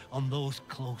weapon on those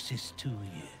closest to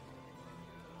you?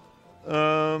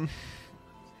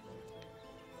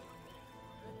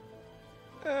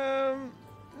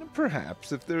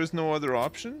 Perhaps, if there is no other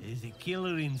option. There's a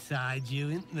killer inside you,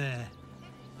 isn't there?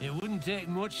 It wouldn't take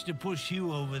much to push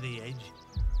you over the edge.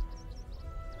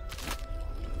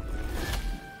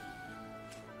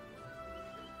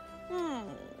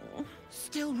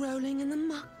 Still rolling in the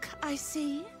muck, I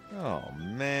see. Oh,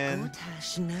 man.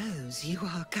 Gortash knows you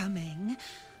are coming.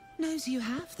 Knows you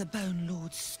have the Bone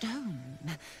Lord's stone.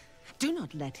 Do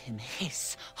not let him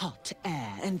hiss hot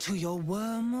air into your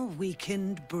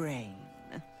worm-weakened brain.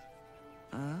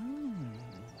 Oh,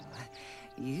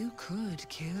 you could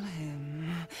kill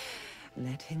him.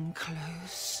 Let him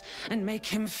close and make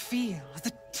him feel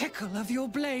the tickle of your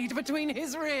blade between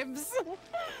his ribs.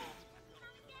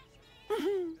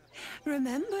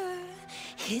 Remember,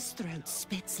 his throat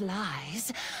spits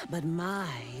lies, but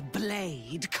my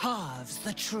blade carves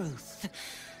the truth.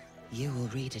 You will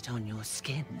read it on your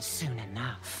skin soon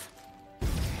enough.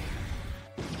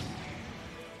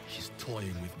 She's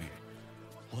toying with me.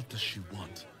 What does she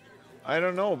want? I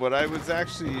don't know, but I was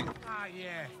actually... Ah,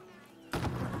 yeah.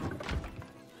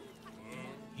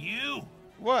 You!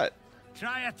 What?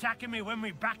 Try attacking me when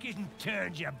my back isn't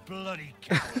turned, you bloody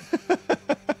coward.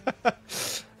 I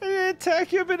didn't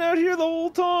attack you. I've been out here the whole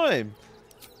time.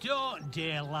 Don't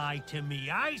dare lie to me.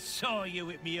 I saw you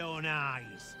with my own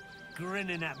eyes.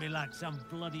 Grinning at me like some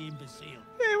bloody imbecile.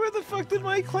 Hey, where the fuck did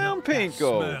my clown paint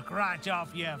go? Smirk right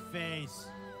off your face.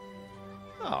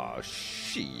 Oh,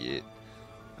 shit.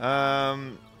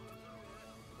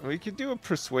 We could do a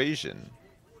persuasion.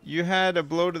 You had a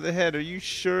blow to the head. Are you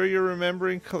sure you're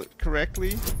remembering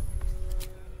correctly?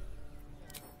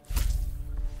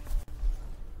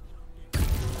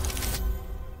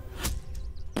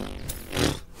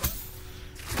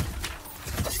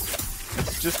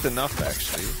 It's just enough,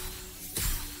 actually.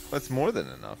 That's more than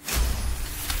enough.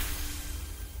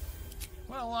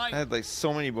 Well, I had like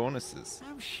so many bonuses.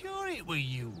 I'm sure it were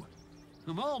you.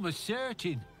 I'm almost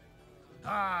certain.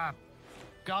 Ah,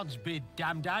 God's be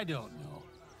damned, I don't know.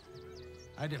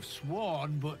 I'd have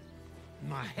sworn, but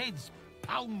my head's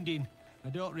pounding. I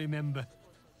don't remember.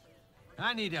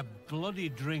 I need a bloody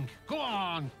drink. Go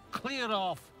on, clear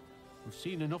off. We've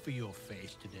seen enough of your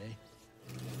face today.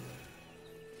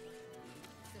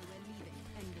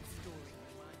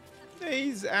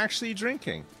 He's actually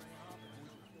drinking.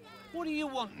 What do you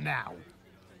want now?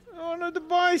 I wanted to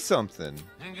buy something.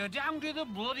 And go down to the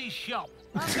bloody shop.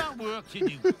 I've got work to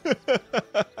do.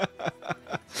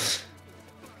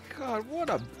 God, what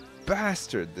a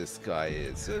bastard this guy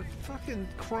is. A fucking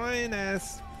crying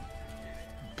ass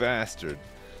bastard.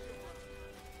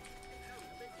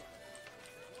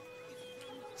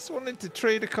 Just wanted to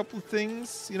trade a couple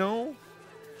things, you know?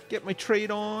 Get my trade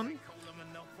on.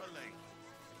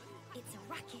 It's a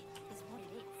racket, is what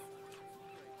it is.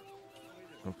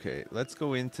 Okay, let's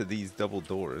go into these double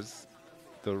doors.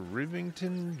 The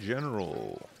Rivington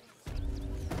General.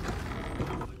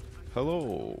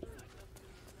 Hello.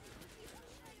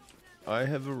 I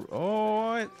have a...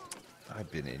 Oh,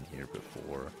 I've been in here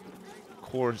before. Of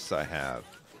course I have.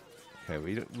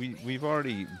 Okay, we've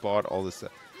already bought all this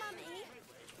stuff.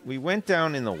 We went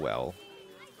down in the well.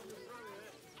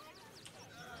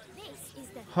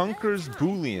 Hunker's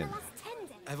Boolean.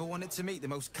 Ever wanted to meet the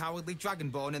most cowardly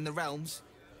dragonborn in the realms?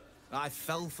 I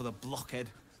fell for the blockhead.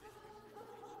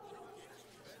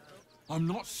 I'm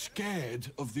not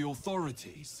scared of the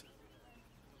authorities.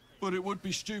 But it would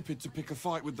be stupid to pick a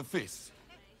fight with the fists.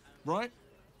 Right?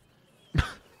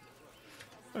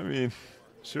 I mean,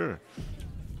 sure.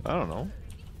 I don't know.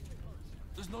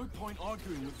 There's no point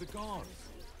arguing with the guards.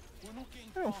 We're not getting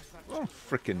I don't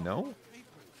frickin' know.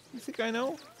 You think I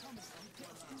know?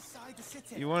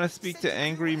 You want to speak to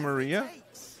Angry Maria?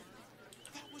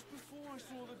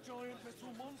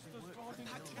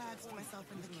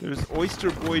 There's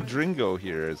Oyster Boy Dringo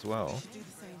here as well.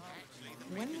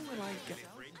 When will I get...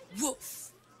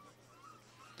 Woof.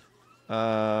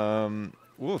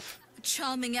 Woof. A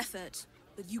charming effort,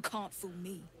 but you can't fool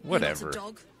me. Whatever. You're not a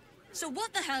dog. So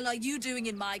what the hell are you doing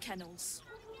in my kennels?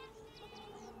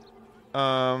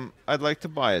 I'd like to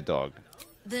buy a dog.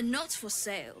 They're not for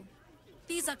sale.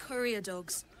 These are courier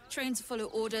dogs, trained to follow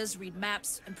orders, read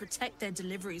maps, and protect their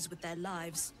deliveries with their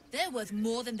lives. They're worth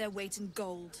more than their weight in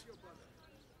gold.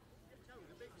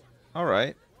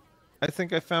 Alright. I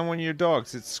think I found one of your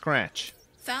dogs. It's Scratch.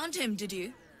 Found him, did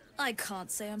you? I can't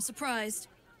say I'm surprised.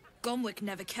 Gomwick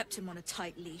never kept him on a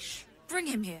tight leash. Bring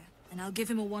him here, and I'll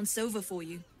give him a once-over for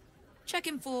you. Check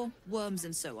him for worms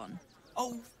and so on.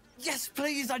 Oh, yes,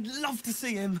 please. I'd love to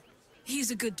see him.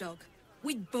 He's a good dog.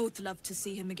 We'd both love to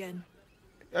see him again.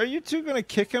 Are you two gonna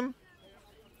kick him?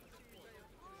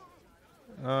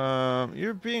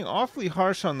 You're being awfully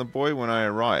harsh on the boy when I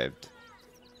arrived.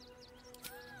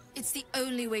 It's the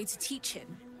only way to teach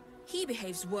him. He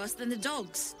behaves worse than the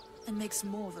dogs, and makes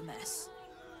more of a mess.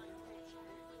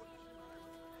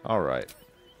 Alright.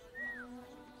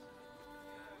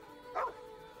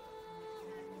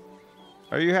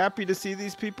 Are you happy to see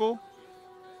these people?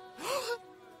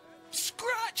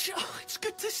 Scratch! Oh, it's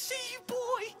good to see you,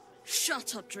 boy!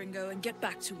 Shut up, Dringo, and get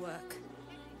back to work.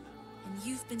 And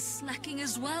you've been slacking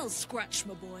as well, Scratch,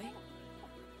 my boy.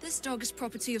 This dog is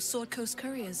property of Sword Coast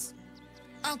Couriers.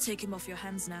 I'll take him off your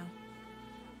hands now.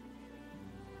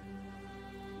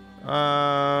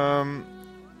 I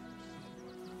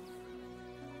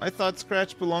thought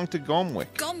Scratch belonged to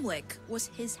Gomwick. Gomwick was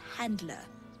his handler,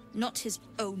 not his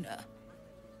owner.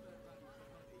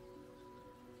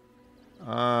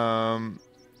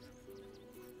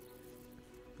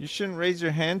 You shouldn't raise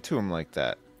your hand to him like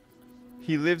that.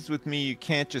 He lives with me, you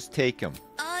can't just take him.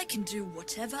 I can do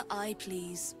whatever I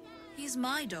please. He's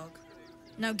my dog.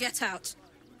 Now get out.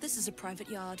 This is a private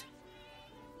yard.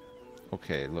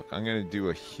 Okay, look, I'm gonna do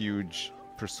a huge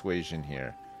persuasion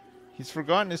here. He's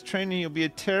forgotten his training, he'll be a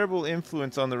terrible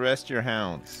influence on the rest of your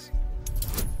hounds.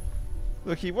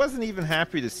 Look, he wasn't even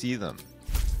happy to see them.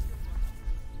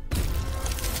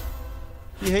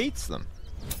 He hates them.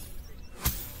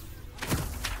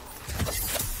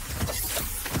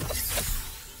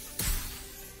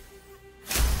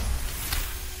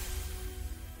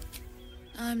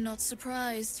 I'm not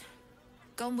surprised.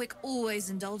 Gonwick always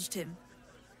indulged him.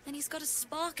 And he's got a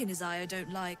spark in his eye I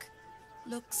don't like.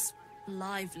 Looks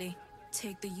lively.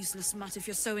 Take the useless mutt if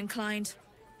you're so inclined.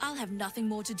 I'll have nothing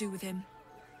more to do with him.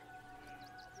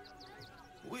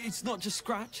 It's not just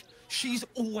Scratch. She's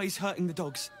always hurting the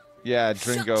dogs. Yeah,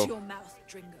 Dringo. Shut your mouth,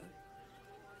 Dringo.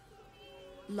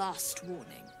 Last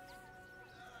warning.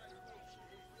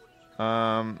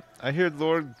 I hear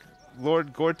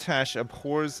Lord Gortash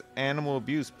abhors animal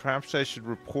abuse. Perhaps I should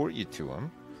report you to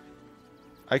him.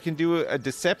 I can do a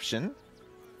deception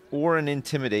or an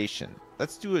intimidation.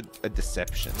 Let's do a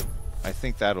deception. I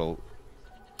think that'll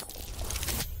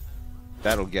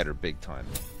get her big time.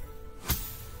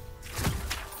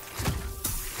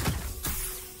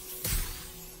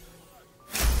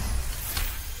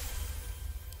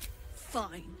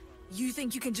 Fine. You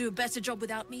think you can do a better job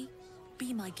without me?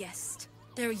 Be my guest.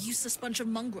 They're a useless bunch of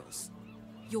mongrels.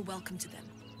 You're welcome to them.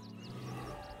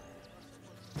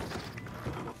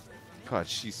 God,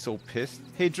 she's so pissed.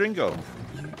 Hey, Dringo.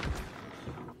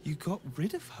 You got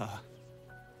rid of her.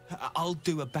 I'll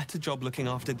do a better job looking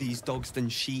after these dogs than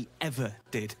she ever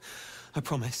did. I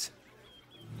promise.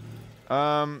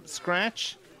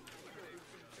 Scratch?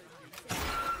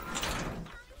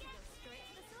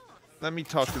 Let me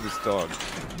talk to this dog.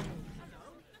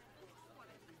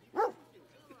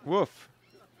 Woof.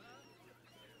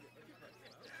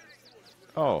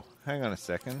 Oh, hang on a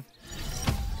second.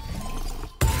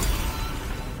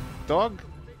 Dog?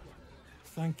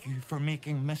 Thank you for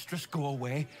making Mistress go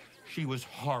away. She was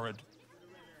horrid.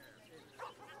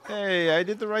 Hey, I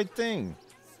did the right thing.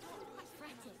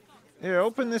 Here,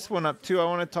 open this one up too. I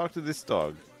want to talk to this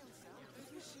dog.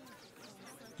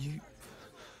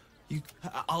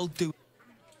 I'll do.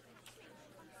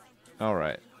 All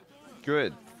right.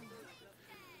 Good.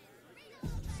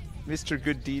 Mr.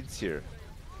 Good Deeds here.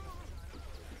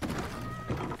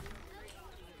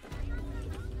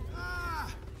 Ah,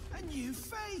 a new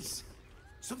face.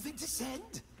 Something to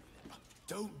send?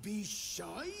 Don't be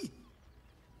shy.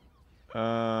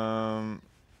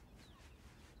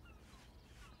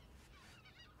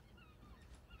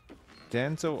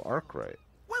 Danzo Arkwright.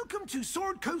 Welcome to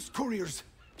Sword Coast Couriers.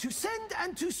 To send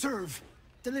and to serve.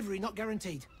 Delivery not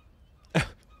guaranteed.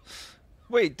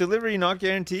 Wait, delivery not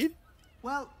guaranteed?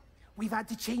 Well, we've had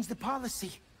to change the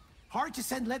policy. Hard to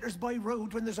send letters by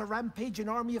road when there's a rampaging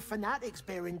army of fanatics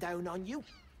bearing down on you.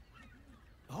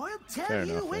 I'll tell Fair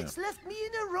you, enough, it's left me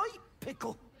in a right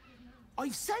pickle.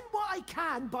 I've sent what I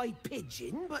can by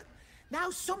pigeon, but now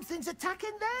something's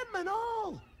attacking them and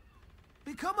all.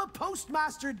 Become a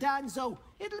postmaster, Danzo.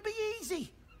 It'll be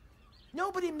easy.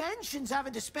 Nobody mentions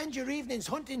having to spend your evenings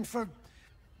hunting for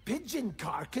pigeon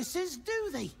carcasses,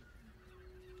 do they?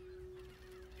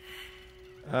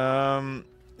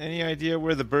 Any idea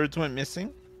where the birds went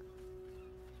missing?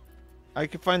 I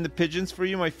can find the pigeons for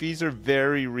you. My fees are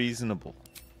very reasonable.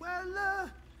 Well,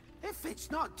 if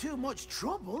it's not too much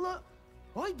trouble,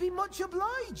 I'd be much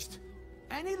obliged.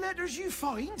 Any letters you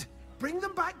find, bring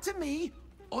them back to me,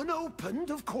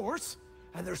 unopened, of course,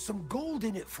 and there's some gold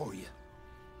in it for you.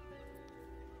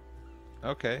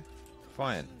 Okay,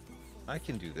 fine. I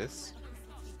can do this.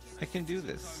 I can do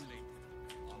this.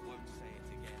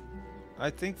 I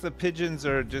think the pigeons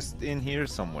are just in here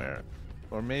somewhere.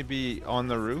 Or maybe on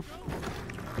the roof.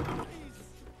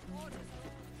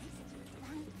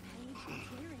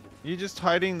 You just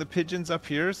hiding the pigeons up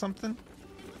here or something?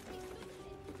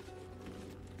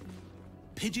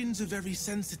 Pigeons are very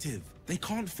sensitive. They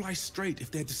can't fly straight if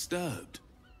they're disturbed.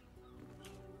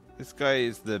 This guy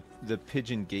is the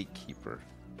pigeon gatekeeper.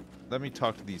 Let me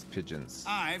talk to these pigeons.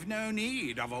 I've no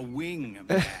need of a wing,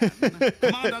 man.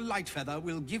 Commander Lightfeather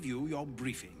will give you your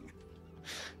briefing.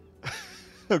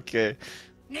 Okay.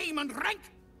 Name and rank?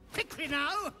 Quickly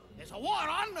now. There's a war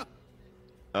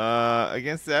on.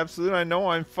 Against the Absolute, I know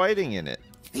I'm fighting in it.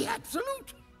 The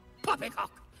Absolute?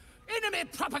 Poppycock. Enemy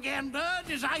propaganda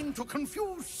designed to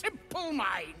confuse simple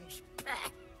minds.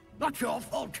 Not your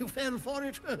fault you fell for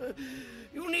it.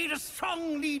 You need a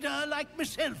strong leader like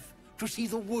myself to see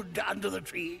the wood under the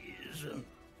trees.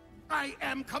 I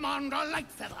am Commander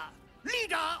Lightfeather,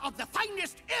 leader of the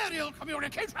finest aerial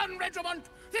communication regiment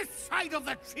this side of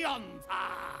the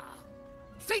Triumpha.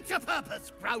 State your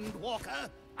purpose, Groundwalker.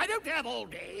 I don't have all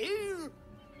day.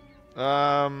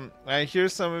 I hear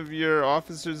some of your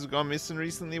officers have gone missing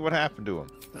recently. What happened to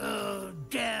them?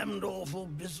 Damned awful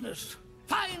business.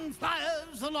 Fine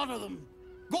flyers, a lot of them.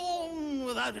 Gone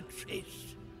without a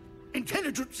trace.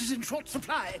 Intelligence is in short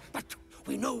supply, but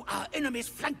we know our enemies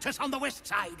flanked us on the west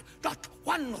side, not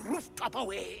one rooftop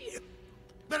away.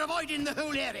 We're avoiding the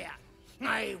whole area.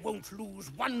 I won't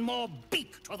lose one more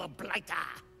beak to the blighter.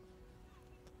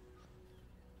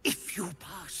 If you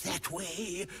pass that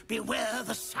way, beware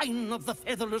the sign of the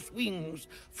featherless wings.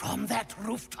 From that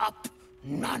rooftop,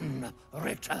 none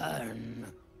return.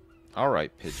 All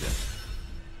right, Pigeon.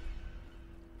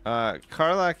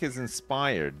 Karlach is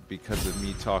inspired because of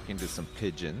me talking to some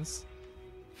pigeons.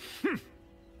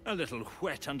 A little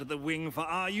wet under the wing for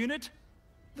our unit.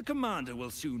 The commander will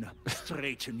soon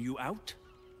straighten you out.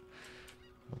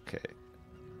 Okay.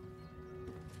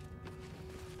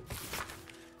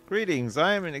 Greetings,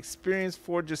 I am an experienced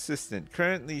forge assistant,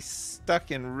 currently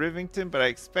stuck in Rivington, but I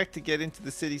expect to get into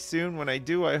the city soon. When I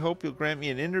do, I hope you'll grant me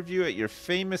an interview at your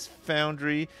famous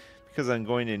foundry, because I'm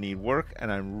going to need work,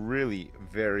 and I'm really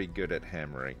very good at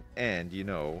hammering, and, you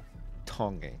know,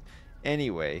 tonging.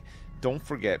 Anyway, don't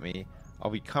forget me. I'll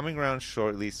be coming around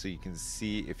shortly so you can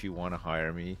see if you want to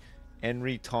hire me.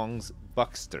 Henry Tongs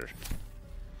Buxter.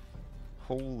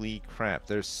 Holy crap,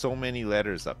 there's so many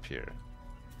letters up here.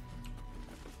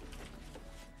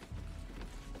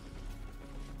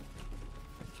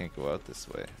 Can't go out this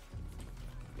way.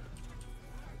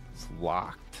 It's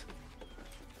locked.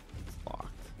 It's locked.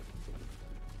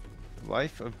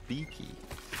 Life of Beaky.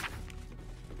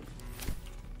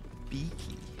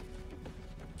 Beaky.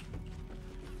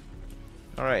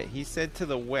 Alright, he said to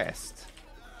the west.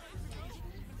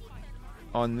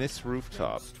 On this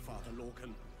rooftop.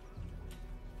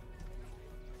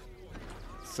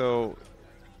 So,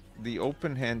 the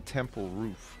open hand temple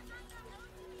roof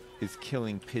is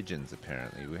killing pigeons,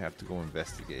 apparently. We have to go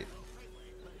investigate.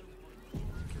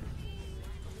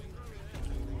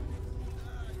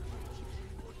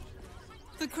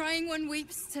 The crying one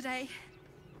weeps today.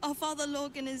 Our father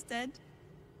Lorgan is dead.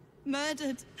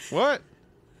 Murdered. What?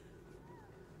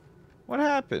 What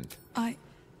happened? I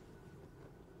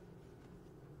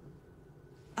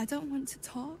don't want to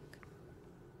talk.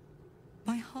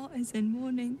 My heart is in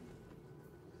mourning.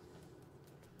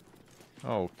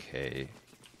 Okay.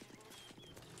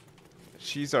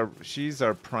 She's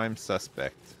our prime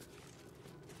suspect.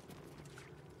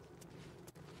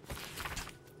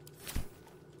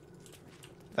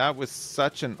 That was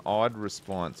such an odd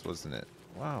response, wasn't it?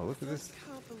 Wow, look at this.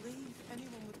 I can't believe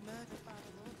anyone would murder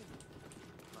Father Logan.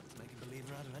 Let's make a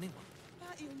believer out of anyone.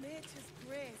 By Ilmater's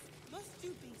grace, must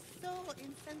you be so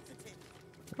insensitive?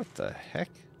 What the heck?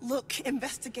 Look,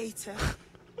 investigator.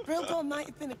 Brilgor might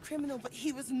have been a criminal, but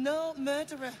he was no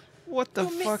murderer. What the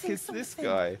You're fuck missing is this something.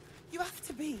 guy? You have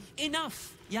to be.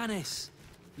 Enough, Yanis.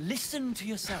 Listen to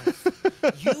yourself.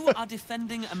 You are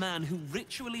defending a man who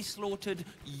ritually slaughtered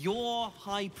your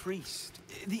high priest.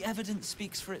 The evidence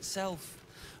speaks for itself.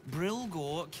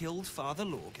 Brilgor killed Father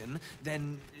Lorgan,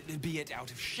 then, be it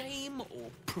out of shame or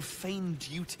profane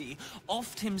duty,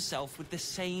 offed himself with the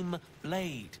same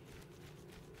blade.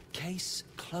 Case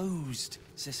closed,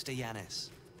 Sister Yanis.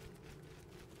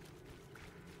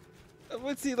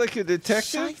 What's he, like a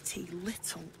detective? Shitey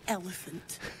little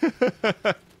elephant.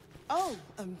 Oh,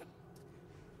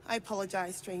 I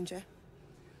apologize, stranger.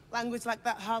 Language like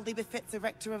that hardly befits a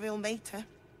rector of Ilmater.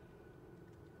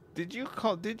 Did you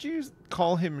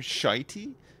call him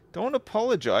shitey? Don't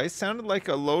apologize. Sounded like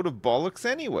a load of bollocks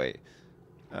anyway.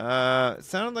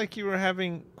 Sounded like you were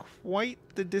having quite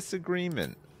the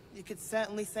disagreement. You could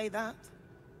certainly say that.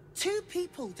 2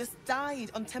 people just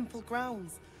died on temple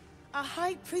grounds. Our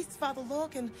high priest, Father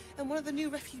Lorgan, and one of the new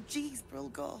refugees,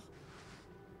 Brilgor.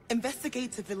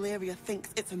 Investigator Valeria thinks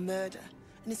it's a murder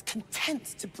and is content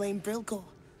to blame Brilgor,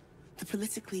 the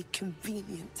politically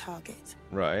convenient target.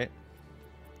 Right.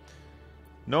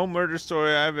 No murder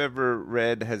story I've ever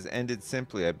read has ended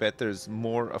simply. I bet there's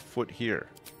more afoot here.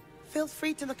 Feel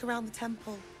free to look around the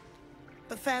temple.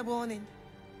 But fair warning,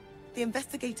 the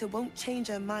investigator won't change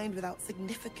her mind without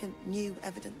significant new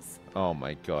evidence. Oh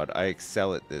my god, I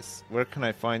excel at this. Where can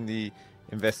I find the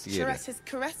investigator? Chares's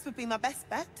caress would be my best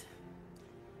bet.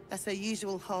 That's her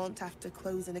usual haunt after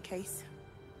closing a case.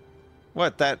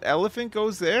 What, that elephant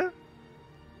goes there?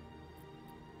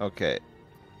 Okay.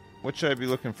 What should I be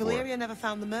looking for? Valeria never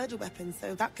found the murder weapon,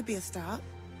 so that could be a start.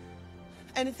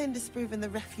 Anything disproving the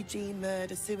refugee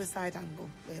murder-suicide angle,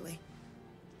 really.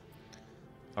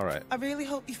 Alright. I really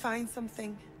hope you find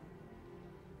something.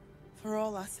 For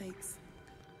all our sakes.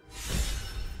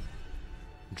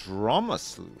 Drama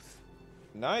Sleuth.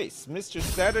 Nice. Mr.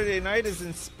 Saturday Night is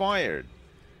inspired.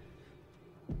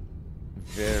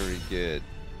 Very good.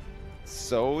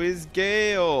 So is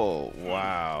Gale.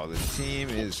 Wow, the team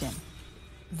is...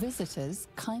 Visitors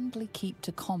kindly keep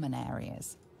to common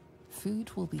areas. Food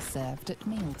will be served at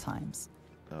meal times.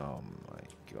 Oh my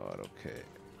god, okay.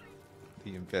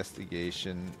 The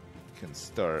investigation can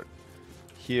start.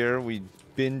 Here, we've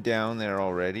been down there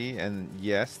already, and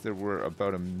yes, there were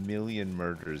about 1 million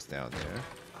murders down there.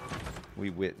 we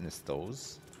witnessed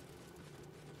those.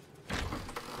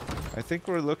 I think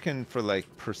we're looking for like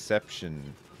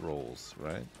perception rolls,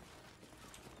 right?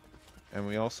 And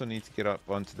we also need to get up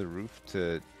onto the roof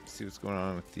to see what's going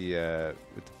on with the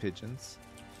pigeons.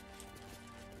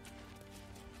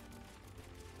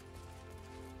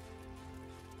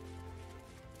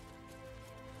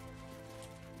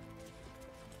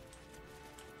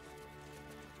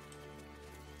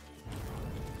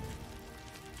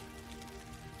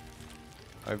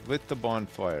 I've lit the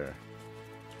bonfire.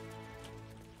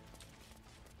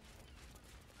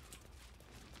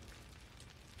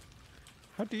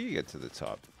 How do you get to the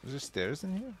top? Is there stairs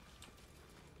in here?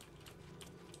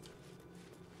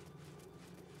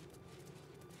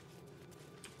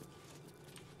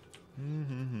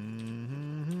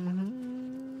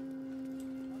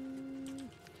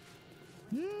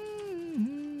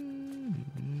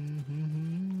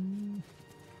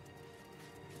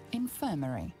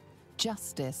 Infirmary.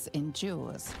 Justice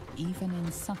endures, even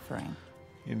in suffering.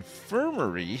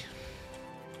 Infirmary?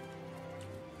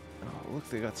 Oh, look,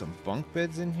 they got some bunk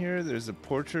beds in here. There's a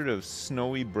portrait of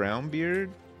Snowy Brownbeard.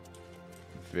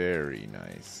 Very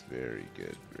nice. Very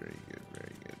good. Very good.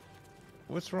 Very good.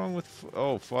 What's wrong with...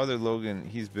 Oh, Father Logan,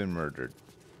 he's been murdered.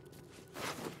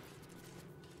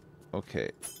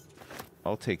 Okay.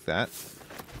 I'll take that.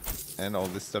 And all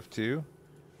this stuff too.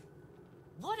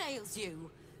 What ails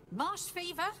you? Marsh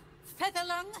fever? Feather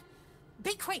lung?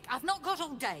 Be quick, I've not got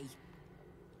all day.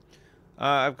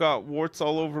 I've got warts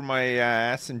all over my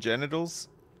ass and genitals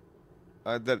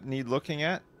that need looking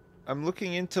at. I'm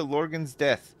looking into Lorgan's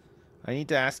death. I need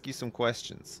to ask you some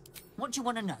questions. What do you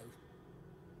want to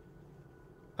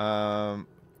know?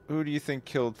 Who do you think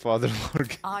killed Father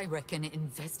Lorgan? I reckon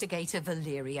Investigator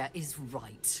Valeria is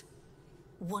right.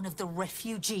 One of the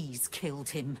refugees killed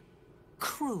him.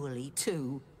 Cruelly,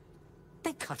 too.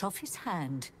 They cut off his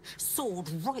hand, sawed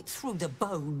right through the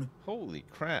bone. Holy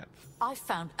crap. I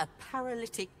found a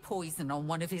paralytic poison on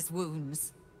one of his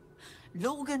wounds.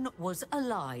 Logan was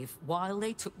alive while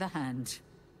they took the hand.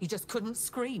 He just couldn't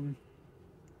scream.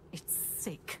 It's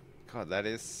sick. God, that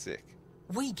is sick.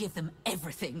 We give them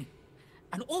everything,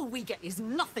 and all we get is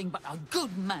nothing but a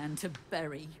good man to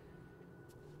bury.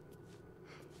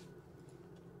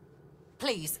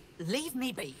 Please, leave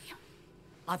me be.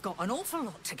 I've got an awful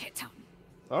lot to get done.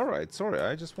 Alright, sorry.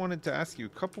 I just wanted to ask you a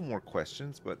couple more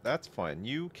questions, but that's fine.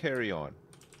 You carry on.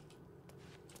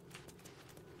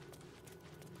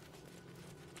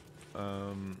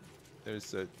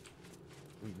 There's a...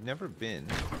 We've never been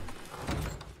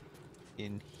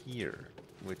in here,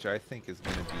 which I think is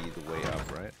going to be the way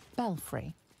up, right?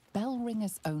 Belfry. Bell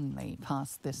ringers only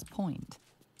past this point.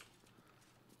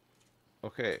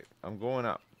 Okay, I'm going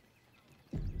up.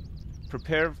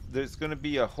 Prepare, there's going to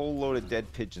be a whole load of dead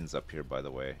pigeons up here, by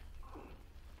the way.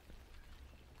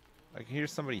 I can hear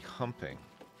somebody humping.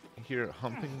 I hear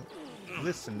humping.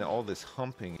 Listen to all this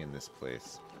humping in this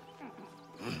place.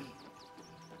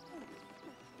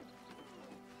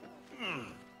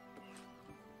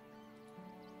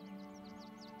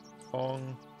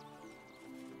 Pong.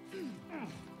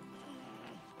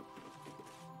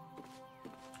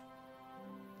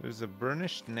 There's a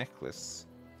burnished necklace.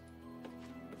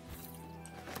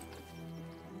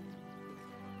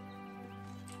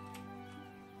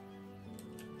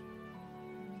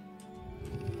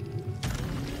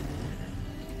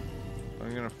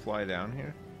 I'm gonna fly down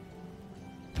here.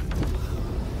 A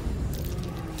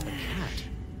cat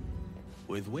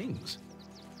with wings.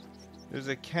 There's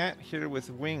a cat here with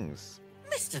wings.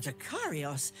 Mr.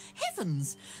 Dekarios,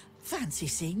 heavens! Fancy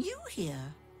seeing you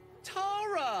here.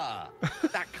 Tara!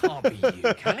 That can't be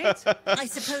you, can it? I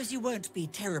suppose you won't be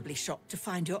terribly shocked to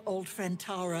find your old friend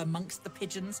Tara amongst the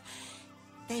pigeons.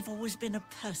 They've always been a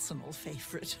personal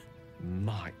favorite.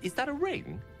 My, is that a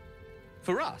ring?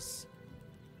 For us?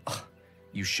 Oh,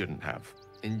 you shouldn't have.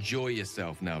 Enjoy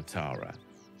yourself now, Tara.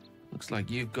 Looks like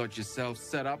you've got yourself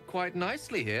set up quite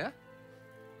nicely here.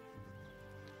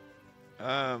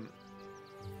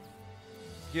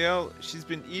 Gail, she's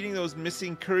been eating those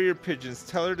missing courier pigeons.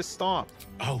 Tell her to stop.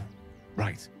 Oh,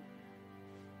 right.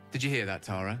 Did you hear that,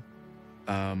 Tara?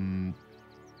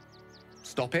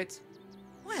 Stop it?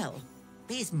 Well,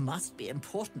 these must be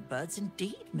important birds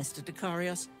indeed, Mr.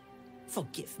 Dekarios.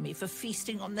 Forgive me for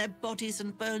feasting on their bodies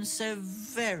and bones so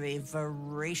very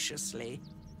voraciously.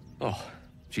 Oh,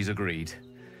 she's agreed.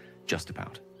 Just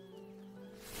about.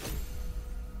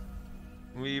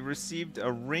 We received a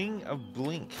ring of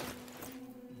blink.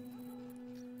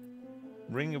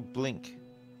 Ring of blink.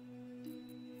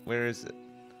 Where is it?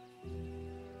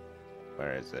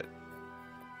 Where is it?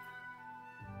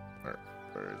 Where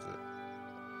is it?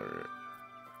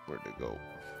 Where'd it go?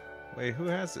 Wait, who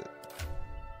has it?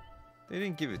 They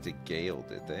didn't give it to Gale,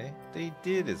 did they? They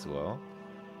did as well.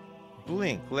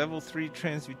 Blink, level 3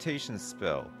 transmutation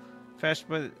spell. Fast,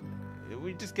 but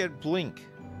we just get Blink.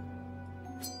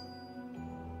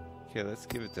 Okay, let's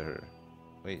give it to her.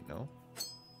 Wait, no?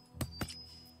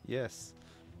 Yes.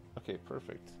 Okay,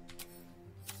 perfect.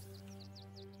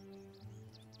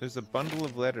 There's a bundle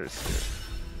of letters here.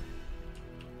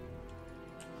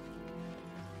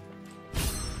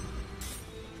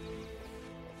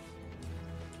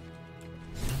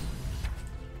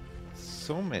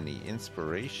 So many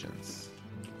inspirations.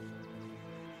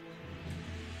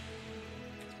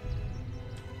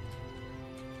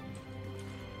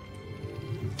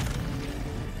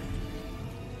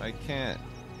 I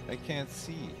can't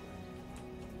see.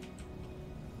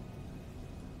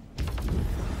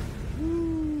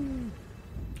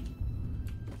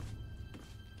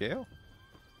 Gale?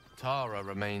 Tara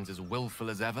remains as willful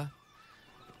as ever.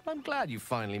 I'm glad you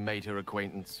finally made her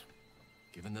acquaintance.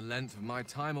 Given the length of my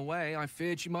time away, I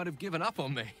feared she might have given up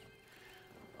on me.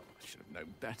 Oh, I should have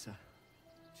known better.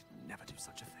 She'd never do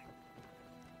such a thing.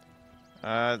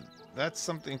 That's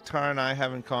something Tara and I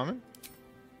have in common?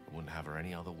 I wouldn't have her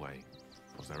any other way.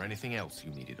 Was there anything else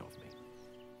you needed of me?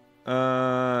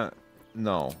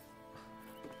 No.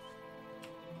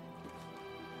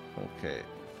 Okay.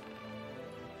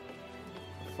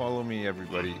 Follow me,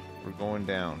 everybody. We're going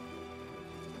down.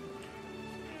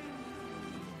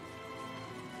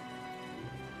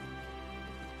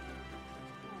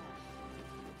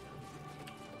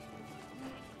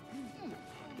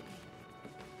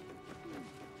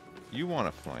 You want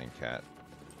a flying cat.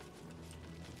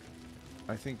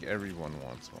 I think everyone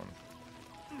wants one.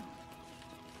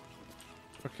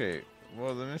 Okay,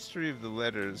 well, the mystery of the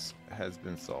letters has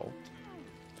been solved.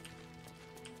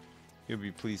 You'll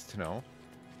be pleased to know.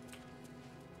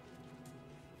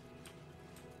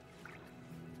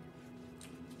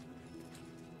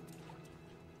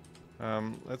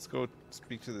 Let's go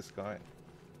speak to this guy.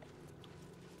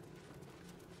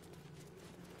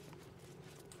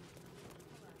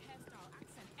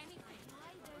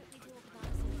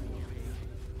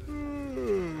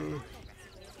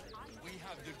 We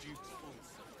have the Duke's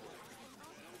force.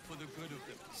 For the good of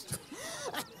them.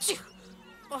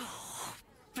 Oh,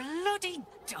 bloody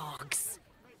dogs.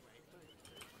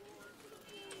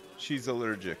 She's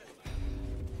allergic.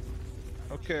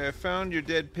 Okay, I found your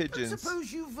dead pigeons. I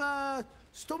suppose you've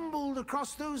stumbled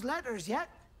across those letters yet?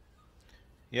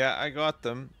 Yeah, I got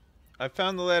them. I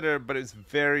found the letter, but it's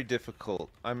very difficult.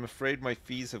 I'm afraid my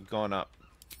fees have gone up.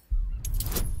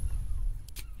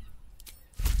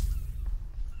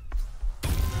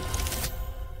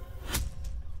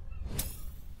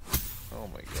 Oh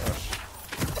my gosh.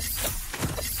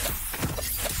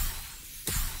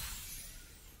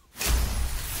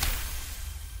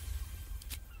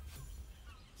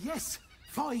 Yes,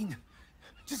 fine.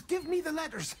 Just give me the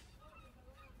letters.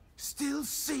 Still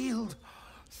sealed.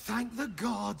 Thank the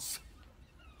gods.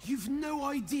 You've no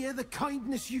idea the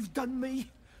kindness you've done me.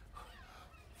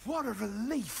 What a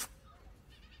relief.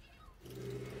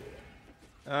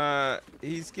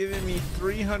 He's giving me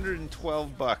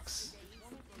 312 bucks.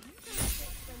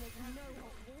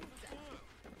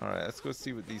 Alright, let's go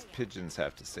see what these pigeons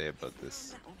have to say about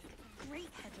this. Great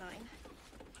headline.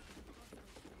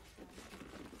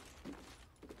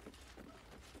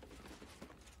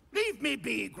 Leave me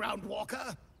be,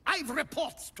 Groundwalker. I've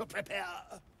reports to prepare.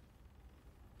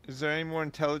 Is there any more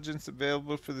intelligence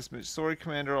available for this mission? Sorry,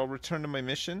 Commander, I'll return to my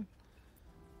mission.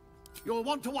 You'll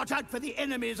want to watch out for the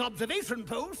enemy's observation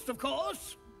post, of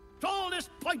course.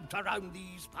 Tallest point around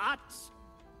these parts.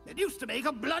 It used to make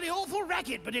a bloody awful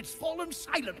racket, but it's fallen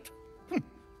silent.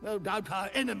 No doubt our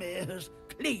enemy has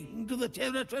claimed the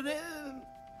territory.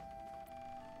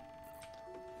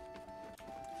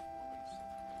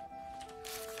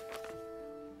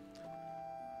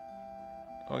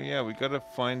 Oh yeah, we gotta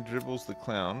find Dribbles the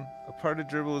Clown. A part of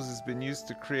Dribbles has been used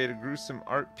to create a gruesome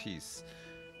art piece.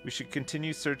 We should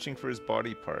continue searching for his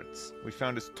body parts. We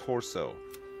found his torso.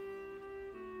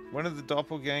 One of the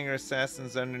doppelganger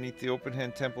assassins underneath the Open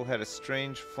Hand Temple had a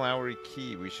strange flowery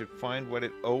key. We should find what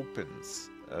it opens.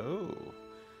 Oh.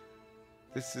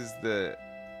 This is the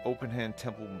Open Hand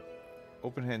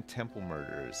Temple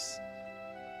murders.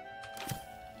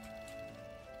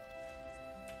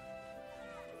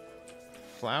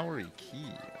 Flowery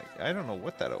key. I don't know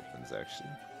what that opens, actually.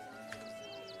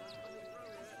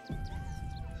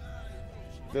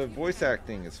 The voice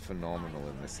acting is phenomenal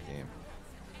in this game.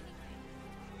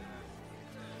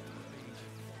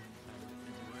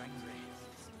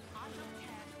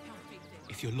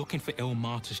 If you're looking for Il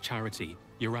Martyr's charity,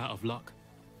 you're out of luck.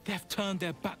 They've turned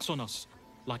their backs on us.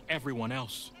 like everyone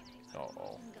else.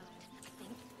 Uh-oh.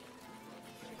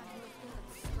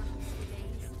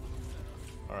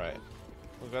 Alright.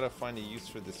 We've got to find a use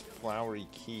for this flowery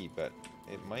key, but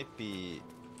it might be...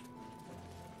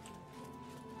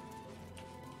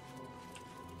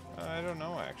 I don't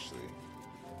know, actually.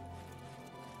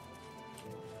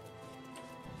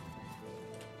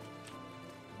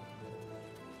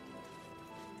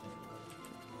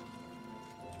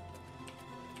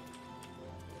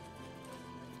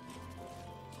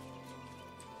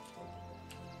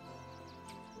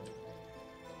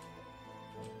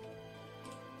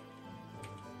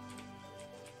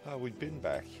 We've been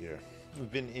back here.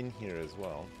 We've been in here as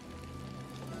well.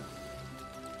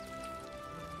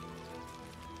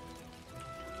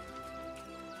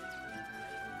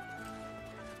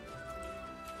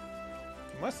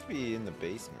 Must be in the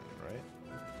basement, right?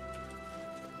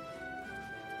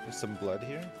 There's some blood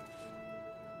here.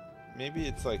 Maybe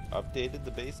it's like updated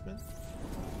the basement?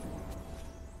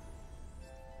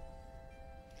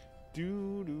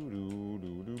 Do do do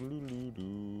do do do do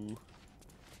do.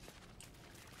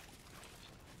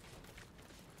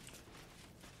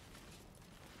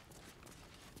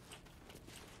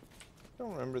 I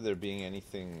don't remember there being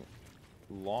anything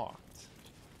locked.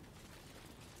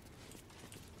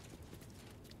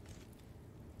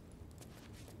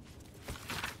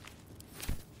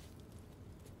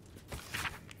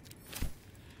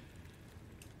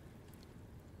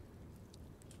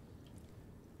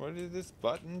 What did this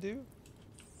button do?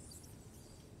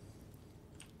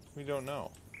 We don't know.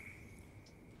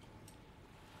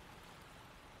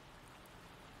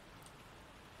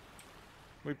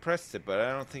 We pressed it, but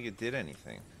I don't think it did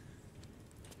anything.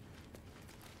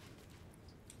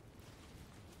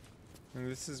 And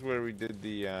this is where we did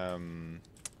the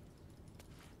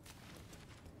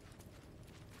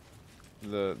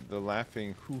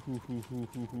laughing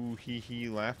hoo hee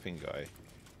laughing guy.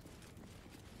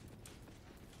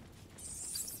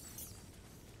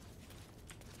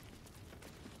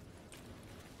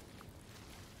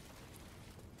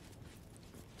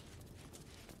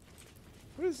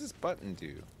 What does this button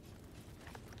do?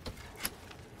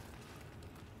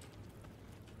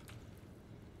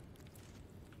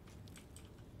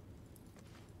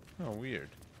 Oh, weird.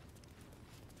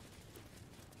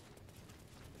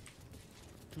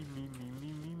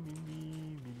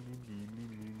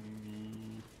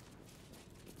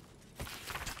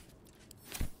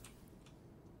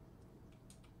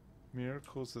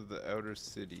 Miracles of the Outer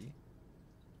City.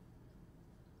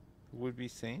 Would-be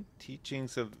saint?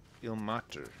 Teachings of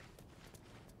Ilmater.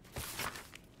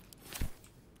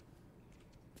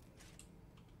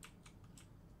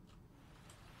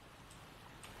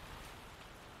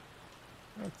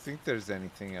 I don't think there's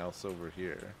anything else over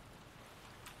here.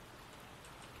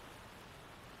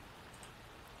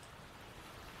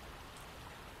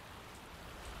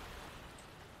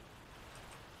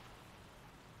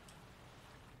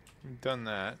 We've done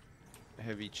that.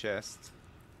 Heavy chest.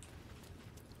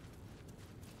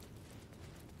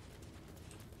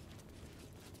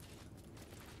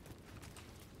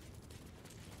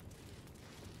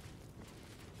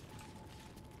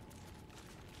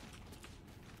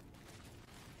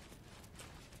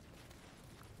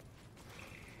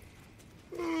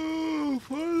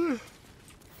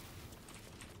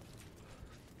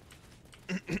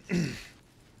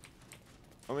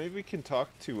 Or maybe we can talk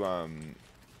to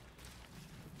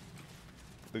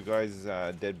the guy's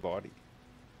dead body.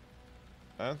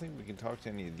 I don't think we can talk to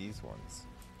any of these ones.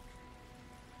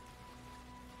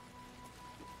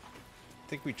 I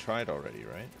think we tried already,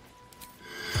 right?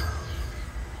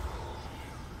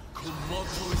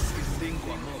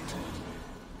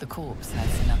 The corpse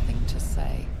has nothing to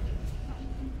say.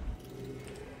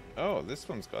 Oh, this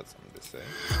one's got something to say.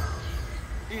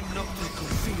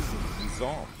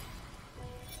 Zom.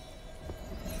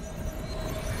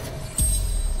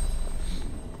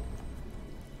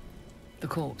 The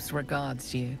corpse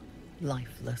regards you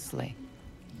lifelessly.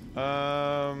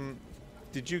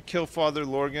 Did you kill Father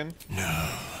Lorgan? No.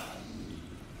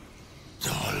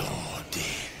 Dolor did.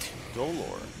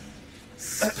 Dolor?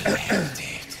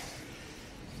 Splendid.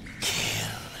 Kill.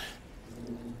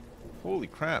 Holy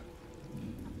crap.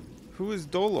 Who is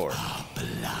Dolor? A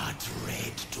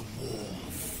blood-red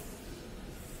dwarf.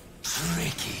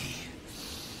 Tricky.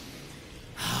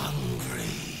 Hungry.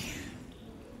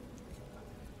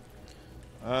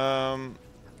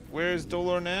 Where's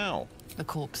Dolor now? The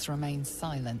corpse remains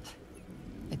silent.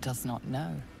 It does not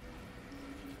know.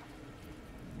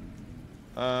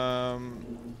 I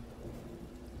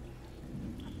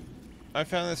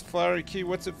found this flowery key.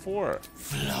 What's it for?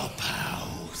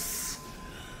 Flophouse.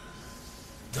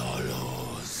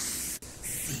 Dolor's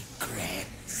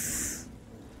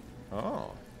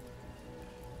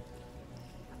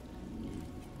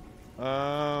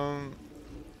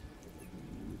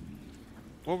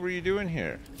What were you doing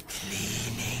here?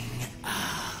 Cleaning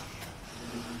up.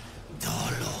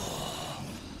 Dolor.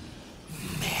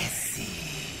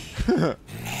 Messy.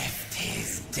 Left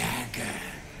his dagger.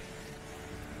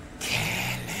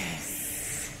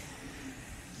 Careless.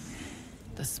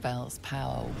 The spell's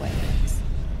power wanes.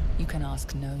 You can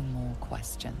ask no more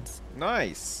questions.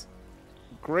 Nice.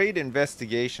 Great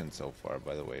investigation so far,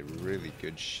 by the way. Really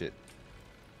good shit.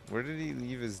 Where did he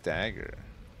leave his dagger?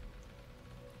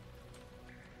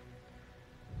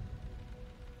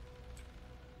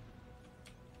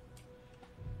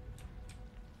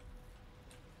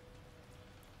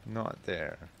 Not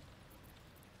there.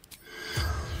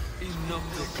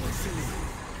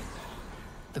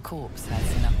 The corpse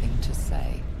has nothing to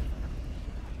say.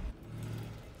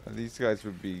 These guys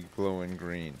would be glowing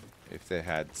green if they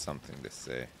had something to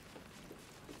say.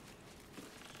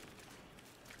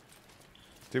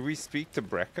 Did we speak to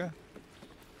Brecca?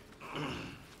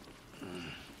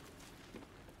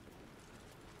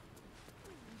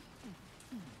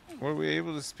 Were we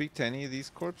able to speak to any of these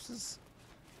corpses?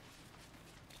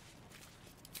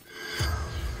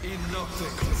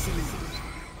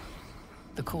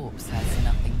 The corpse has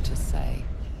nothing to say.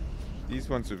 These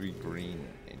ones would be green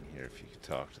in here if you could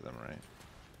talk to them, right?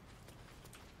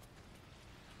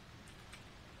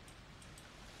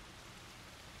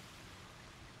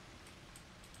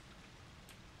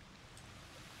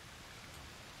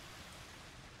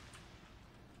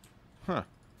 Huh.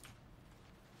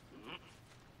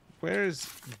 Where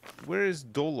is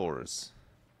Dolores?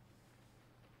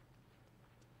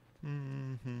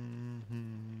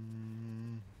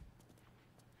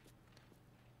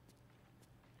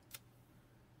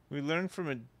 We learned from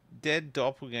a dead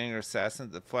doppelganger assassin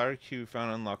that the flower cube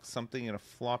found unlocked something in a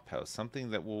flop house,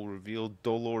 something that will reveal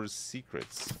Dolores'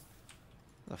 secrets.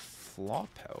 The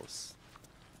flop house?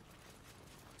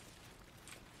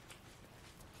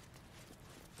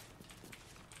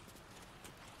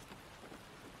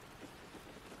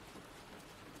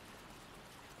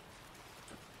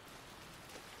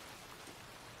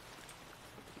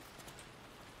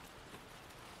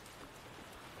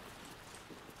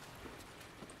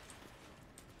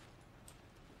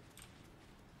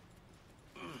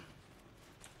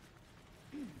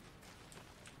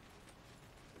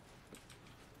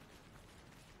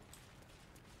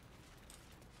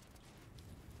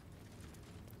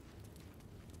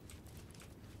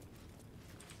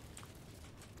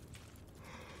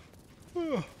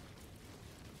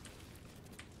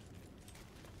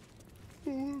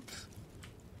 Oops.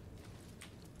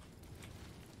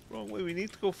 Wrong way. We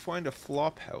need to go find a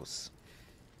flop house.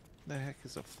 The heck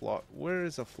is a flop? Where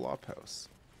is a flop house?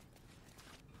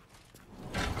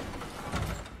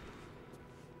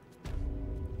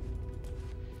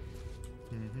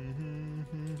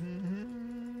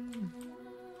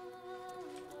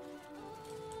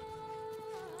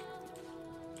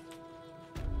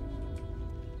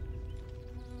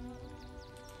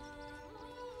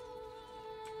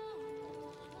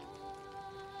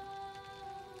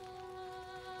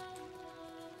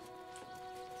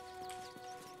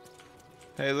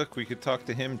 Hey, look, we could talk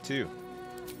to him too.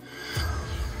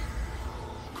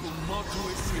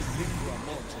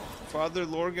 Father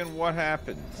Lorgan, what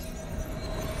happened?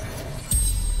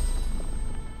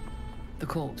 The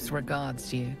corpse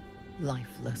regards you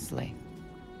lifelessly.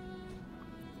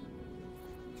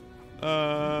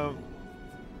 Where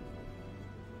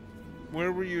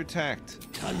were you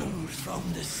attacked? Tunnels from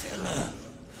the cellar.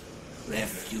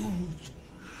 Refuge.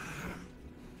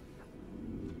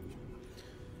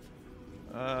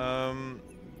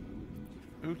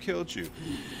 Who killed you?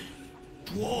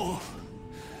 Dwarf,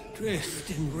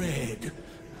 dressed in red.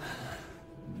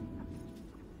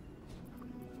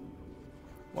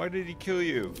 Why did he kill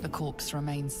you? The corpse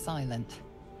remains silent.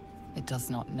 It does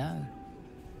not know.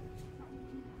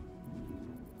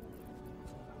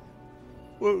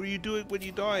 What were you doing when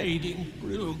you died? Aiding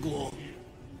Brilgor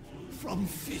from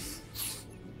fists.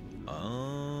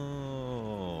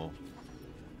 Oh.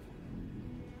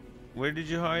 Where did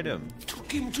you hide him?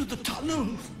 Took him to the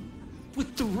tunnel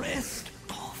with the rest.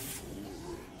 Oh,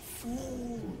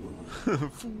 fool.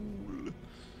 Fool.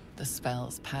 The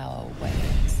spell's power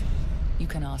wanes. You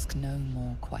can ask no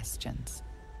more questions.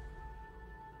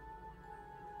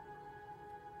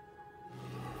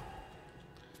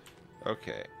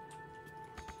 Okay.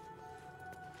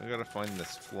 I gotta find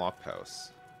this flop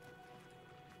house.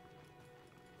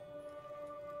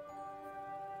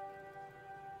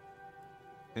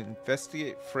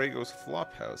 Investigate Frago's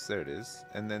flop house. There it is.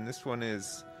 And then this one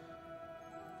is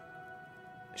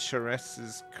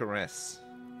Chares's caress.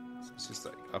 So it's just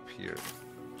like up here.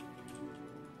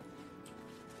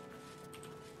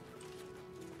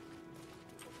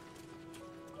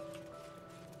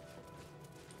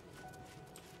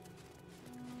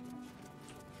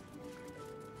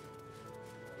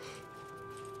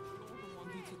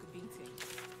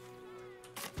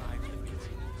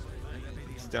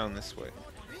 down this way.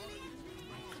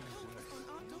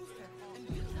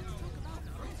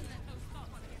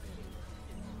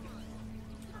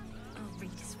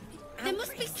 There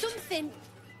must be something.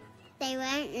 They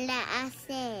won't let us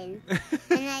in. And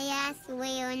they ask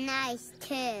we are nice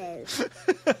too.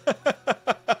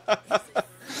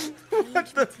 What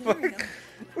the fuck?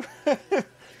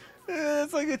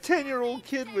 It's like a 10-year-old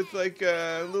kid with like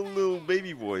a little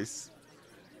baby voice.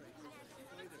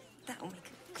 That'll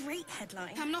make a great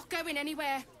headline. I'm not going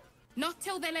anywhere. Not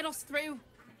till they let us through.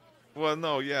 Well,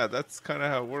 no, yeah, that's kind of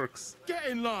how it works. Get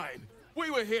in line. We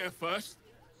were here first.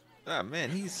 Ah, man,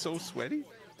 he's so sweaty.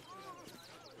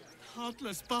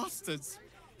 Heartless bastards.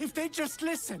 If they just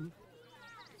listen.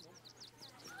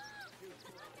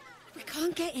 We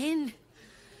can't get in.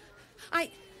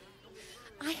 I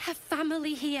have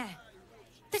family here.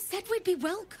 They said we'd be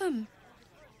welcome.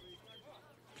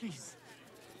 Please,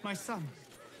 my son.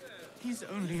 He's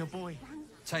only a boy.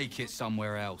 Take it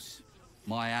somewhere else.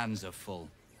 My hands are full.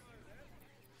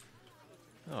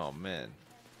 Oh, man.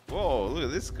 Whoa, look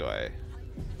at this guy.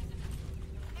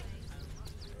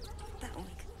 That'll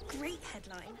make a great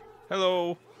headline.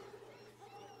 Hello.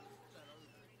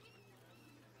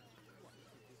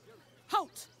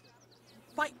 Halt!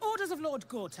 By orders of Lord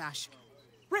Gortash,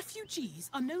 refugees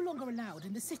are no longer allowed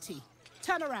in the city.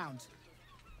 Turn around.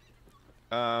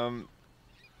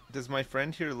 Does my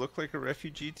friend here look like a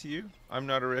refugee to you? I'm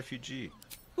not a refugee.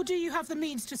 Well, do you have the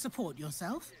means to support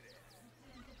yourself?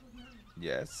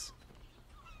 Yes.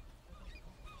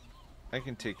 I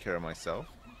can take care of myself.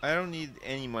 I don't need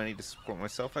any money to support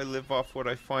myself. I live off what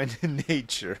I find in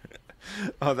nature.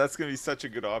 Oh, that's going to be such a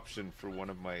good option for one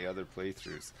of my other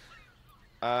playthroughs.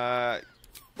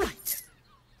 Right.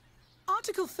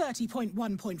 Article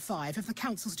 30.1.5 of the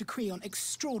Council's Decree on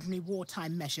Extraordinary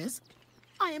Wartime Measures.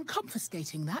 I am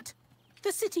confiscating that.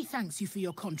 The city thanks you for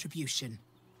your contribution.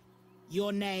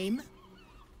 Your name?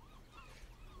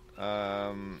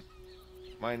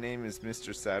 My name is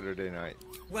Mr. Saturday Night.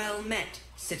 Well met,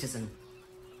 citizen.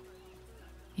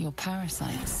 Your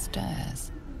parasite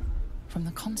stirs. From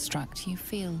the construct, you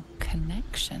feel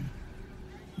connection,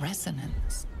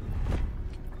 resonance.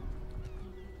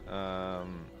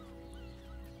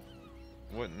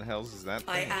 What in the hell's is that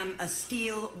I thing? am a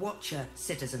Steel Watcher,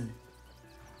 citizen.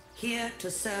 Here to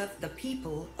serve the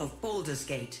people of Baldur's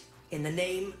Gate in the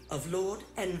name of Lord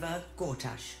Enver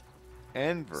Gortash.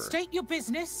 Enver? State your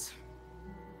business.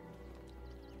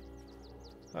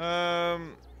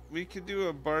 We could do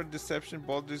a Bard Deception.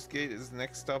 Baldur's Gate is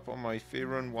next stop on my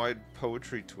Faerun-wide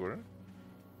poetry tour.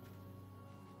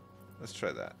 Let's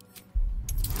try that.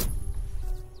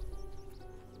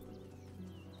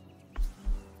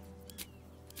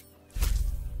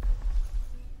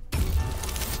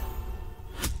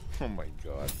 Oh my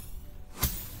god.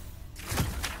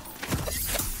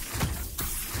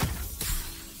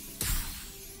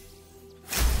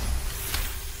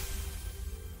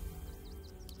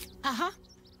 Uh-huh.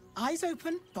 Eyes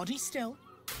open, body still.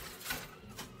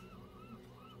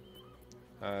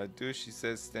 Do as she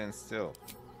says, stand still.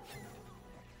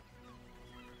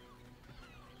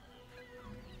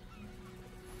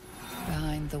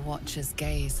 Behind the Watcher's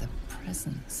gaze, a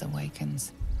presence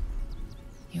awakens.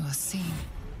 You are seen.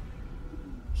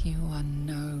 You are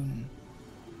known.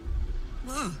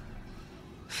 Whoa.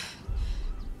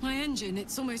 My engine,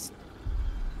 it's almost...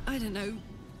 I don't know...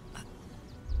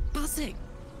 buzzing.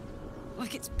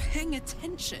 Like it's paying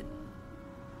attention.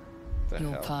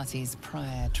 Your party's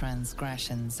prior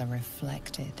transgressions are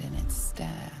reflected in its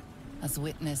stare, as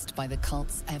witnessed by the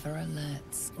cult's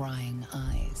ever-alert, scrying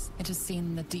eyes. It has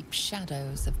seen the deep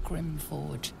shadows of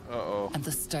Grimforge, and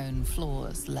the stone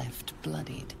floors left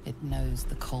bloodied. It knows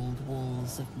the cold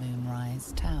walls of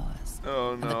Moonrise Towers,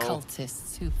 and the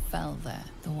cultists who fell there.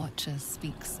 The Watcher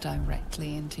speaks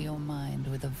directly into your mind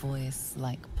with a voice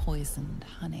like poisoned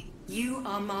honey. You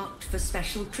are marked for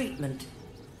special treatment.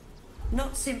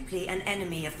 Not simply an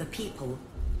enemy of the people,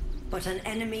 but an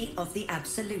enemy of the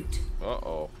Absolute.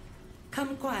 Uh-oh.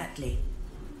 Come quietly,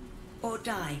 or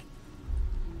die.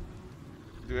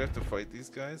 Do we have to fight these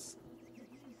guys?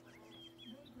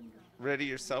 Ready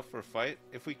yourself for a fight?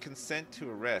 If we consent to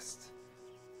arrest,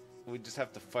 we just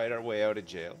have to fight our way out of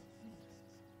jail.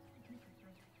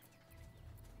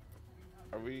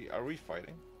 Are we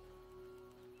fighting?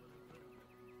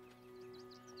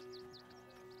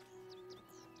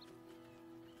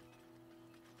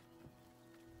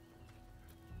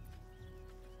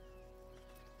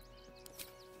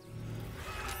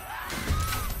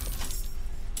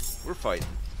 We're fighting.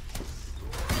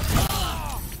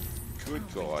 Good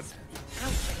God.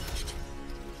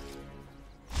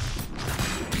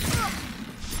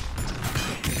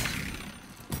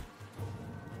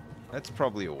 That's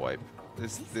probably a wipe.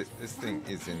 This thing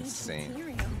is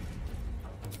insane.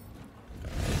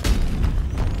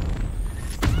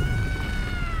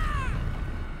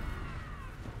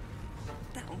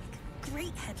 That'll make a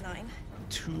great headline.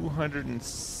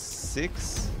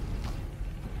 206.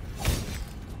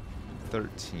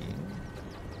 13.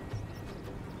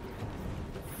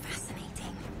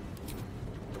 Fascinating.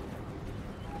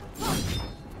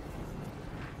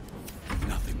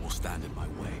 Nothing will stand in my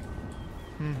way.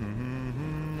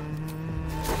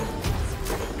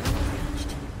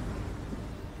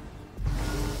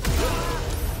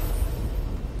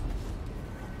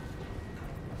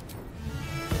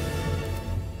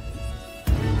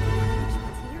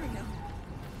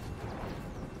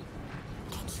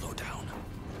 Don't slow down.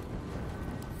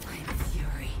 I am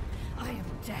fury. I am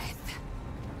death.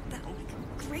 That'll make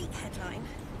a great headline.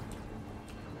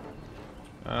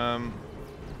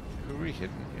 Who are we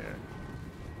hitting here?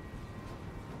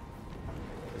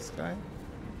 This guy?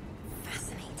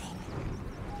 Fascinating.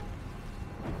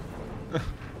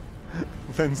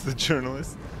 Lens the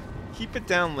journalist. Keep it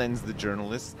down, Lens the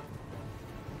journalist.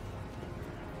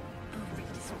 Our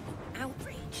readers will be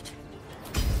outraged.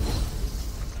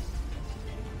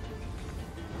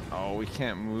 Oh, we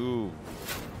can't move.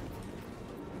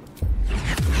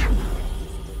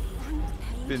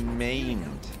 Been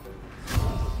maimed.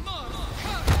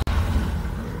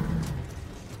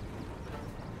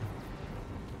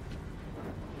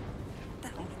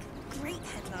 That'll make a great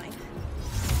headline.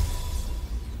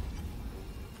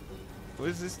 What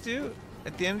does this do?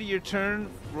 At the end of your turn,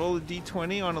 roll a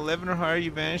d20. On 11 or higher,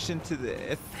 you vanish into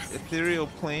the ethereal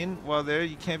plane. While there,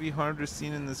 you can't be harmed or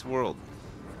seen in this world.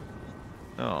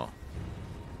 Oh.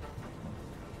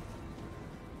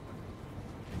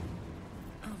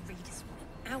 Our readers will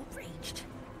be outraged.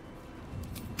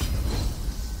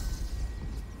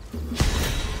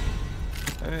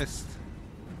 I missed.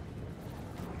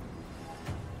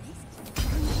 This is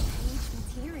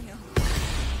front-page material.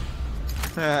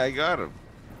 I got him.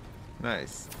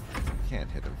 Nice. Can't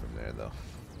hit him from there, though.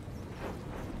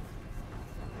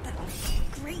 That'll make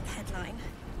a great headline.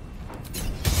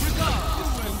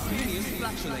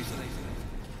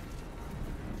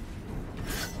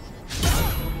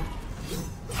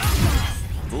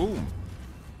 Boom.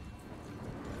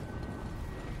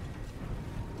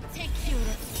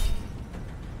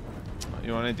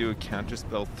 You want to do a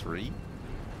counterspell 3?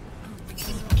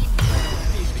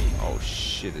 Oh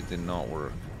shit, it did not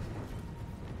work.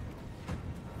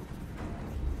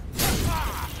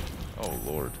 Oh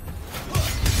lord.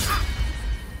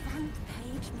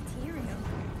 Front-page material.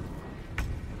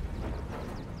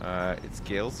 It's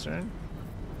Gale's turn.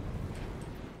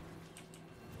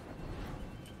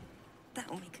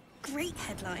 That'll make a great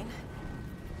headline.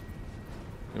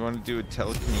 You want to do a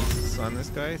telekinesis on this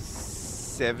guy?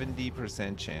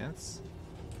 70% chance.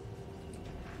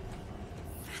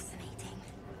 Fascinating.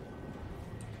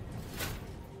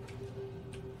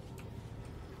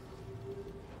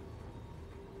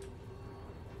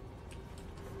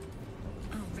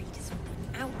 Our readers will be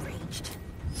outraged.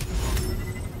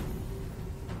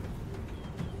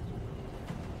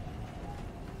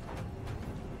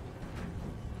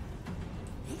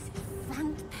 This is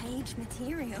front-page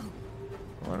material.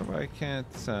 What if I can't,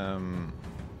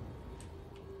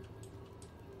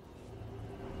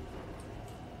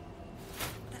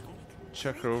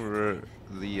 chuck over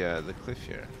the cliff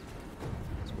here?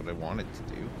 That's what I wanted to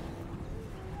do.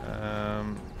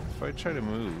 If I try to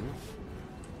move...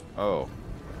 Oh.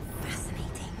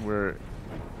 We're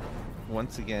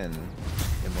once again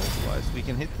immobilized. We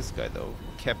can hit this guy though.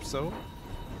 Kepso.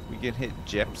 We can hit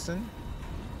Jepson.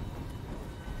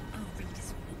 Our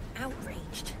readers will be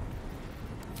outraged.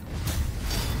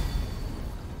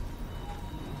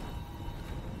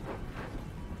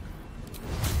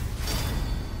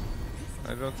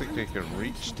 I don't think I can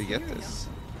reach to get this.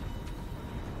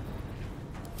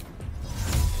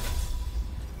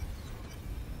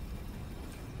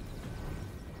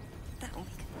 That'll make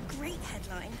a great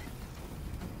headline.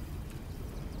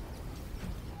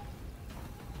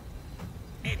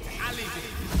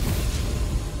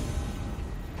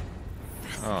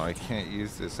 Oh, I can't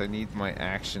use this. I need my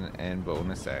action and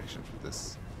bonus action for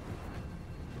this.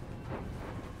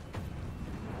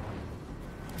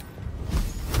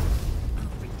 Our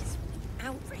readers will be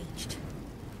outraged.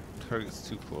 Target's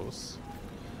too close.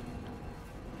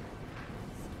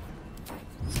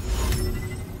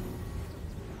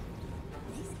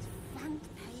 This is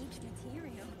front-page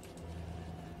material.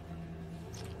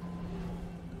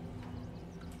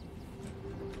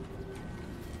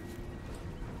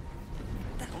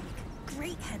 That'll make a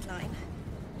great headline.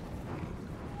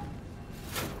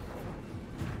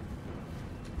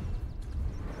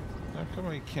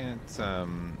 I can't,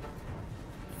 Fascinating.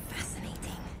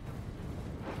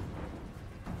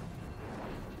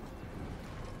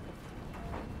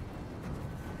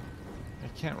 I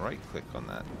can't right click on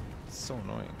that. It's so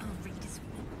annoying. Our readers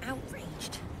will be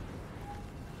outraged.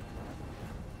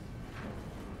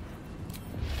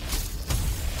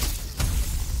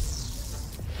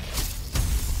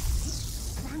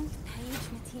 Front page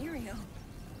material.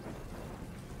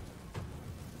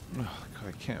 Oh, God,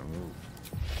 I can't move.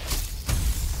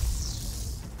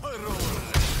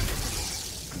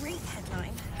 Great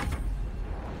headline.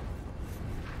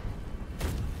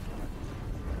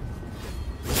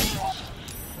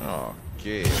 Oh,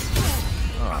 gay.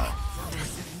 Oh,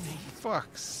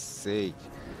 fuck's sake.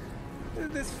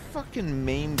 This fucking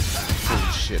main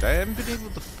bullshit. I haven't been able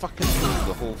to fucking move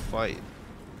the whole fight.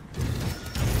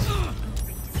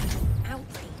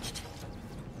 Outraged.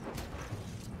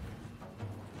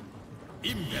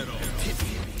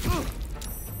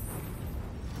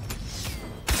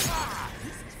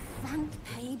 Front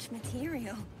page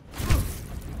material.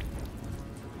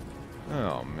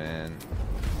 Oh, man.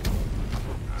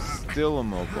 Still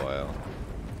immobile.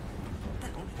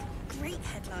 That will make a great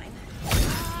headline.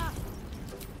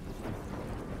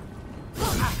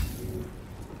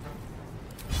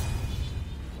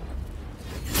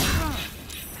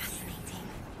 Fascinating.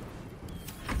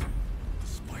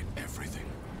 Despite everything.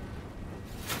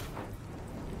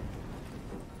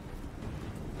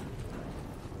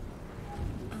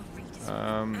 Our readers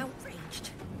will be outraged.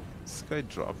 This guy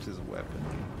dropped his weapon.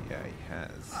 Yeah, he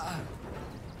has.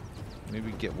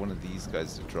 Maybe get one of these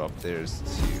guys to drop theirs to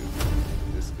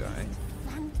this guy.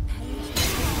 Front page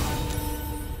material.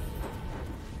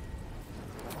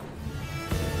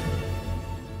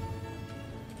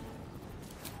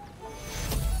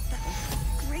 That will make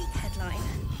a great headline.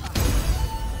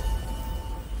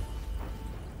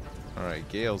 Alright,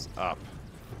 Gale's up.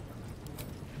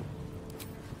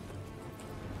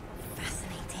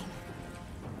 Fascinating.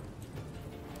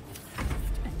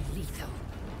 And lethal.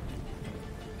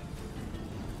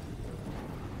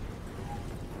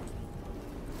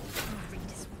 Our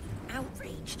readers will be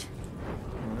outraged.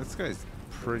 Well, this guy's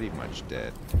pretty much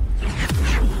dead.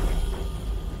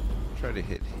 Try to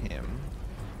hit him.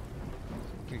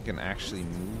 He can actually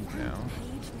move now.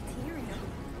 Page material.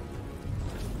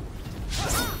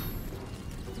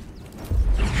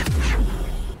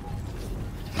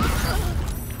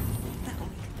 That will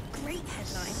make a great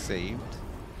headline. Saved.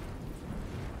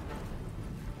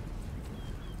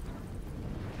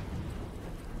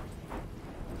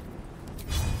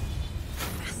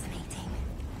 Fascinating.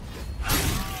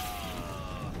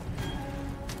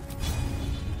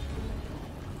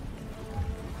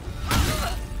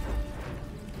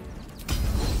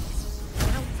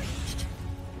 Outraged.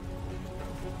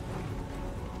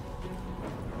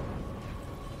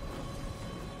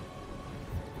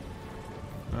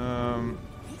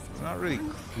 Not really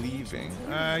cleaving.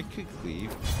 I could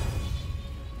cleave.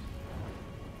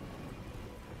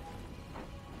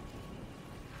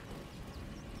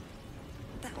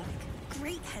 That will make a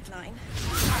great headline.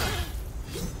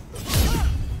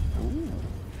 Ooh.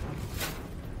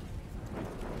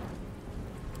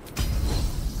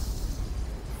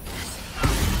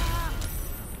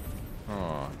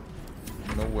 Oh,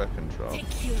 no weapon drop.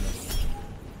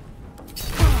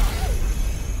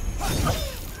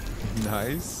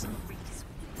 Nice.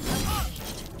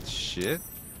 Shit.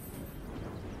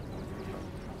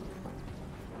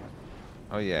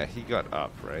 Oh yeah, he got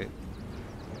up, right?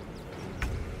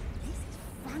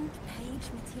 Front page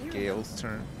material. Gale's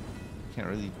turn. Can't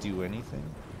really do anything.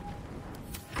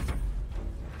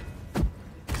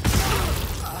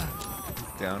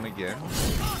 Down again.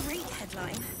 Great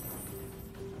headline.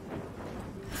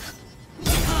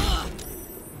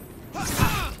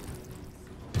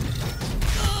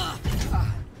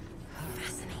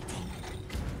 Fascinating.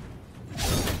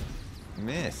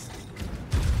 Missed.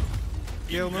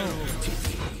 Gale, no.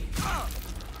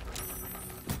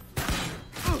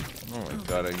 Oh my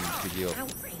god, I need to heal.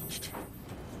 Outraged.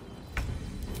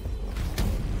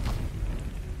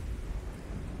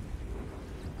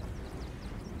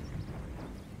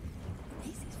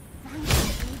 This is front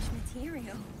page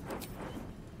material.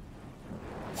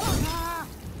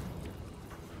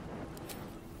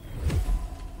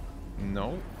 No.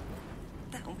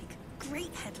 That will make a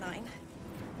great headline.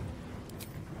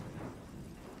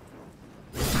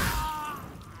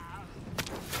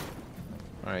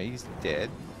 Alright, he's dead.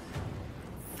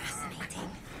 Fascinating.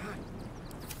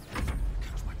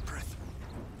 Catch my breath.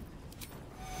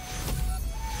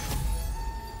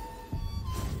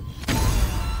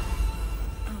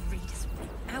 Our readers will be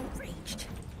outraged.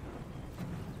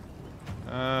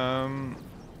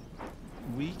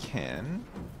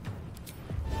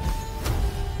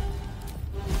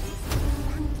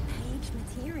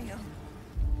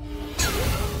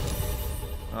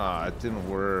 Ah, it didn't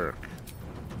work.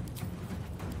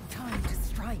 Time to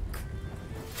strike.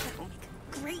 That'll make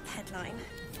a great headline.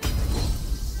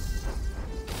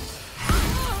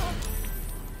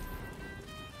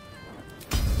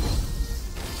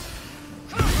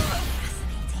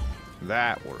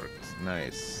 That worked.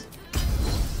 Nice.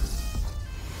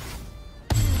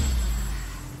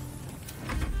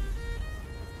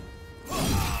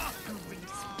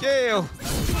 Gale!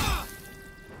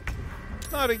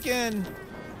 Not again!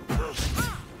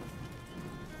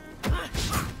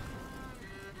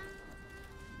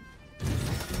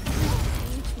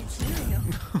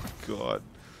 Oh god.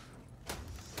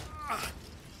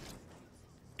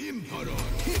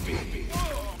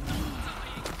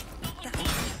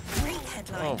 Great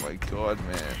headline. Oh my god,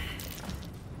 man.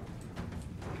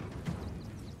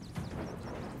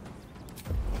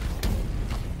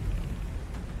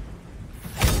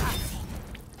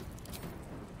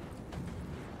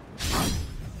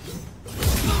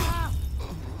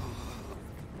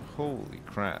 Holy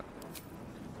crap.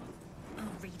 Our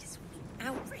readers will be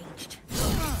outraged.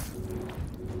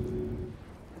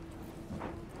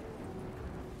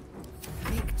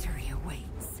 Victory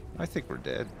awaits. I think we're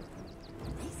dead.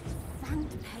 This is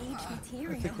front page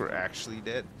material. I think we're actually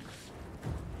dead.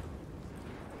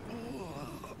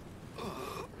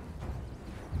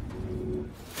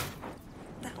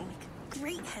 That'll make a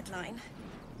great headline.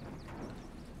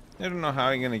 I don't know how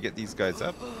I'm gonna get these guys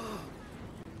up.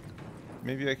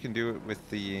 Maybe I can do it with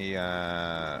the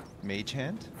mage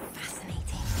hand. Fascinating.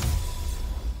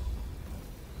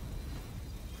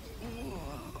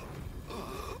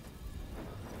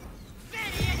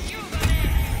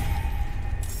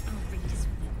 Our readers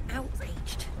will be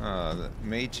outraged. The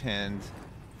mage hand.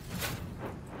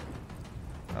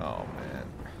 Oh man.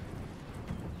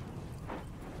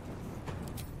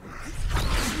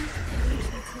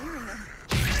 Material.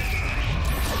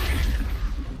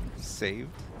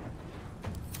 Saved.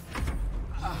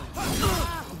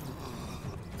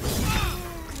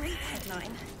 Great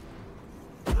headline.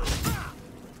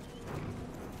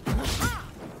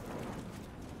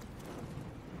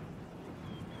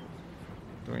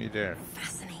 Don't you dare.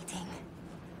 Fascinating.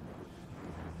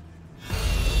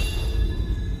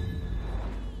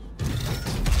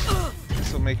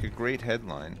 This will make a great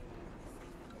headline.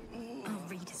 Our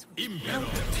readers will be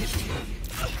outraged.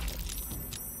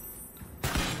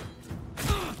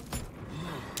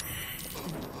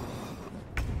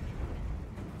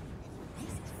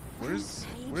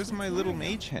 Where's my little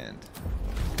mage hand?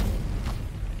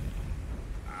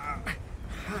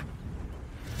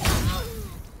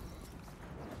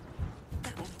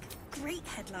 That will make a great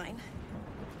headline.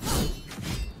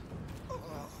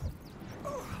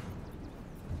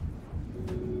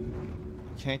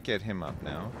 Can't get him up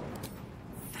now.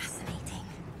 Fascinating.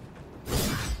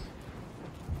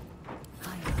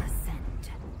 I will ascend.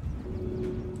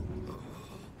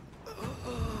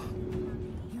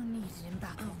 You need it in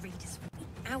battle. Our readers will be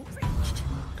outraged.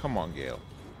 Come on, Gale.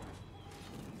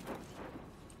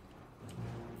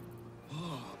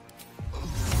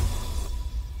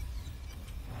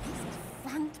 This is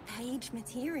front page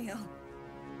material.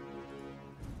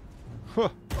 Huh.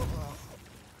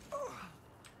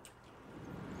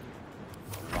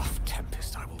 Rough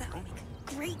tempest, I will. That will make a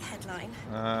great headline.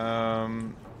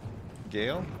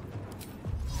 Gale?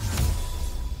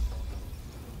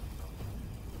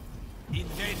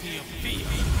 Incendio fear.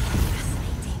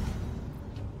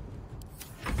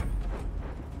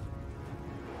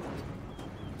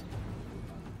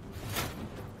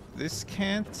 This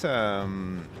can't,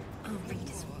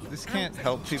 this can't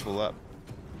help people up.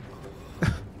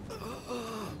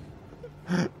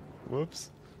 Whoops.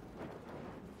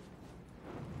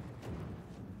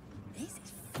 This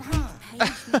is front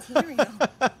page material.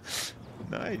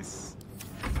 Nice.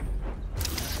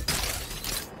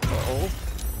 Uh-oh.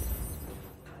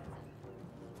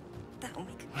 That will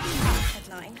make a great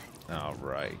headline.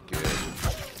 Alright, good.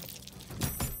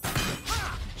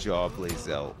 Job,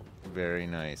 Lae'zel. Very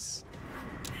nice.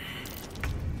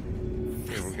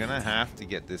 Okay, we're gonna have to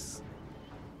get this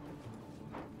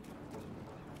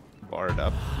bard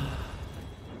up.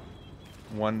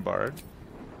 One bard.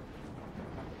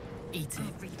 Eat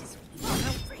it. Readers will be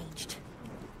outraged.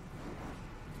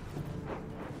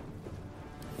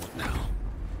 What now?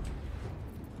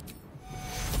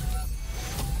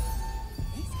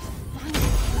 This is front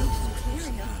page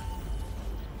material.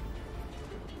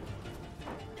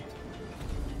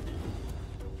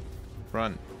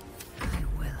 Run. I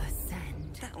will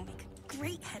ascend. That will make a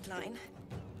great headline.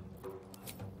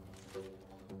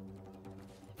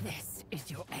 This is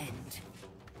your end.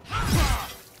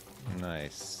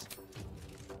 Nice.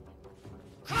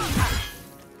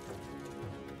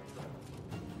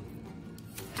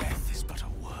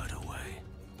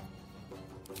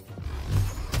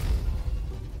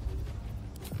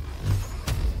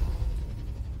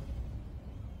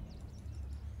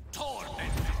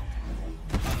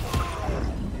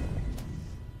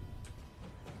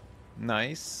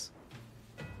 Nice.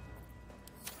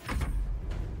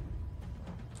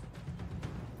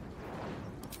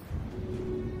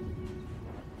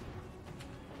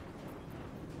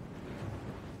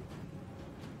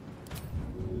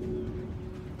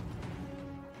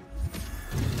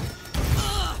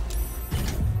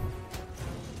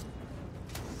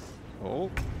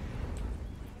 Oh.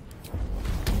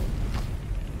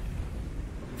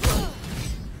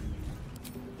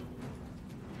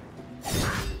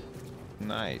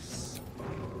 Nice.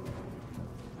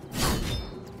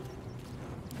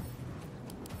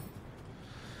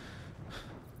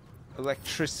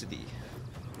 Electricity.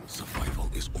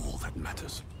 Survival is all that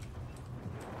matters.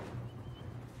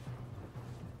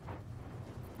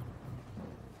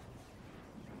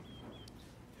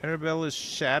 Arabella's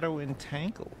shadow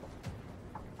entangle.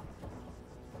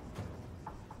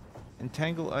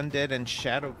 Entangle undead and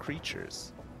shadow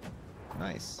creatures.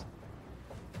 Nice.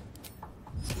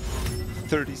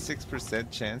 36%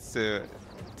 chance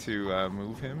to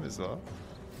move him as well.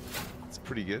 It's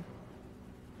pretty good.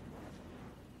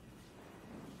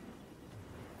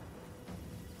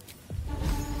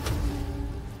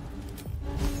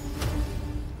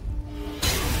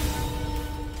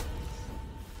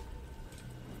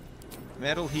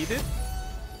 Metal heated?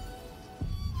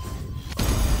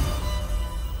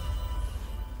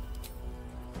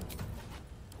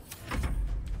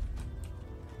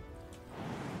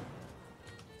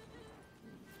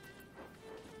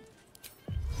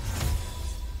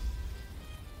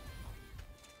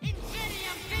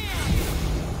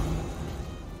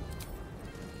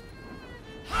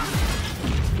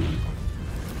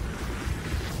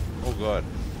 Oh god.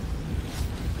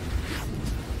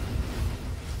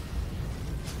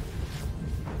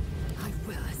 I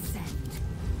will ascend.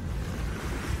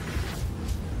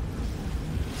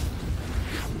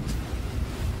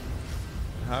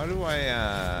 How do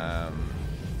I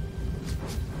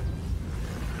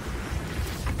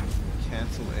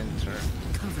cancel enter?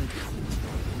 Covered.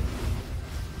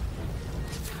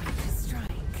 Time to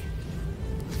strike.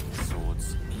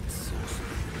 Swords eat sorcery.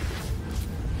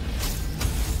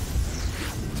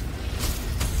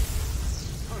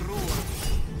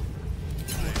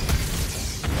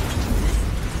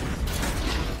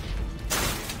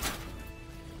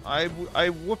 I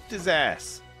whooped his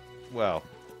ass. Well,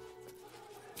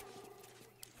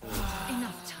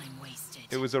 Enough time wasted.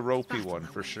 it was a ropey one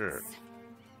for sure.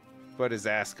 But his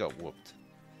ass got whooped.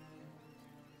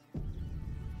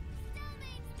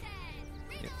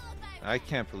 Yeah. I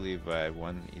can't believe I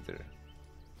won either.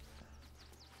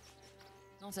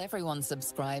 Not everyone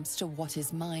subscribes to what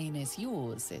is mine is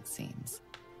yours, it seems.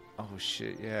 Oh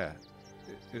shit, yeah.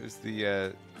 It was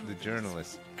the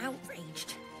journalist.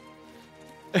 Outraged.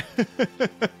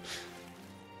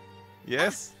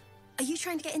 Yes? Are you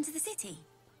trying to get into the city?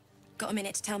 Got a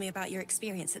minute to tell me about your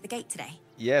experience at the gate today?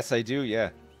 Yes, I do,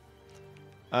 yeah.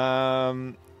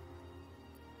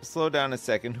 Slow down a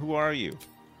second. Who are you?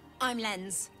 I'm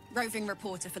Lens, roving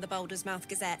reporter for the Baldur's Mouth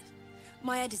Gazette.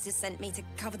 My editor sent me to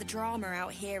cover the drama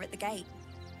out here at the gate.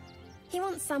 He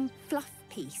wants some fluff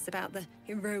piece about the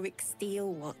heroic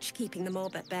Steel Watch keeping the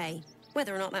mob at bay,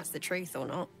 whether or not that's the truth or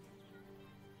not.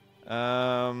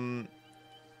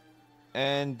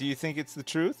 And do you think it's the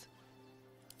truth?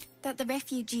 That the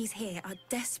refugees here are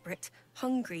desperate,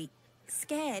 hungry,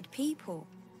 scared people.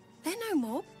 They're no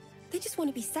mob. They just want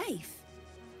to be safe.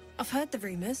 I've heard the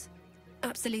rumors.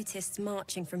 Absolutists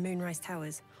marching from Moonrise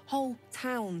Towers. Whole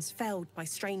towns felled by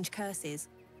strange curses.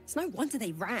 It's no wonder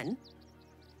they ran.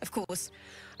 Of course,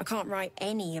 I can't write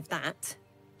any of that.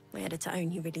 My editor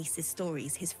only releases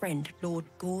stories his friend Lord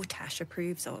Gortash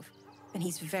approves of. And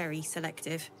he's very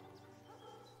selective.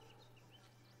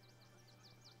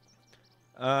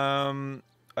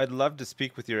 I'd love to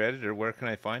speak with your editor. Where can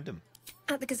I find him?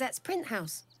 At the Gazette's print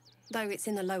house. Though it's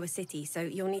in the lower city, so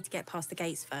you'll need to get past the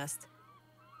gates first.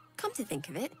 Come to think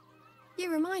of it,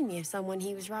 you remind me of someone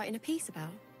he was writing a piece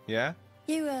about. Yeah?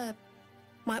 You,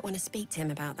 might want to speak to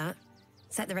him about that.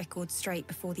 Set the record straight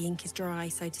before the ink is dry,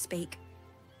 so to speak.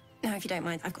 Now, if you don't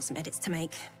mind, I've got some edits to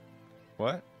make.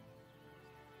 What?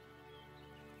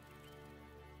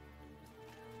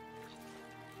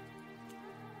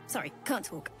 Sorry, can't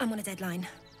talk. I'm on a deadline.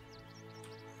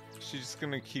 She's just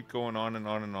gonna keep going on and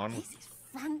on and on. This is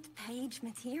front page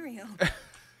material.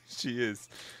 She is.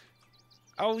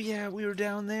 Oh yeah, we were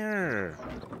down there.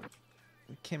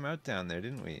 We came out down there,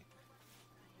 didn't we?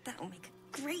 That'll make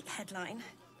a great headline.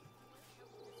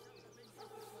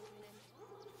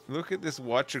 Look at this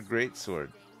Watcher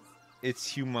Greatsword. It's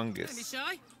humongous. Don't be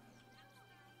shy.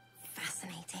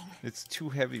 Fascinating. It's too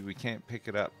heavy, we can't pick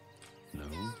it up. No,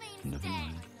 never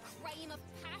mind.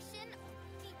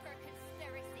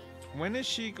 When is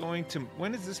she going to...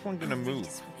 When is this one going to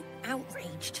move?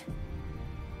 Outraged.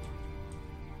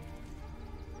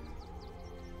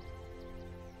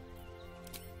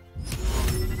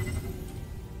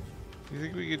 You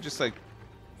think we could just, like,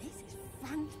 This is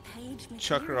front page material.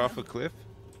 chuck her off a cliff?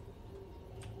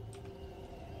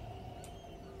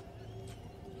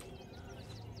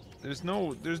 There's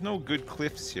no good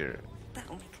cliffs here.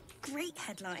 That'll make a great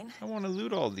headline. I want to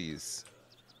loot all these.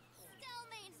 Still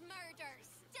means murder,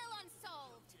 still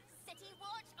unsolved. City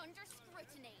watch under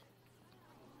scrutiny.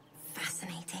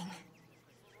 Fascinating.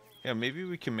 Yeah, maybe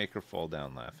we can make her fall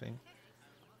down laughing.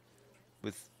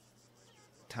 With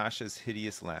Tasha's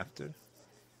hideous laughter.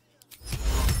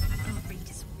 Our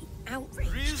readers will be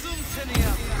outraged.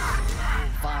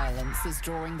 Violence is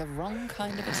drawing the wrong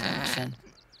kind of attention.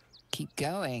 Keep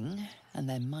going, and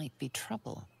there might be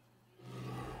trouble.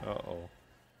 Uh-oh.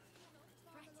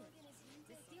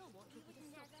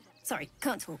 Sorry,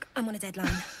 can't talk. I'm on a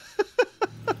deadline.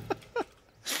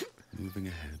 Moving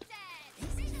ahead.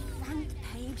 This is front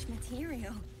page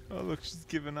material. Oh, look, she's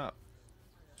given up.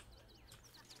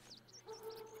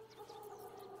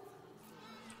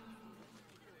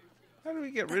 How do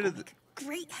we get rid of the...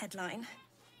 Great headline.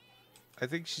 I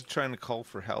think she's trying to call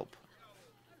for help.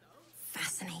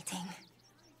 Fascinating.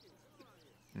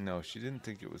 No, she didn't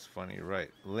think it was funny. Right.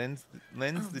 Len's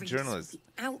the journalist.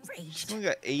 Outraged. She's only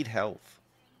got 8 health.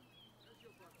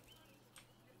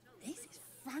 This is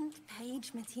front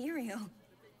page material.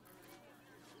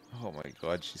 Oh my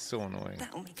god, she's so annoying.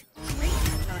 That'll make a great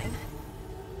headline.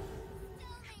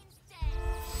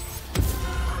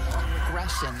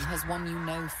 Aggression has won you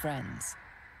no friends.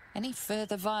 Any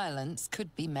further violence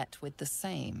could be met with the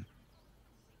same.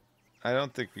 I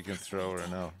don't think we can throw her,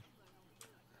 no.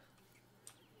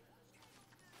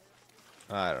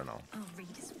 I don't know. Our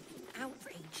readers will be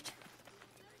outraged.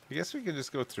 I guess we can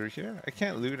just go through here. I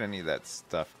can't loot any of that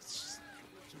stuff. It's just...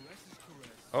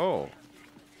 Oh.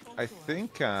 I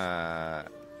think, I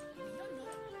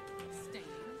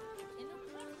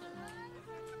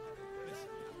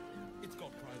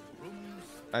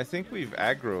think we've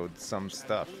aggroed some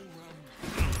stuff.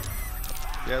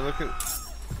 Yeah, look at...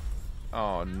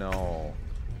 Oh, no.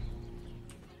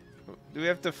 Do we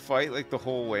have to fight, like, the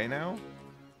whole way now?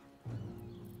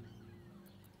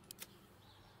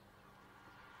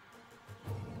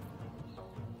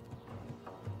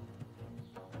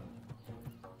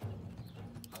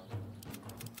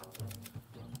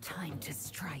 Time to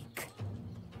strike.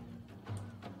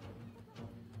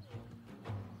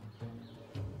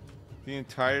 The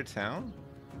entire town?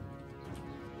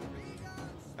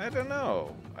 I don't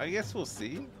know. I guess we'll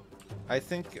see. I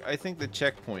think the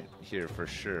checkpoint here for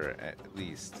sure, at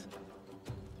least.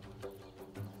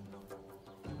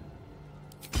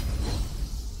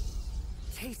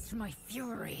 Taste my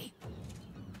fury.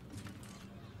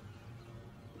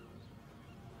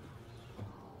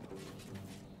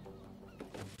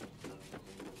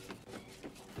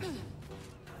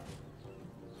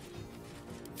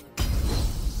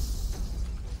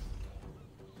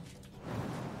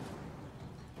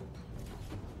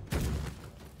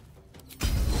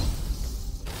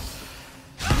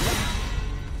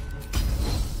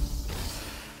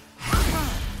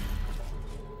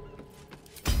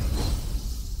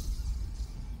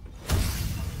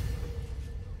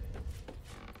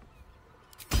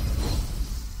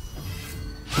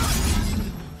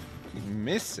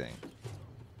 Missing.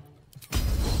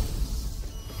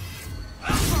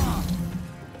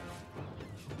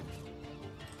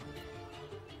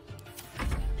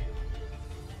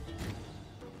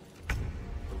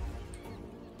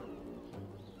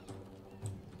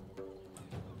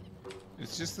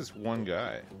 It's just this one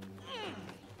guy.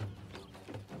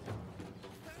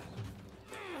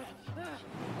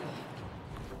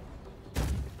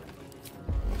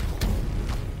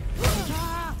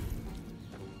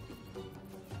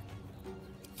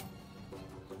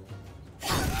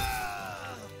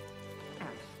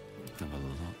 Have a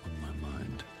lot on my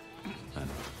mind. And,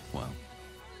 well,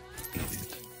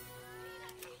 idiot.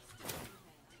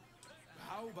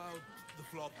 How about the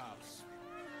flop house?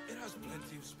 It has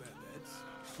plenty of spare beds.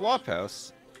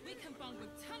 Flophouse? We can bond with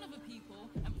 10 other people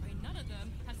and pray none of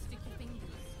them has sticky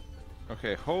fingers.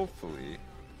 Okay, hopefully.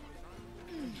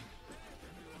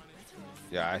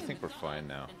 Yeah, I think we're fine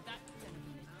now.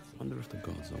 Wonder if the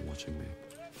gods are watching me.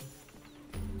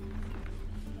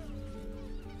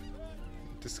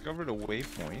 Discovered a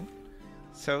waypoint.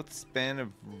 South span of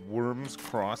Worms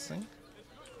Crossing.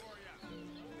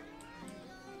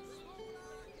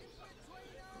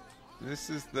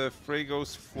 This is the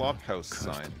Fragos Flophouse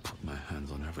sign. Put my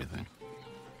hands on everything.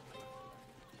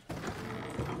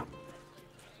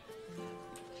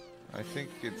 I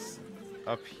think it's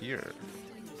up here.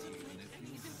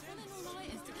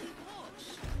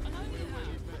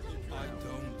 I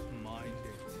don't mind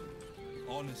it.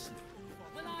 Honestly.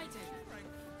 Well, I do.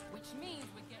 Which means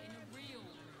we're getting a real...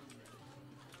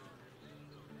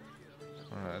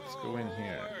 Alright, let's go in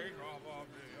here.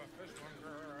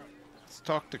 Let's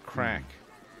talk to Crack.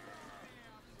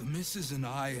 The missus and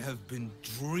I have been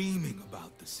dreaming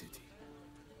about the city.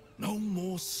 No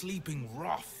more sleeping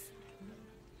rough.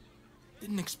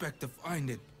 Didn't expect to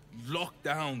find it locked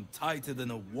down tighter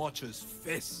than a watcher's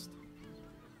fist.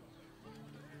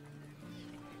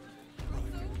 Right.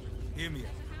 Hear me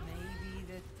out.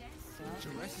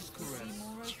 Jerez's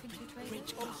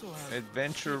caress also has...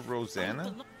 Adventure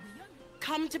Rosanna?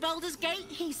 Come to Baldur's Gate,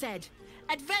 he said.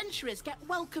 Adventurers get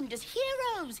welcomed as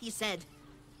heroes, he said.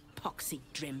 Poxy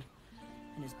Drim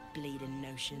and his bleeding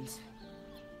notions.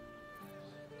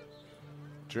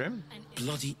 Drim?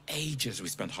 Bloody ages we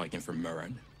spent hiking from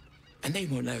Murren. And they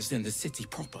won't let us in the city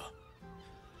proper.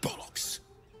 Bollocks.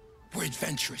 We're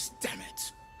adventurous, damn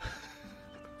it.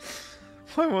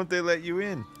 Why won't they let you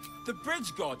in? The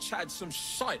bridge god chatted some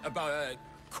shite about a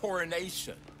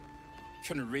coronation.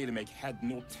 Couldn't really make head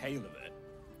nor tail of it.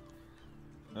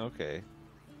 Okay.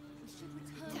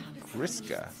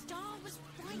 Vriska.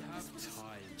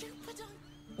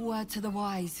 Word to the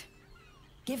wise.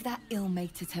 Give that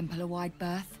ill-mated temple a wide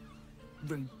berth.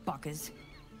 Rude buggers.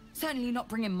 Certainly not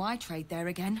bringing my trade there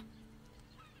again.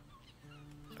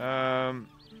 To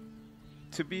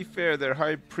be fair, their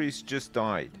high priest just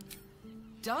died.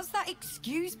 Does that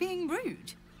excuse being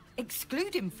rude?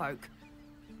 Excluding folk?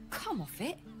 Come off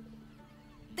it.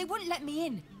 They wouldn't let me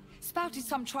in. Spouted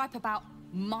some tripe about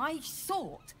my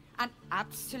sort and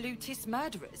absolutist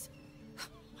murderers.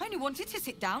 I only wanted to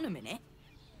sit down a minute.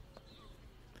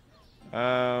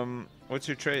 What's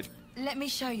your trade? Let me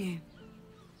show you.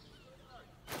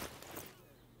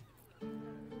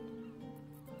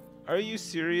 Are you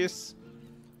serious?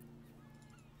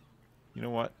 You know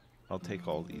what? I'll take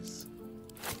all these.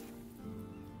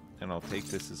 And I'll take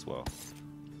this as well.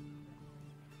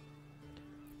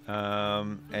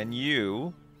 And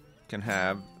you can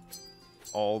have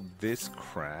all this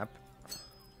crap.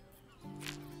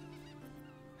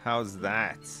 How's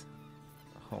that?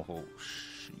 Oh,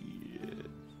 shit.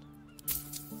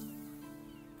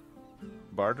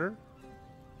 Barter?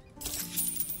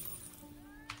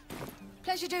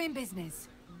 Pleasure doing business.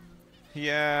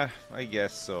 Yeah, I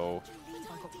guess so.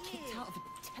 I got kicked out of a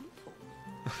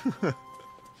temple.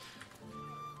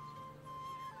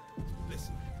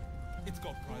 Listen, it's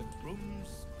got private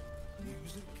rooms,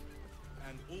 music,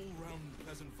 and all-round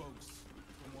pleasant folks,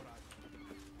 from what I...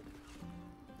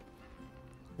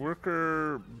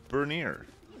 Worker Bernier.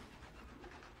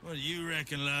 What do you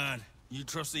reckon, lad? You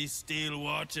trust these steel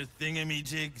watcher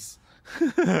thingamajigs?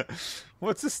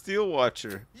 What's a steel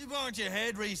watcher? You bonked your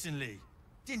head recently.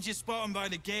 Didn't you spot them by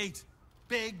the gate?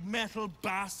 Big metal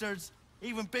bastards.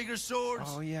 Even bigger swords.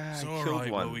 Oh yeah, it's I all killed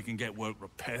right, one. well, we can get work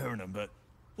repairing them, but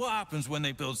what happens when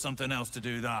they build something else to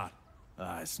do that?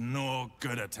 It's no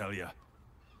good, I tell you.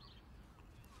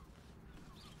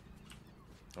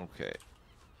 Okay.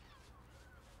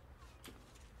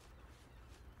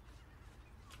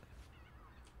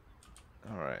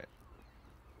 All right.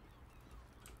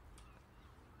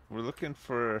 We're looking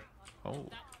for... Oh.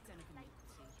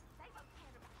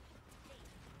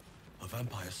 A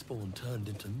vampire spawn turned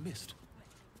into mist.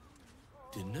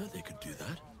 Didn't know they could do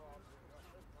that.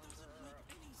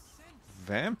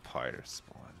 Vampire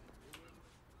spawn.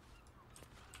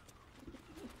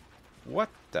 What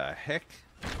the heck?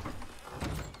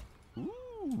 Ooh.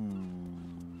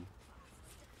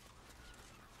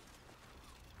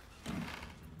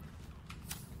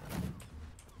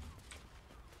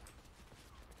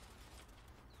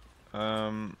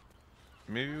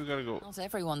 Maybe we gotta go. Not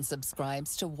everyone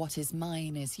subscribes to what is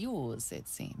mine is yours, it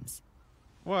seems.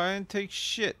 Well, I didn't take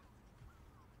shit.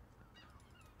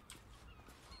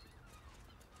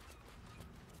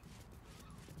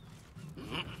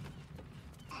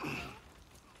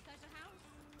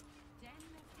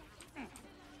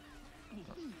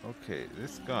 Okay,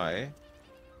 this guy.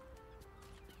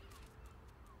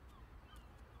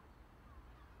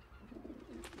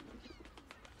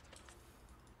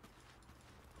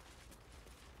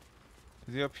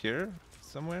 Is he up here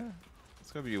somewhere?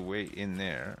 It's gotta be a way in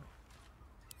there.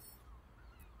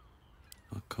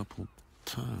 A couple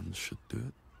turns should do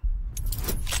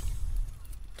it.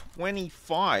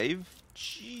 25?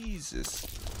 Jesus.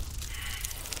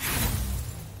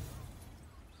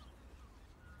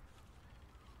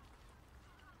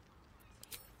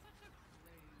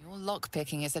 Your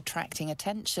lockpicking is attracting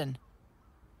attention.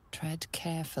 Tread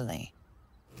carefully.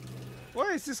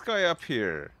 Why is this guy up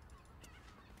here?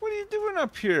 What are you doing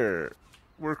up here,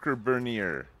 worker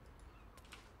Bernier?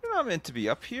 You're not meant to be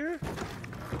up here.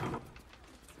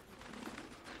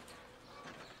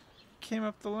 Came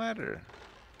up the ladder.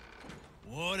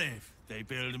 What if they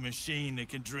build a machine that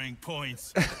can drink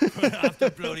points? Put half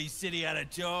the bloody city out of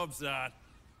jobs, that.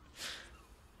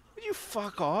 Would you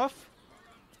fuck off?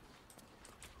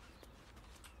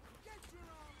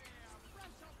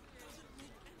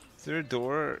 Is there a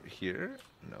door here?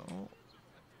 No.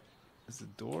 There's a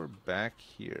door back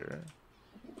here.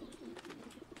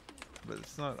 But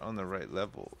it's not on the right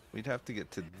level. We'd have to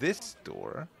get to this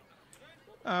door.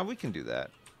 We can do that.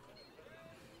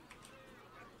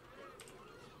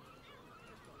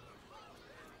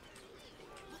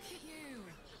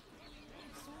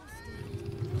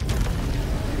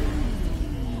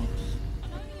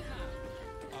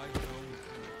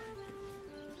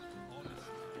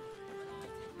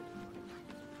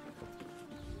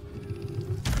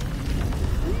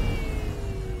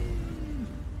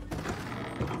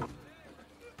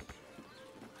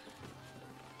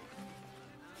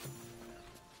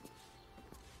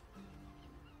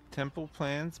 Temple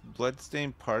plans,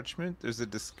 bloodstained parchment. There's a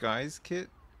disguise kit.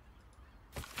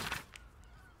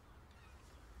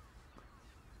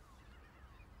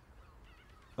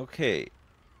 Okay.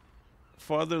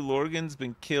 Father Lorgan's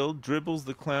been killed. Dribbles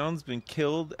the Clown's been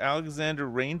killed. Alexander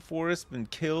Rainforest been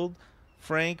killed.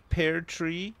 Frank Pear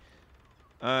Tree.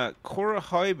 Cora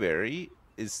Highberry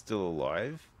is still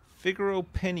alive. Figaro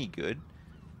Pennygood.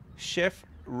 Chef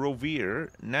Rovere.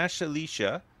 Nash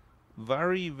Alicia.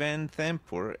 Vari van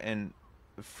Thampur and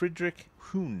Friedrich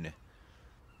Hoon.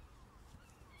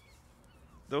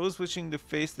 Those wishing to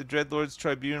face the Dreadlord's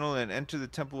tribunal and enter the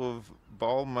Temple of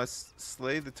Baal must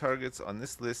slay the targets on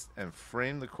this list and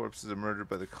frame the corpses of murder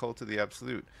by the cult of the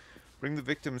Absolute. Bring the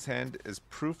victim's hand as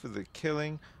proof of the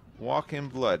killing. Walk in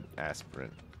blood,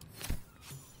 aspirant.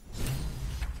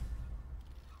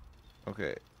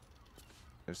 Okay.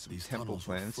 There's some These temple tunnels are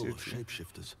plans full here of too.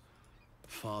 shapeshifters.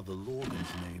 Father Lorgan's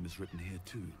name is written here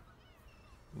too.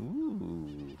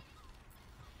 Ooh.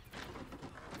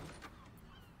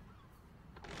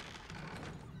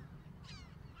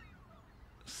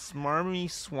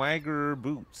 Smarmy Swagger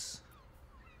boots.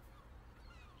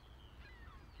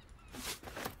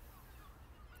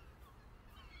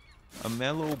 A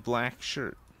mellow black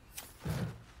shirt.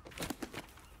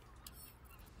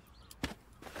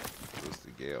 Goes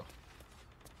to Gale.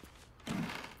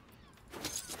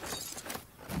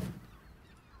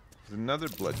 There's another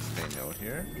bloodstain note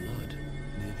here. Blood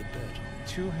near the bed.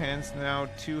 2 hands now,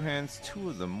 2 hands,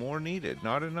 2 of them. More needed.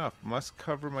 Not enough. Must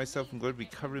cover myself. I'm going to be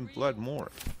covered in blood more.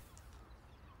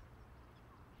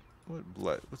 What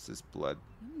blood? What's this blood?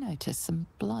 You notice some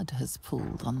blood has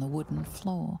pooled on the wooden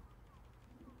floor.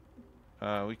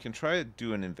 We can try to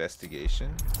do an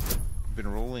investigation. I've been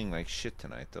rolling like shit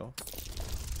tonight, though.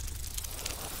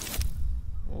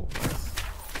 Oh,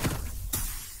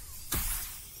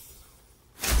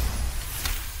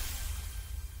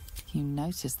 You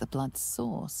notice the blood's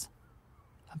source.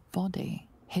 A body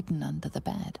hidden under the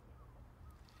bed.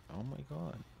 oh my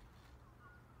god.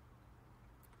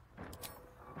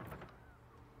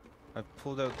 I've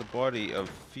pulled out the body of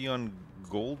Fionn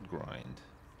Goldgrind.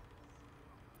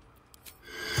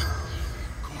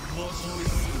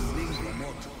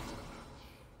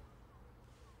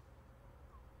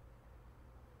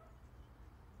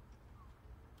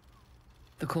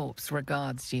 The corpse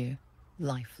regards you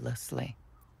lifelessly.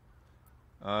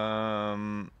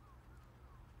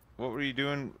 What were you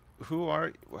doing? Who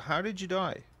are? How did you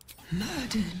die?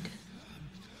 Murdered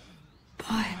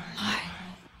by my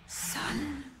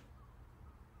son.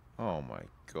 Oh my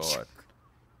god.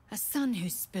 A son who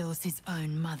spills his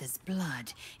own mother's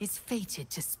blood is fated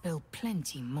to spill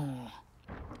plenty more.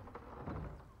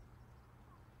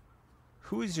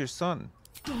 Who is your son?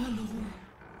 Baldur.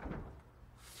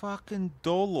 Fucking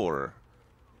Dolor.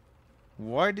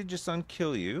 Why did your son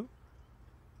kill you?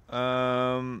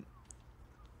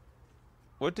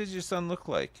 What does your son look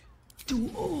like?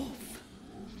 Dwarf,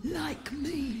 like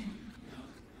me.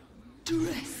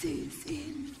 Dresses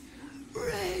in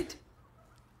red.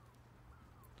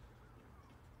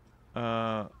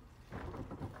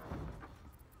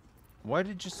 Why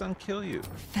did your son kill you?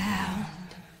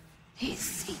 Found his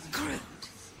secret.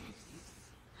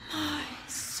 My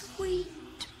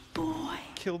sweet boy.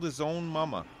 Killed his own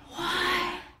mama.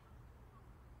 Why?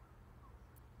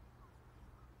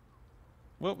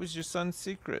 What was your son's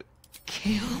secret?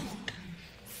 Killed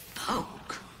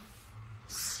folk.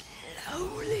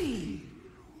 Slowly.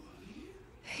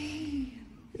 He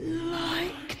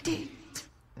liked it.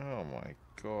 Oh my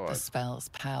The god. spell's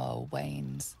power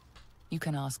wanes. You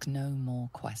can ask no more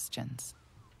questions.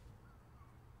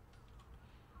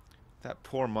 That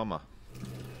poor mama.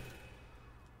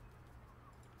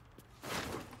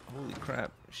 Holy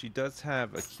crap. She does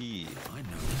have a key. I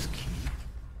know this key.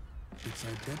 It's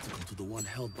identical to the one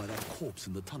held by that corpse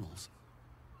in the tunnels.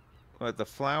 What, the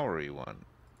flowery one?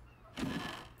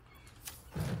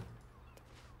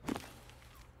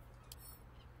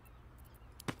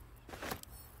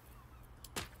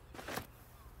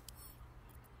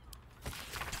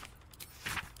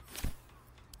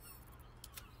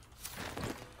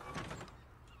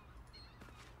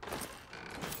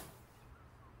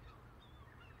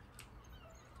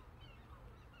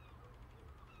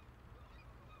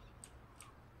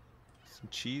 Some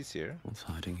cheese here. What's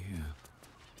hiding here?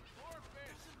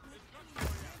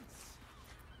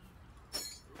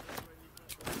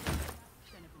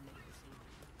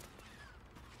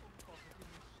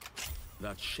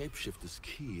 That shapeshifter's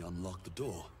key unlocked the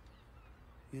door.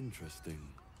 Interesting.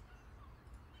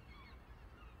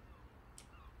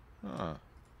 Huh.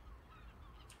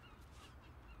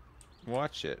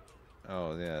 Watch it.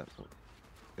 Oh yeah.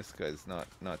 This guy's not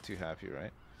too happy,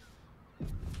 right?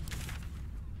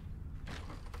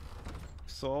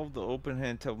 Solve the open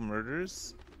hand temple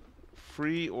murders.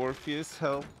 Free Orpheus,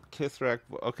 help Kithrak.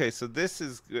 Okay, so this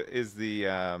is the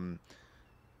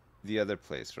other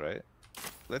place, right?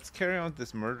 Let's carry on with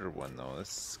this murder one though. This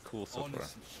is cool so far.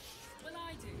 Well,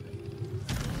 I do.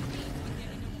 We're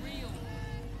getting a real.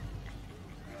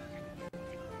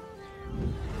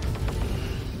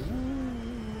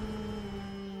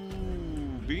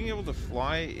 Ooh, being able to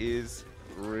fly is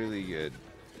really good.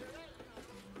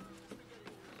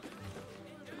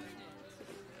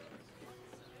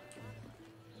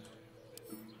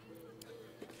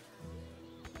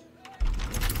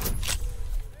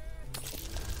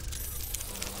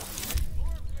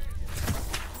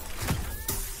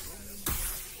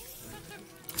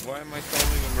 Why am I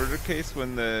solving a murder case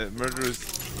when the murderer is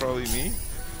probably me?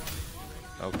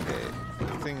 Okay,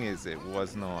 the thing is, it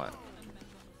was not.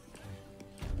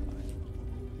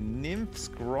 Nymph's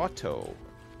Grotto.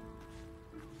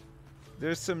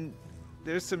 There's some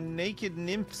naked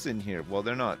nymphs in here. Well,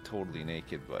 they're not totally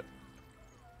naked, but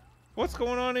what's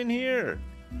going on in here?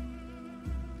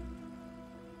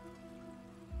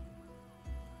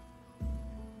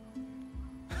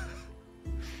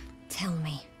 Tell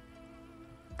me,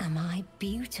 am I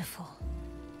beautiful?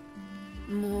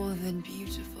 More than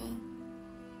beautiful.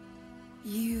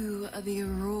 You are the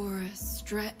aurora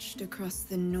stretched across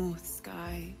the north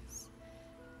skies.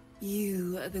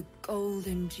 You are the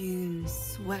golden dunes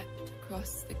swept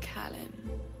across the Callan.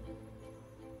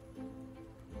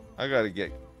 I gotta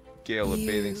get Gale a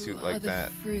bathing suit like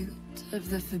that. You are the fruit of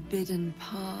the forbidden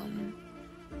palm.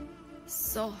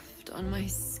 Soft on my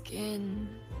skin,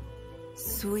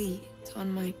 sweet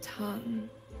on my tongue.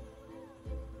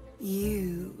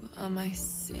 You are my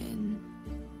sin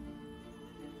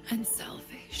and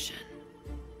salvation.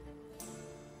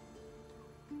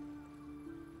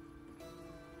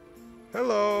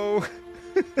 Hello!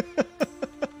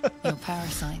 Your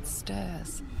parasite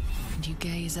stirs, and you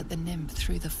gaze at the nymph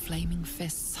through the flaming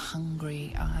fist's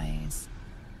hungry eyes.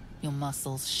 Your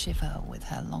muscles shiver with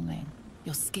her longing.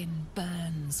 Your skin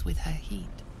burns with her heat.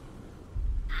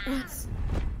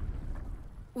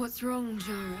 What's wrong,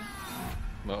 Jara?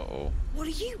 Uh-oh. What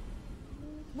are you?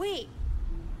 Wait.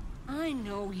 I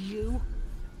know you.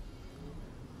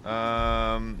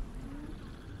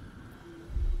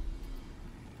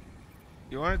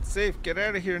 You aren't safe. Get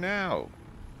out of here now.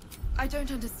 I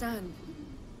don't understand.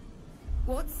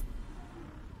 What's...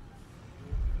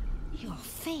 Your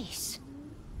face.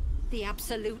 The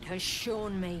Absolute has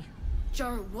shown me.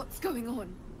 Jara, what's going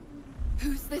on?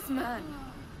 Who's this man?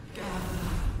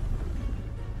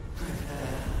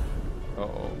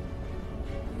 Uh-oh.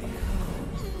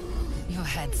 Your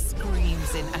head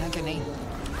screams in agony.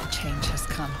 The change has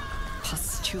come.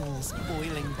 Pustules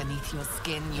boiling beneath your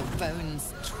skin, your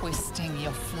bones twisting,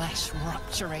 your flesh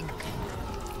rupturing.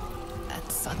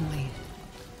 And suddenly,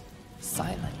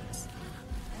 silence.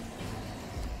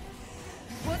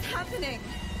 What's happening?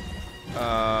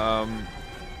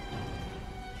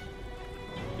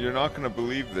 You're not gonna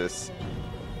believe this.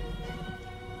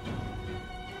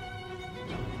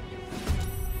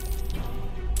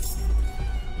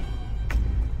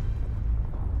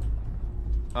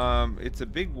 It's a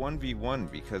big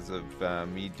 1v1 because of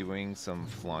me doing some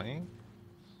flying,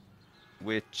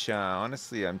 which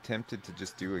honestly I'm tempted to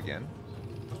just do again.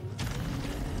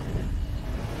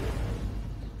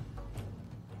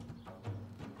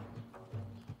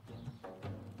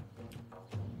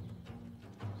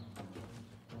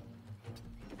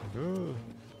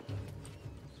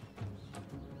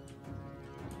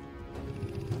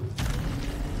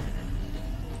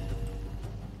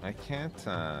 I can't,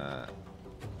 oh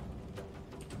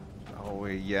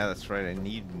wait, yeah, that's right. I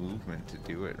need movement to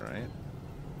do it, right?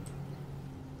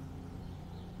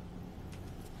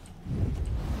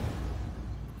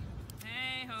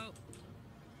 Hey ho.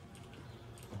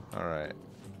 Alright.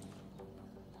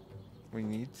 We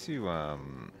need to,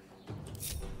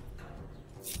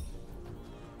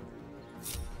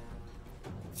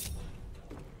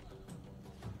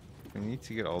 we need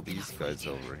to get all these guys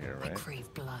over here, I right?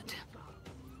 crave blood.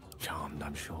 Charmed,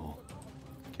 I'm sure.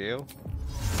 Gale?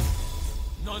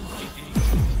 None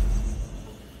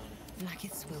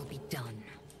Blackets will be done.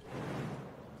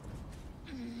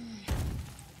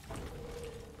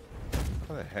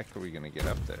 How the heck are we gonna get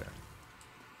up there?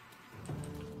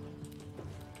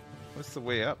 What's the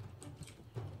way up?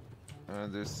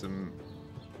 There's some...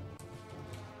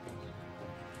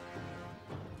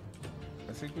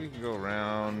 I think we can go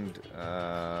around...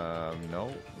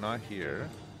 no, not here.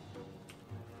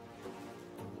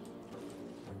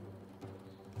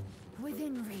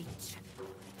 Within reach.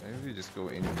 Maybe we just go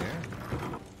in here.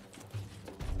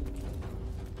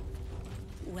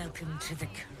 Welcome to the...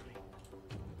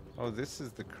 Oh, this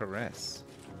is the caress.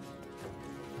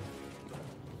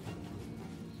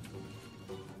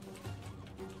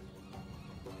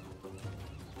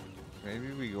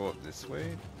 Maybe we go up this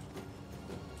way?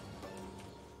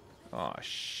 Oh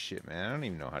shit, man. I don't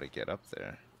even know how to get up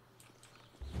there.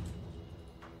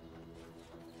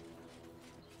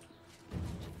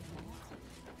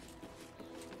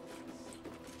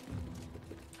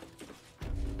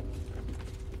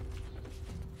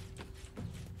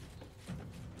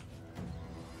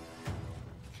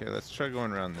 Okay, let's try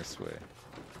going around this way.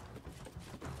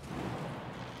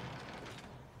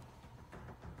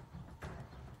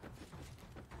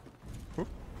 Whoop.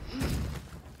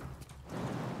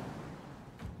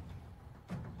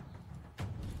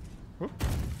 Whoop.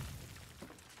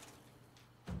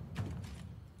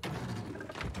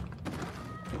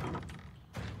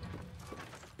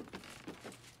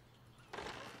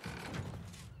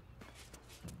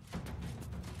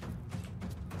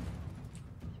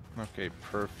 Okay,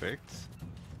 perfect.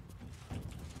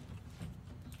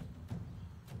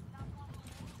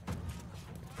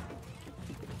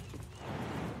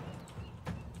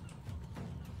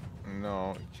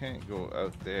 No, it can't go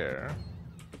out there.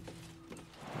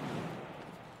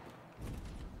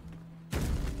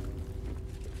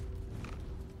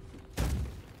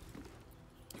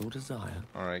 Your desire.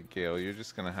 Alright, Gale, you're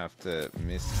just gonna have to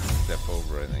step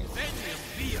over, I think.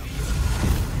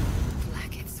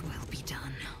 Blackets will be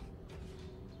done.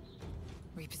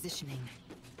 Repositioning.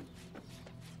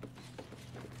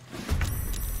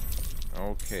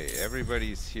 Okay,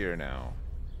 everybody's here now.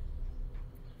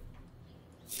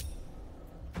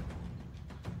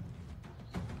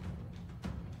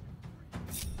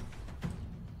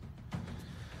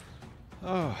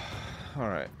 Oh,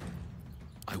 alright.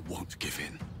 I won't give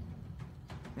in.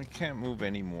 We can't move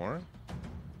anymore.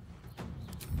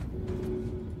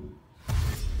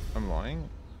 I'm lying.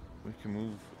 We can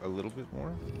move a little bit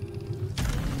more.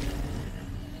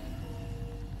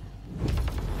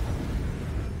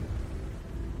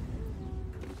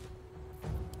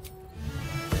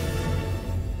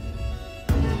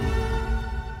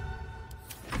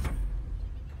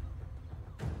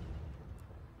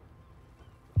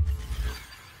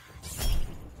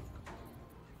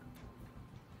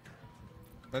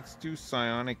 Let's do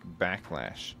psionic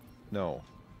backlash. No.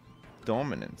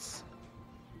 Dominance.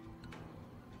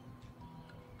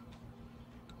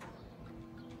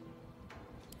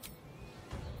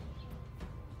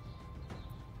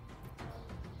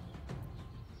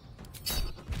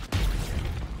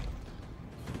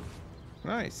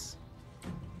 Nice.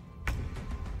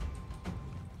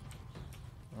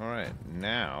 Alright,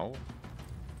 now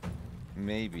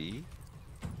maybe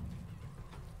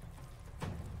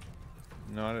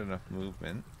not enough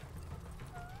movement.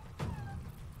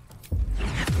 Not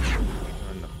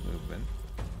enough movement.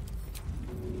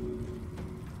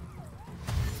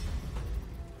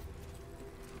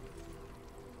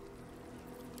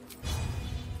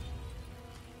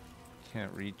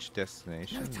 Can't reach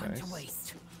destination. No time nice. to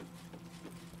waste.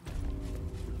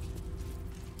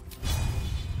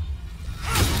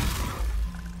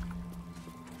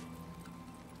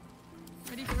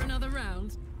 Ready for another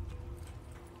round?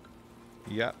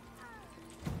 Yep.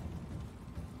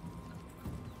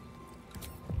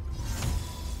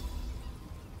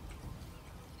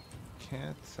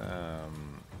 Can't,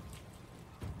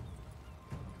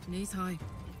 Knees high.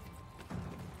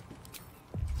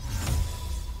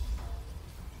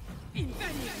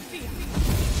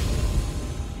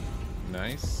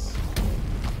 nice.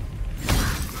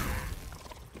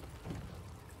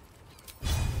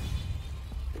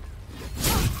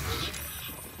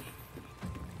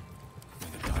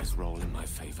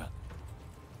 favor.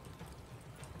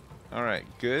 Alright,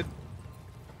 good.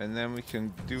 And then we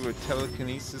can do a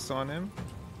telekinesis on him.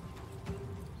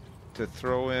 To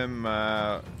throw him,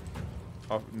 off,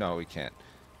 no, we can't.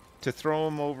 To throw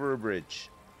him over a bridge.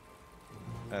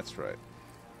 That's right.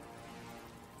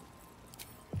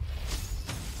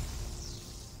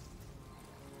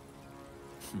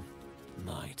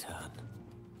 My turn.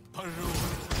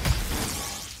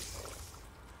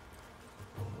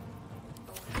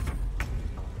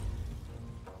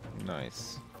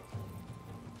 Nice.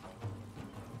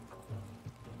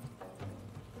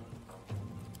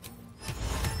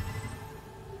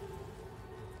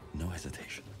 No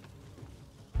hesitation.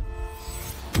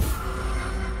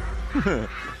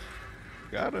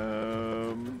 Got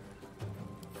him.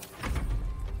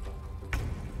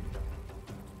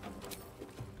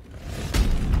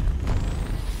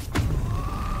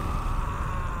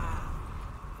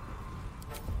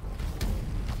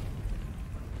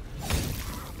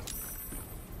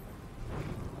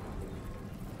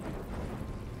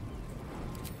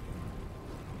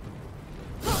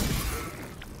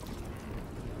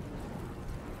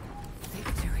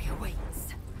 Victory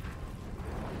awaits.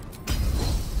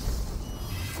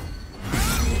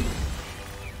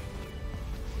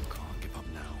 Can't give up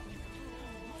now.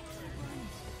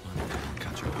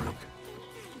 Catch a break.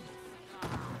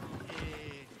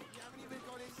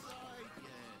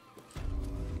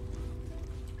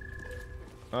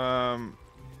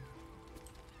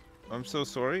 I'm so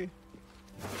sorry.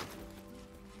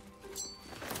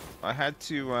 I had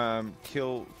to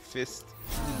kill Fist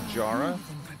Jara.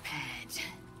 Prepared.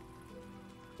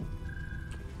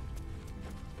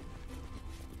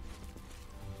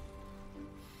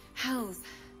 Hells.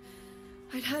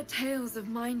 I'd heard tales of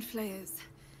mind flayers.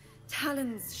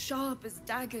 Talons sharp as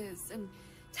daggers, and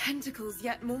tentacles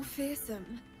yet more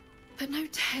fearsome. But no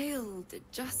tale did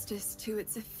justice to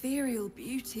its ethereal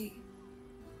beauty.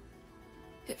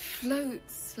 It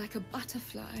floats like a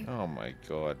butterfly. Oh my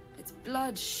god. Its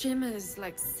blood shimmers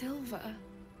like silver.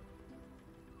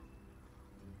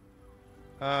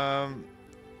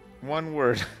 One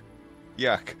word.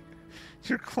 Yuck.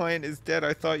 Your client is dead.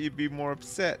 I thought you'd be more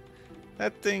upset.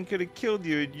 That thing could have killed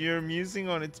you and you're musing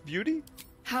on its beauty?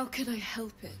 How could I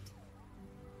help it?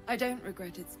 I don't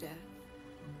regret its death.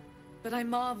 But I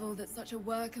marvel that such a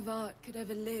work of art could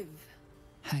ever live.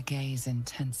 Her gaze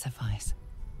intensifies.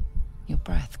 Your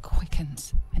breath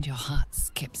quickens and your heart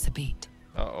skips a beat.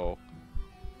 Uh-oh.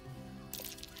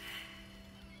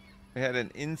 We had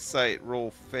an insight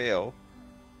roll fail.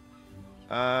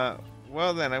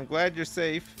 Well then, I'm glad you're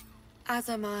safe. As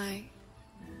am I.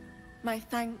 My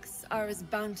thanks are as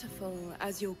bountiful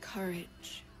as your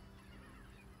courage.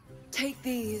 Take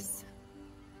these.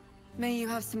 May you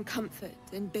have some comfort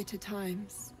in bitter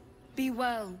times. Be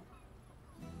well.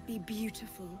 Be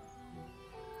beautiful.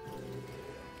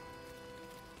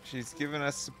 She's given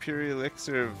us superior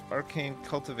elixir of arcane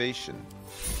cultivation.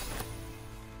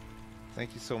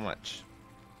 Thank you so much.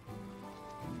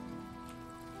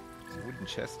 There's a wooden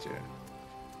chest here.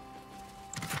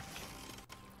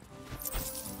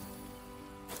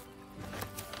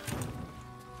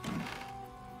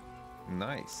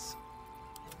 Nice.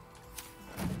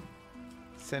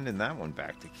 Sending that one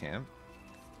back to camp.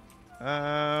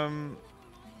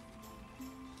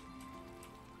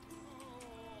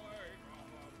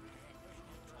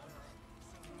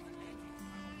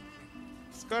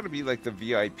 It's got to be like the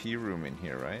VIP room in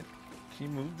here, right? Can you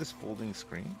move this folding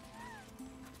screen?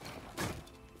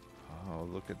 Oh,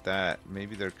 look at that.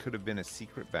 Maybe there could have been a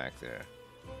secret back there.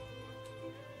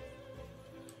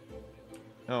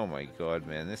 Oh my god,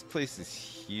 man. This place is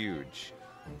huge.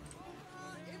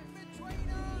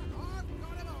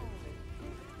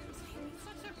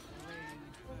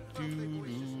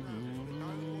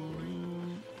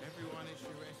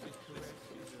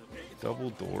 Double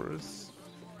doors.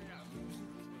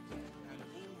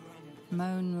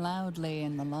 Moan loudly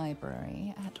in the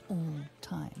library at all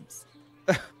times.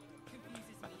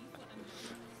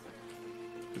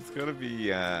 It's gotta be,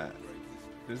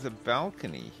 there's a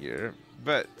balcony here.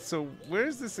 But, so where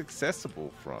is this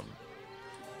accessible from?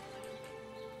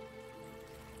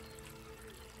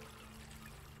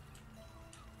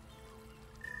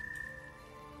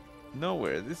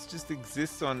 Nowhere. This just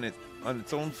exists on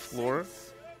its own floor.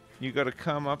 You gotta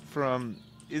come up from...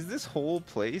 Is this whole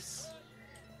place?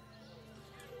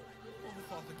 Oh,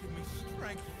 Father, give me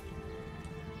strength.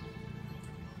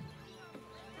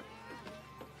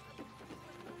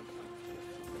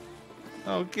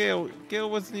 Oh, Gale. Gale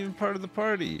wasn't even part of the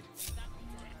party.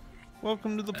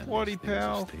 Welcome to the party,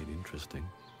 pal. Stayed interesting.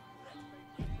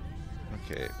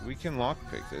 Okay, we can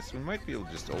lockpick this. We might be able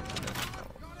to just open it.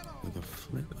 with a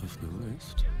flick of the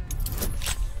wrist.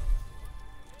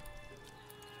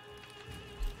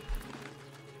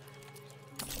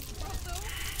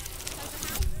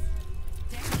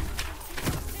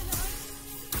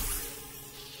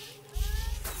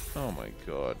 Oh my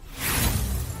god.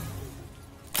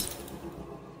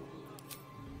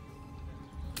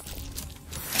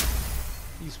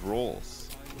 These rolls.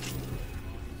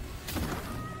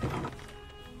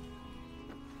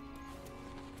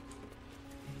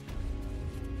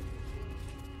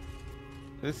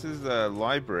 This is a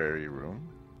library room.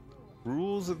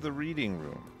 Rules of the reading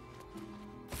room.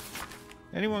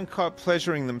 Anyone caught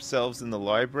pleasuring themselves in the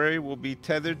library will be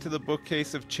tethered to the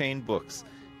bookcase of chained books.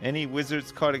 Any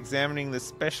wizards caught examining this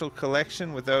special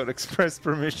collection without express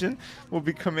permission will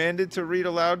be commanded to read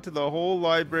aloud to the whole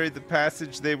library the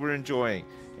passage they were enjoying.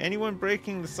 Anyone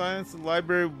breaking the silence of the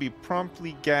library will be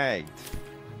promptly gagged.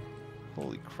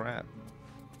 Holy crap.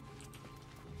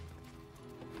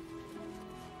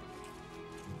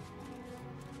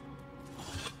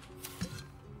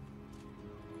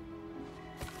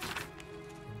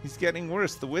 He's getting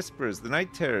worse. The whispers, the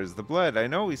night terrors, the blood. I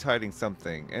know he's hiding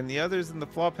something. And the others in the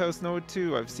Flophouse know it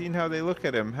too. I've seen how they look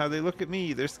at him, how they look at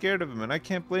me. They're scared of him, and I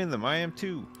can't blame them. I am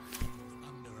too.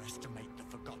 Underestimate the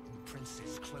Forgotten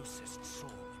Prince's closest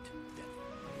sword.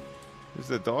 There's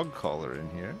a dog collar in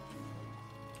here.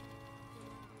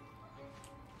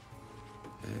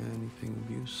 Anything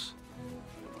of use?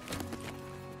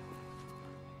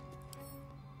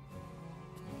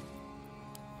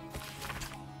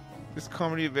 This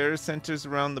comedy of errors centers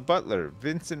around the butler,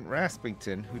 Vincent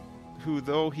Raspington, who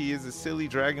though he is a silly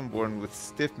dragonborn with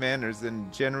stiff manners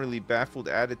and generally baffled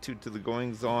attitude to the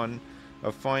goings-on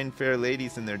of fine fair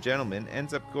ladies and their gentlemen,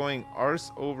 ends up going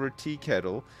arse over tea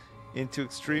kettle into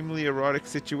extremely erotic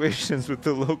situations with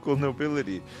the local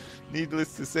nobility.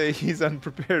 Needless to say, he's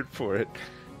unprepared for it.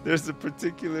 There's a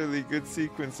particularly good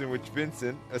sequence in which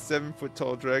Vincent, a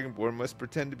 7-foot-tall dragonborn, must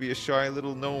pretend to be a shy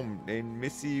little gnome named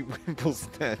Missy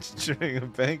Wimplesnatch during a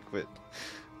banquet.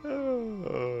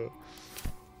 Oh.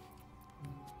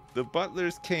 The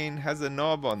butler's cane has a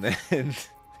knob on the end.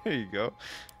 There you go.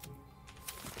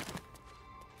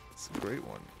 It's a great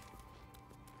one.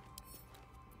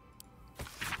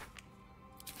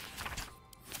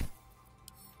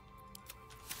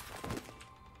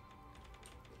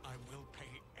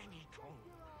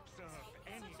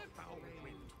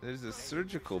 There's a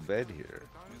surgical bed here.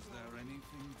 Is there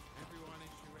anything?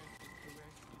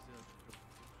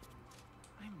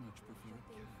 I much prefer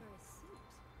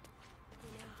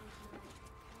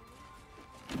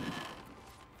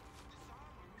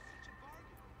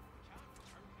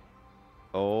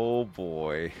a Oh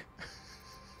boy.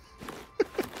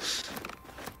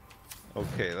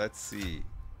 Okay, let's see.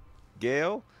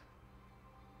 Gale?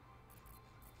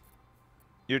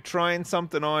 You're trying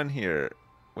something on here.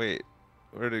 Wait.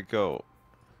 Where'd it go?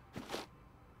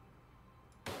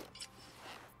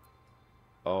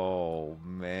 Oh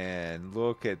man,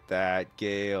 look at that,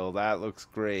 Gale. That looks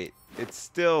great. It's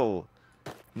still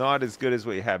not as good as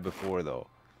what you had before, though.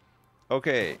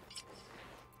 Okay.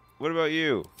 What about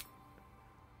you?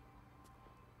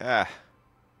 Ah.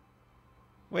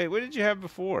 Wait, what did you have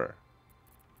before?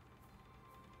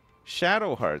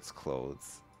 Shadowheart's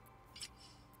clothes.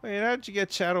 Wait, how'd you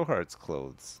get Shadowheart's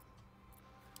clothes?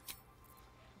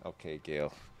 Okay,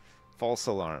 Gale. False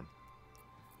alarm.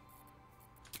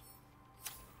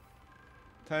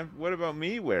 Time. What about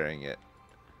me wearing it?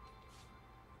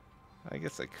 I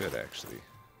guess I could actually.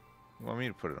 You want me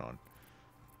to put it on?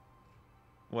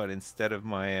 What, instead of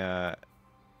my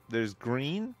there's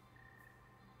green?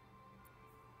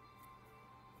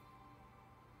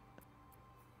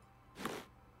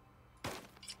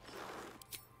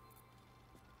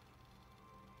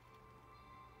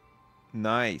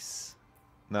 Nice.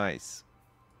 Nice.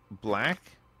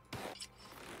 Black?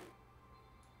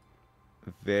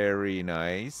 Very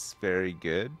nice. Very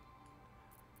good.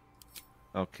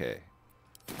 Okay.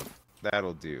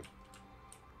 That'll do.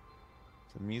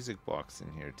 There's a music box in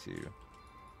here too.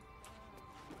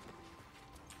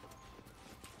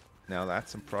 Now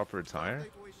that's some proper attire.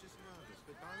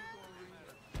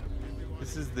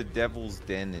 This is the Devil's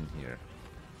Den in here.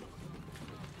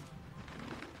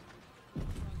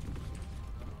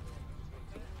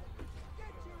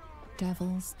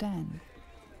 Devil's Den.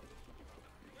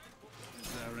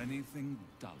 Is there anything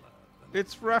duller than...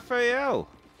 It's Raphael.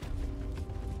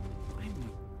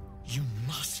 You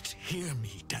must hear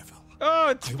me, devil. Oh,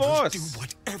 it's I Boss. will do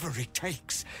whatever it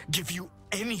takes. Give you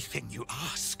anything you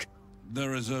ask.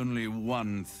 There is only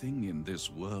one thing in this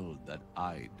world that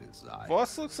I desire.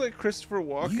 Voss looks like Christopher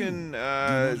Walken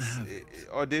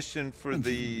auditioned for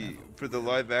the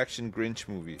live action Grinch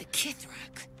movie. The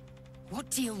Kithrak. What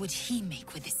deal would he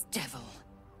make with this devil?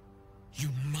 You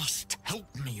must help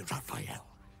me, Raphael.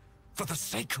 For the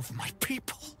sake of my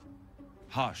people.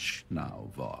 Hush now,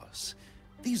 Voss.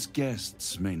 These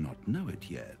guests may not know it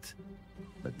yet,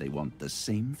 but they want the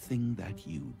same thing that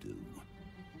you do.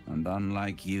 And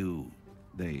unlike you,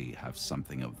 they have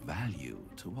something of value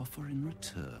to offer in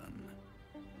return.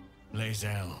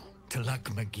 Lae'zel, Talak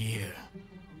Magir.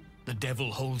 The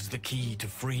devil holds the key to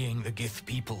freeing the Gith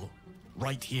people.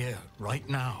 Right here, right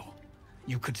now.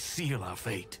 You could seal our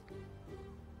fate.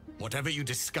 Whatever you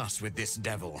discuss with this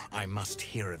devil, I must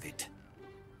hear of it.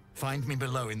 Find me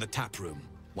below in the tap room,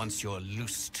 once you're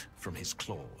loosed from his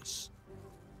claws.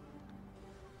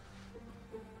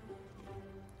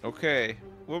 Okay.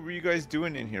 What were you guys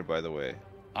doing in here, by the way?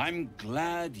 I'm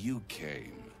glad you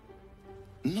came.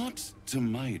 Not to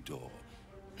my door.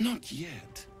 Not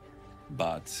yet.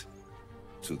 But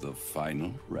to the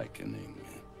final reckoning.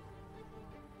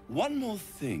 One more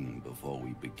thing before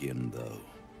we begin, though.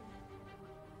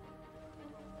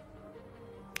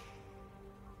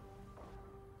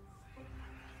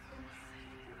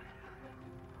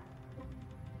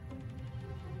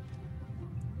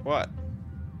 What?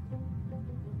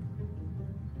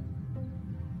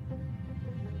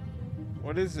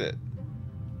 What is it?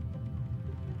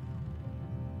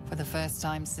 For the first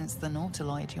time since the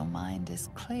Nautiloid, your mind is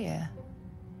clear.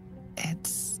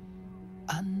 It's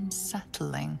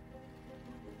unsettling.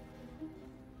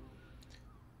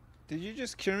 Did you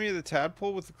just cure me of the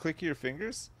tadpole with the click of your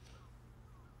fingers?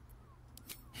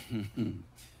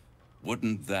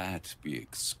 Wouldn't that be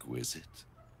exquisite?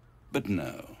 But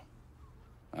no.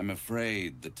 I'm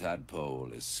afraid the tadpole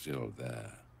is still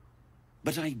there.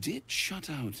 But I did shut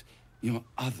out your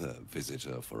other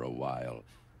visitor for a while,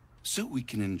 so we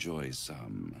can enjoy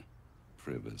some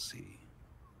privacy.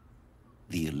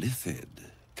 The Illithid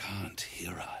can't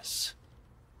hear us.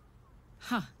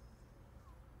 Huh.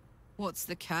 What's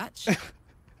the catch?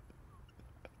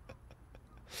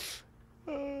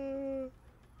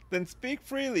 Then speak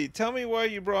freely. Tell me why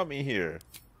you brought me here.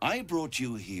 I brought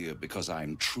you here because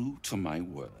I'm true to my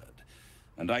word,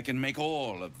 and I can make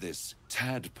all of this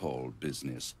tadpole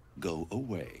business go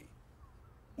away.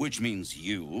 Which means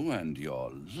you and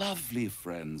your lovely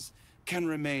friends can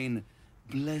remain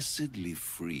blessedly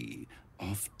free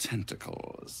of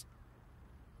tentacles.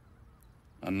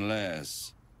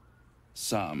 Unless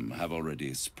some have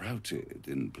already sprouted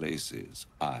in places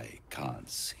I can't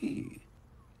see.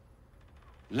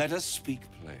 Let us speak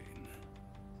plain.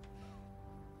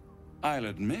 I'll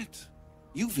admit,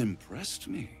 you've impressed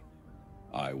me.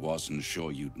 I wasn't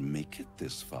sure you'd make it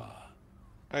this far.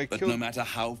 But no matter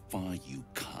how far you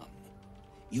come,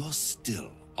 you're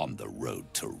still on the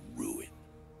road to ruin.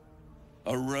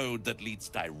 A road that leads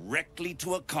directly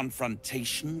to a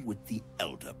confrontation with the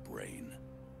Elder Brain.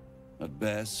 At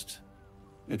best,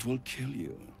 it will kill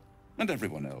you, and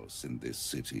everyone else in this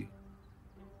city.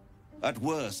 At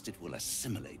worst, it will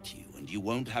assimilate you, and you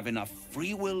won't have enough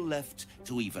free will left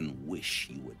to even wish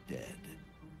you were dead.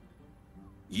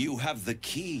 You have the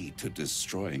key to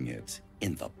destroying it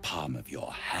in the palm of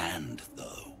your hand,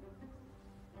 though.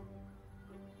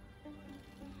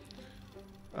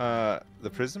 The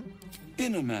prism?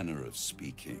 In a manner of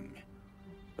speaking.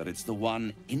 But it's the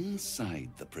one inside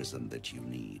the prison that you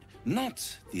need.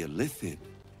 Not the Illithid.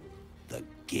 The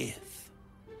Gith.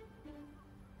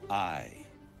 I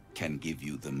can give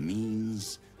you the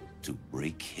means to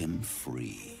break him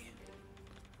free.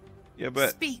 Yeah,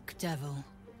 but... Speak, devil.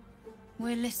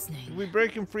 We're listening. If we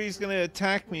break him free, he's gonna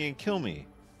attack me and kill me.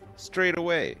 Straight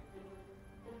away.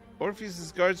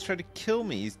 Orpheus's guards try to kill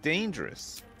me. He's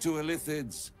dangerous. To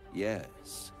Illithids,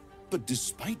 yes. But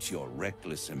despite your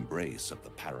reckless embrace of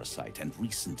the parasite and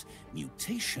recent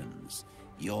mutations,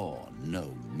 you're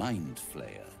no mind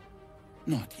flayer.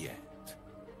 Not yet.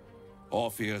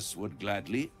 Orpheus would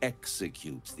gladly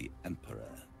execute the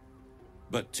Emperor.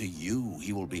 But to you,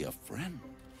 he will be a friend.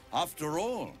 After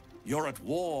all, you're at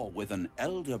war with an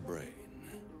Elder Brain.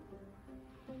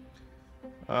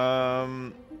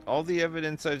 All the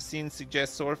evidence I've seen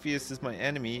suggests Orpheus is my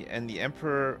enemy and the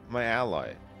Emperor my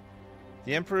ally.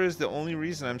 The Emperor is the only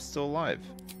reason I'm still alive.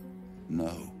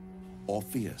 No.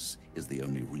 Orpheus is the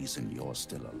only reason you're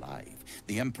still alive.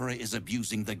 The Emperor is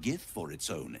abusing the Gith for its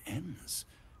own ends.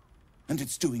 And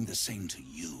it's doing the same to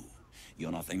you.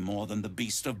 You're nothing more than the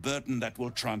beast of burden that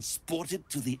will transport it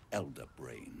to the Elder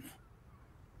Brain.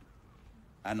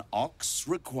 An ox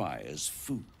requires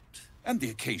food, and the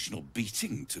occasional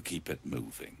beating to keep it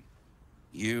moving.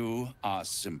 You are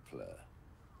simpler.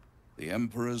 The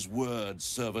Emperor's words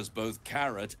serve as both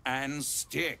carrot and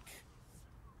stick.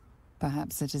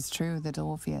 Perhaps it is true that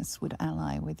Orpheus would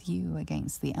ally with you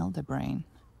against the Elder Brain.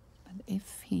 But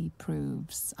if he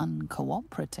proves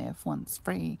uncooperative once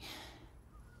free,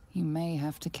 you may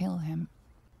have to kill him.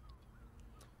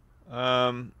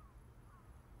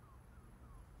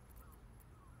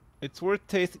 It's worth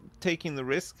taking the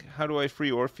risk. How do I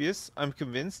free Orpheus? I'm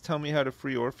convinced. Tell me how to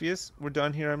free Orpheus. We're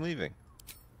done here. I'm leaving.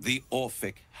 The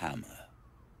Orphic Hammer.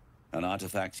 An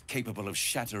artifact capable of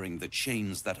shattering the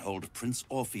chains that hold Prince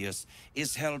Orpheus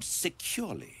is held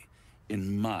securely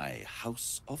in my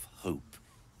House of Hope,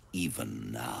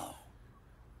 even now.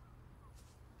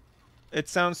 It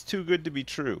sounds too good to be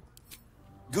true.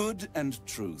 Good and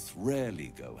truth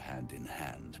rarely go hand in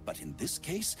hand, but in this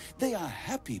case, they are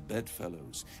happy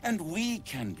bedfellows, and we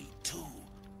can be too.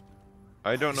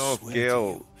 I don't know if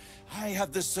Gale... I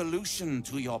have the solution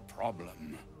to your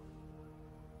problem.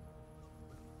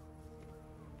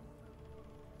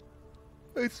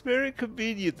 It's very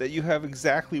convenient that you have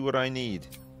exactly what I need.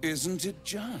 Isn't it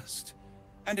just?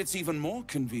 And it's even more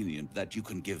convenient that you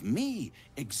can give me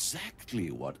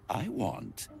exactly what I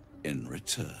want in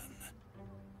return.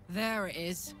 There it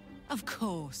is. Of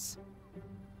course.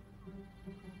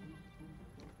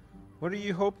 What are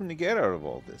you hoping to get out of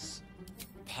all this?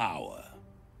 Power.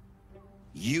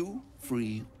 You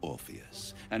free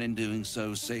Orpheus, and in doing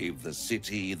so save the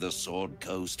city, the Sword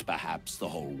Coast, perhaps the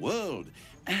whole world,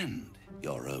 and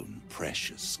your own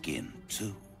precious skin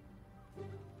too.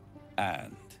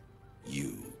 And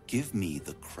you give me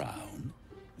the crown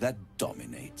that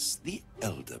dominates the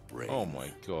Elder Brain. Oh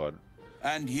my god.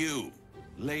 And you,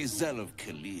 Lae'zel of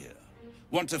Kalir,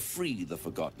 want to free the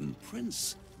Forgotten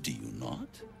Prince, do you not?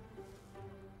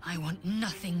 I want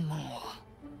nothing more.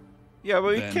 Yeah, but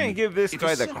you Then can't give this it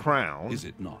guy is the simple, crown. Is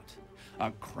it not? A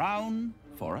crown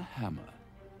for a hammer.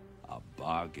 A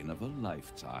bargain of a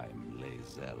lifetime,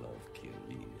 Lae'zel of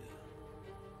Kalir.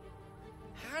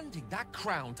 Handing that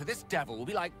crown to this devil will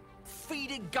be like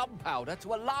feeding gunpowder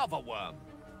to a lava worm.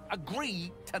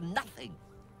 Agree to nothing.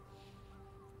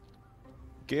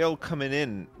 Gale coming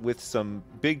in with some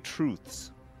big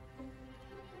truths.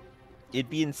 It'd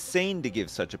be insane to give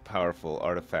such a powerful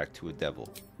artifact to a devil.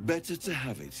 Better to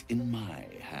have it in my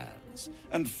hands,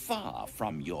 and far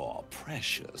from your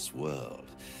precious world,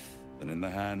 than in the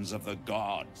hands of the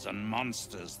gods and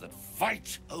monsters that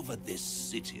fight over this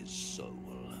city's soul.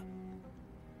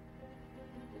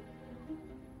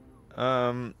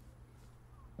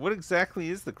 What exactly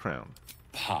is the crown?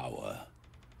 Power.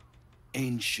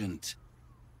 Ancient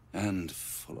and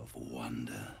full of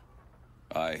wonder.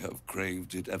 I have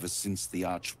craved it ever since the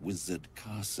arch-wizard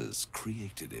Karsus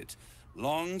created it,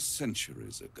 long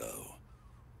centuries ago,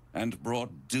 and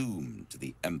brought doom to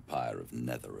the Empire of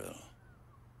Netheril.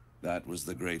 That was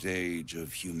the great age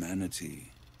of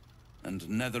humanity, and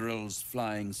Netheril's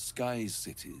flying sky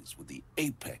cities were the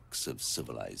apex of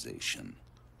civilization.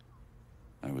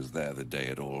 I was there the day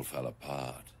it all fell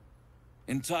apart.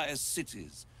 Entire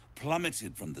cities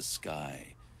plummeted from the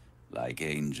sky, like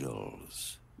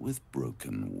angels with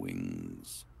broken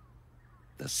wings.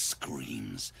 The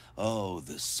screams, oh,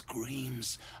 the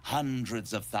screams.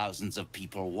 Hundreds of thousands of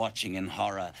people watching in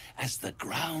horror as the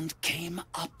ground came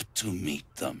up to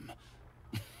meet them.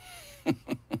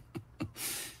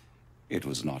 It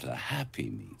was not a happy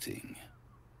meeting.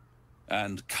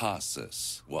 And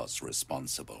Karsus was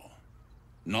responsible.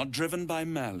 Not driven by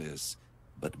malice,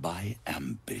 but by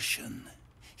ambition.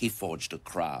 He forged a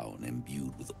crown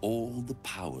imbued with all the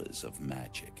powers of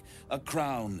magic. A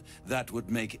crown that would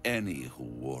make any who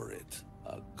wore it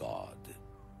a god.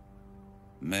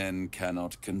 Men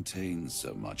cannot contain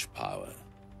so much power.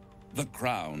 The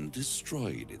crown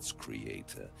destroyed its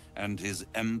creator, and his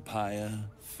empire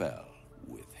fell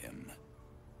with him.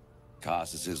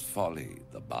 Karsus's folly,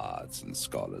 the bards and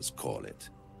scholars call it.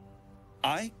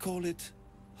 I call it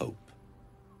hope.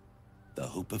 The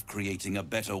hope of creating a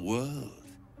better world,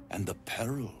 and the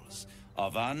perils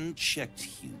of unchecked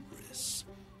hubris.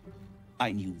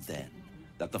 I knew then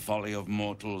that the folly of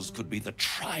mortals could be the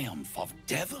triumph of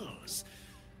devils,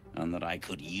 and that I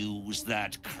could use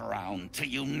that crown to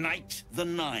unite the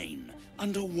Nine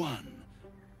under one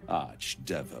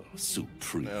Archdevil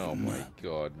Supreme. Oh my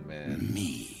god, man.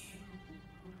 Me.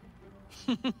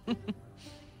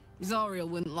 Zariel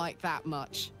wouldn't like that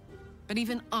much. But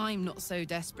even I'm not so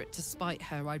desperate to spite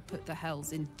her I'd put the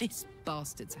hells in this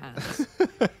bastard's hands.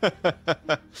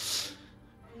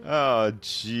 Oh,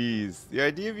 jeez. The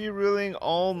idea of you ruling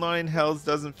all 9 hells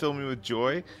doesn't fill me with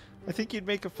joy. I think you'd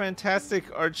make a fantastic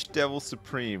Archdevil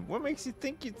Supreme. What makes you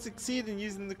think you'd succeed in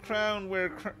using the crown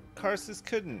where Karsus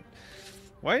couldn't?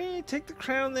 Why didn't you take the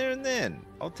crown there and then?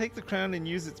 I'll take the crown and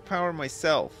use its power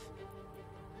myself.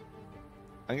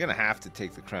 I'm gonna have to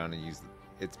take the crown and use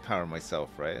its power myself,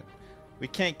 right? We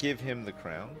can't give him the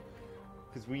crown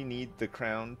because we need the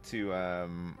crown to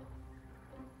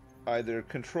either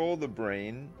control the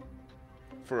brain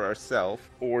for ourselves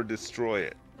or destroy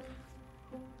it.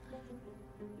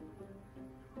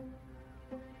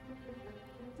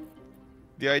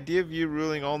 The idea of you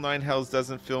ruling all 9 hells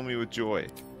doesn't fill me with joy.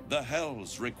 The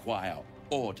hells require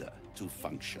order to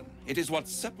function. It is what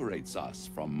separates us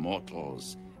from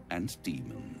mortals and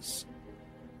demons.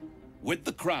 With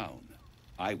the crown,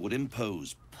 I would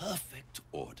impose perfect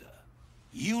order,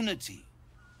 unity,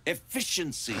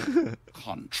 efficiency,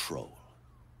 control.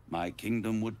 My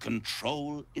kingdom would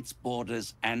control its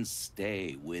borders and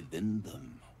stay within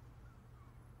them.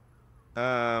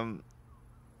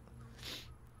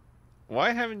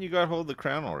 Why haven't you got hold of the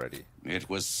crown already? It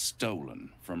was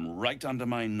stolen from right under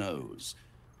my nose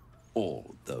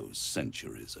all those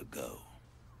centuries ago.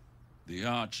 The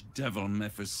archdevil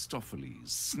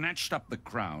Mephistopheles snatched up the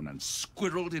crown and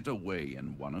squirreled it away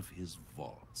in one of his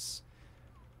vaults.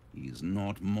 He is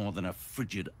not more than a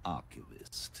frigid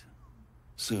archivist.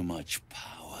 So much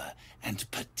power and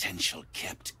potential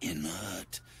kept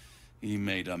inert. He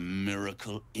made a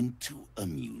miracle into a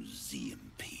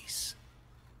museum piece.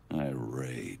 I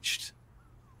raged.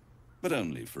 But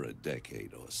only for a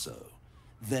decade or so.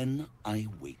 Then I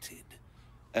waited,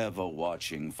 ever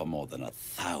watching for more than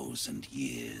 1,000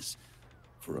 years,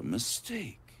 for a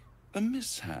mistake, a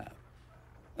mishap,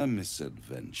 a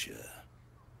misadventure.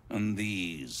 And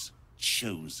these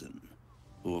chosen,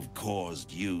 who have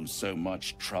caused you so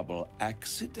much trouble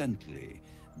accidentally,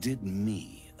 did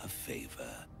me a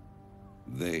favor.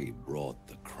 They brought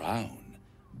the crown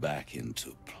back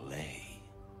into play.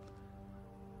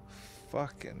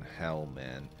 Fucking hell,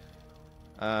 man.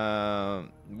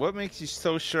 What makes you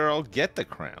so sure I'll get the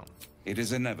crown? It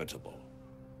is inevitable.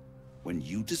 When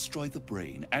you destroy the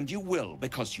brain, and you will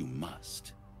because you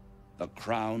must, the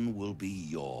crown will be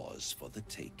yours for the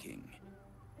taking.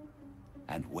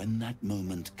 And when that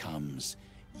moment comes,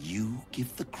 you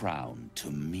give the crown to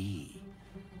me.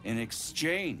 In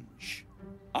exchange,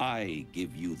 I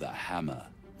give you the hammer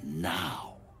now.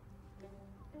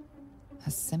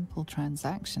 A simple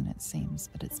transaction, it seems,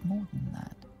 but it's more than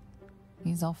that.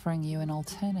 He's offering you an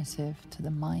alternative to the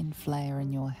mind flayer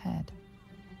in your head.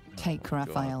 Take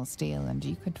Raphael's deal and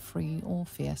you could free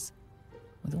Orpheus.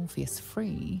 With Orpheus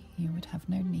free, you would have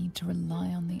no need to rely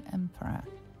on the Emperor.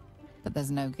 But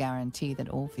there's no guarantee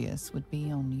that Orpheus would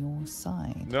be on your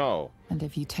side. No. And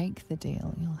if you take the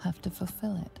deal, you'll have to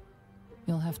fulfill it.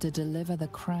 You'll have to deliver the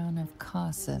crown of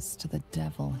Karsus to the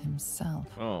devil himself.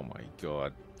 Oh my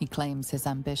god. He claims his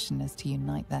ambition is to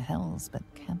unite the hells, but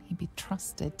can he be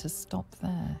trusted to stop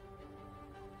there?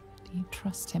 Do you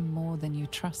trust him more than you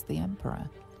trust the Emperor?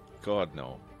 God,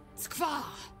 no. Skvar!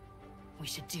 We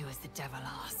should do as the devil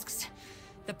asks.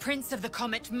 The Prince of the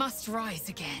Comet must rise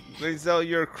again. Lae'zel,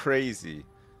 you're crazy.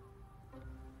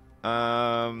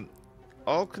 I'll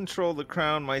control the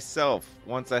crown myself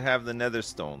once I have the nether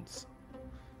stones.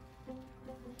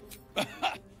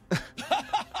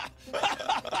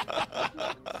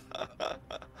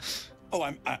 Oh,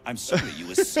 I'm sorry you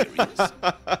were serious.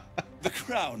 The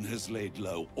crown has laid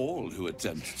low all who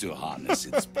attempt to harness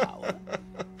its power.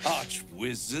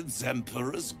 Archwizards,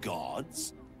 emperors,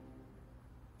 gods.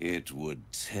 It would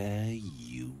tear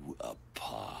you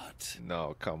apart.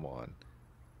 No, come on.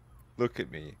 Look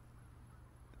at me.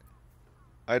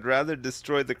 I'd rather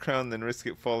destroy the crown than risk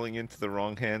it falling into the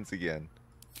wrong hands again.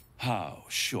 How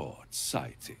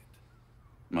short-sighted.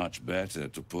 Much better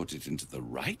to put it into the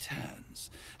right hands.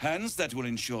 Hands that will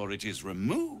ensure it is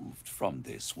removed from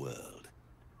this world.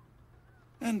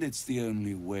 And it's the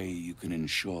only way you can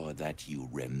ensure that you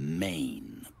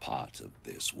remain part of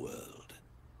this world.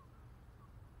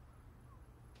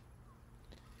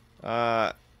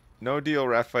 No deal,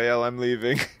 Raphael. I'm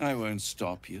leaving. I won't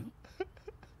stop you.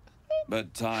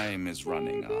 But time is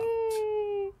running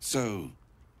out. So,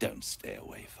 don't stay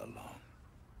away for long.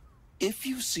 If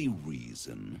you see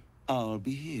reason, I'll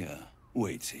be here,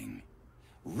 waiting.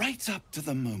 Right up to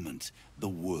the moment the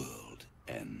world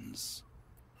ends.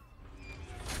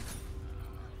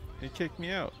 He kicked me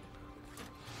out.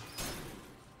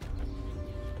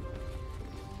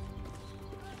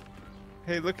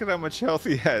 Hey, look at how much health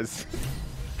he has.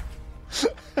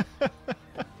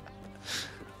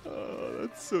 Oh,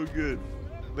 that's so good.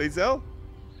 Lae'zel?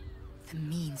 The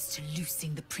means to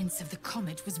loosing the Prince of the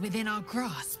Comet was within our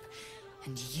grasp.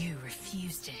 And you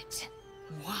refused it.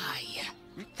 Why?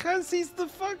 Because he's the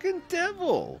fucking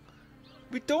devil.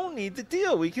 We don't need the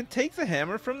deal. We can take the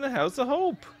hammer from the House of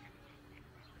Hope.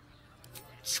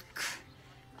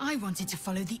 I wanted to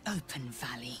follow the open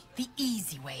valley, the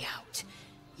easy way out.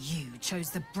 You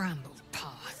chose the brambled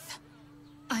path.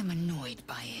 I'm annoyed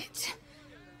by it.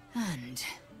 And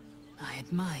I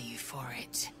admire you for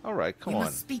it. All right, come we on.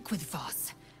 must speak with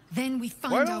Voss. Then we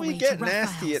find Why our don't we way get to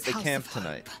nasty at Raphael's the House camp of Hope.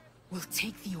 tonight? We'll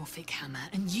take the Orphic hammer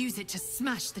and use it to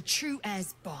smash the true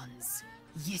heir's bonds.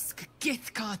 Yisk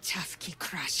Githkar Tafki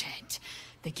Crashet.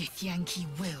 The Githyanki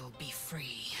will be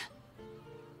free.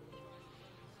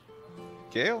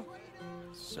 Gale?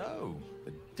 So,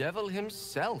 the devil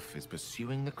himself is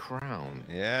pursuing the crown.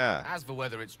 Yeah. As for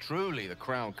whether it's truly the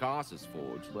crown Carsus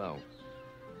forged, well,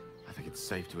 I think it's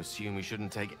safe to assume we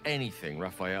shouldn't take anything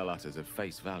Raphael utters at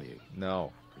face value.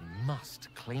 No. We must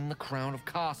claim the crown of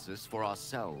Carsus for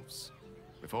ourselves,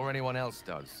 before anyone else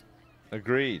does.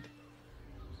 Agreed.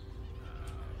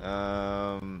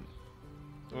 What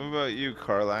about you,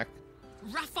 Karlach?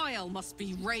 Raphael must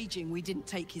be raging we didn't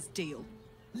take his deal.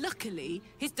 Luckily,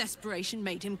 his desperation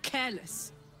made him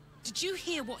careless. Did you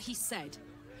hear what he said?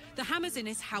 The hammer's in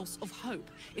his House of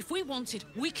Hope. If we wanted,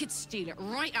 we could steal it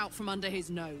right out from under his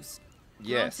nose.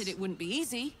 Yes. Granted, it wouldn't be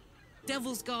easy.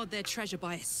 Devils guard their treasure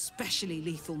by especially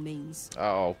lethal means.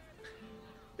 Oh.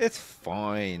 It's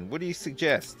fine. What do you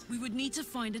suggest? We would need to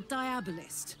find a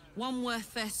diabolist. One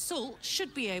worth their salt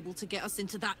should be able to get us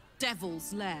into that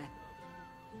devil's lair.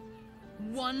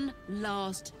 One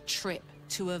last trip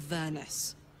to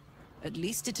Avernus. At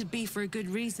least it'd be for a good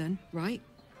reason, right?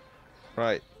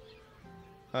 Right.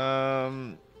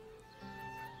 How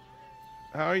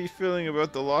are you feeling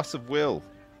about the loss of Will?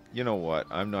 You know what?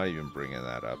 I'm not even bringing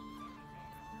that up.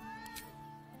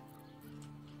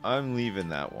 I'm leaving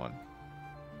that one.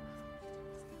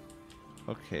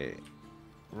 Okay.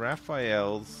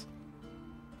 Raphael's...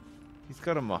 He's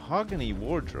got a mahogany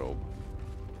wardrobe.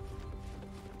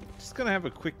 Just gonna have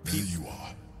a quick peek. There you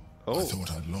are. Oh. I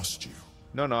thought I'd lost you.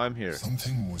 No, I'm here.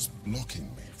 Something was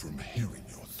blocking me from hearing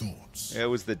your thoughts. It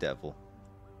was the devil.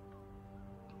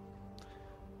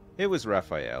 It was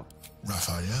Raphael.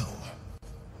 Raphael?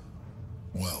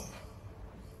 Well,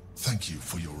 thank you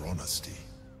for your honesty.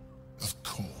 Of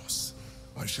course,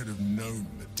 I should have known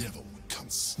the devil would come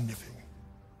sniffing.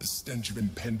 The stench of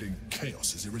impending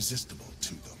chaos is irresistible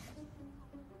to them.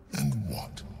 And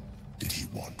what did he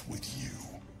want with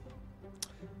you?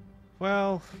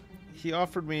 Well, he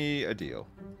offered me a deal.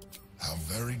 How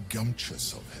very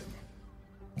gumptious of him.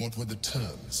 What were the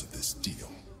terms of this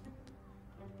deal?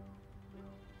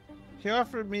 He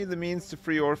offered me the means to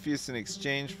free Orpheus in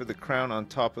exchange for the crown on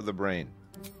top of the brain.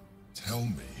 Tell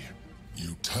me,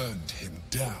 you turned him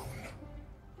down.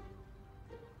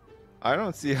 I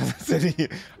don't see how that's any...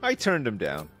 I turned him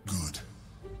down. Good.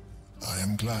 I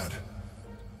am glad.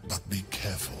 But be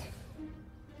careful.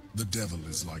 The devil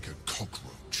is like a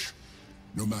cockroach.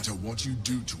 No matter what you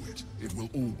do to it, it will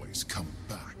always come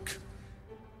back.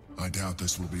 I doubt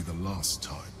this will be the last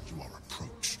time you are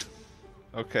approached.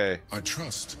 Okay. I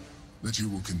trust that you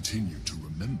will continue to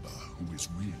remember who is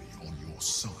really on your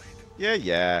side.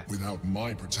 Yeah. Without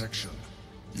my protection,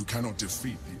 you cannot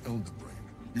defeat the Elder Brain.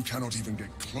 You cannot even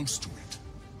get close to it,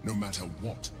 no matter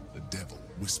what the devil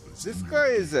whispers. This guy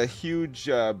is a huge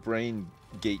brain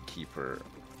gatekeeper.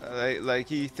 Like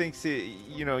he thinks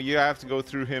you know, you have to go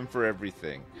through him for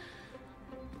everything.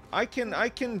 I can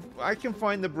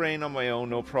find the brain on my own,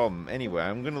 no problem. Anyway,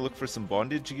 I'm gonna look for some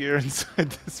bondage gear inside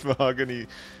this mahogany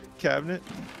cabinet.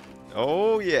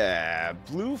 Oh yeah,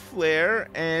 blue flare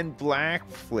and black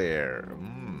flare.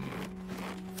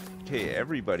 Okay,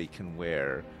 everybody can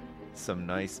wear some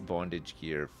nice bondage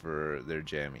gear for their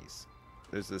jammies.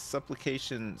 There's a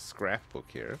supplication scrapbook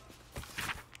here.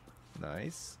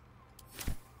 Nice.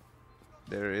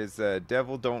 There is a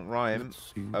Devil Don't Rhyme,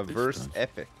 a verse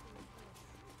epic.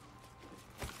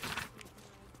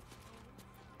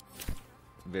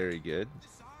 Very good.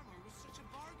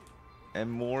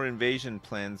 And more invasion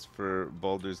plans for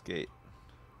Baldur's Gate.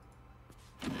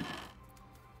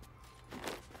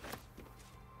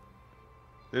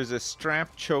 There's a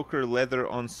strap choker leather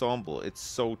ensemble. It's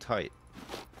so tight.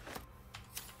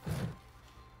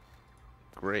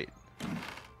 Great.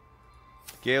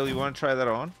 Gale, you want to try that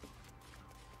on?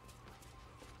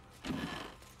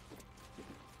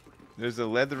 There's a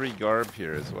leathery garb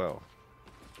here as well.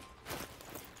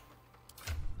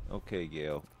 Okay,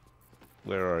 Gale.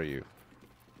 Where are you?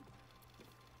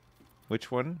 Which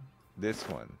one? This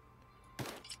one.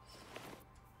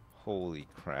 Holy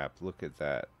crap, look at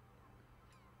that.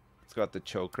 It's got the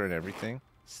choker and everything.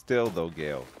 Still though,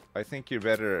 Gale, I think you're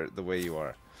better the way you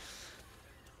are.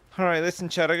 Alright, listen,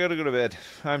 chat, I gotta go to bed.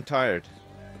 I'm tired.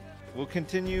 We'll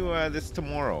continue this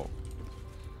tomorrow.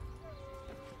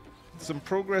 Some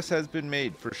progress has been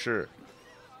made, for sure.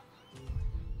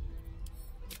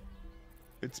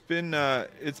 It's been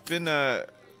a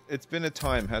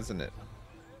time, hasn't it?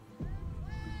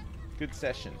 Good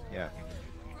session, yeah.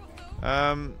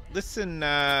 Listen,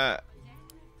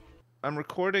 I'm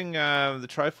recording the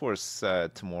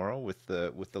Triforce tomorrow with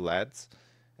the lads,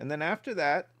 and then after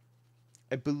that,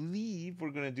 I believe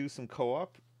we're gonna do some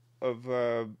co-op of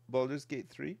Baldur's Gate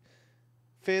 3.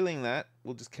 Failing that,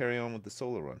 we'll just carry on with the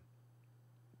solo run.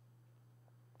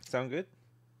 Sound good?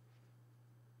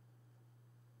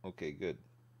 Okay, good.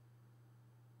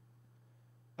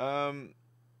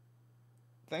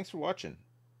 Thanks for watching.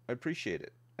 I appreciate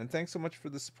it. And thanks so much for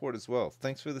the support as well.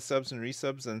 Thanks for the subs and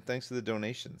resubs, and thanks for the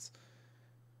donations.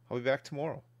 I'll be back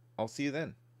tomorrow. I'll see you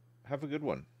then. Have a good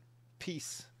one.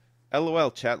 Peace.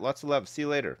 LOL, chat. Lots of love. See you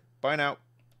later. Bye now.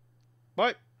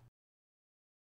 Bye.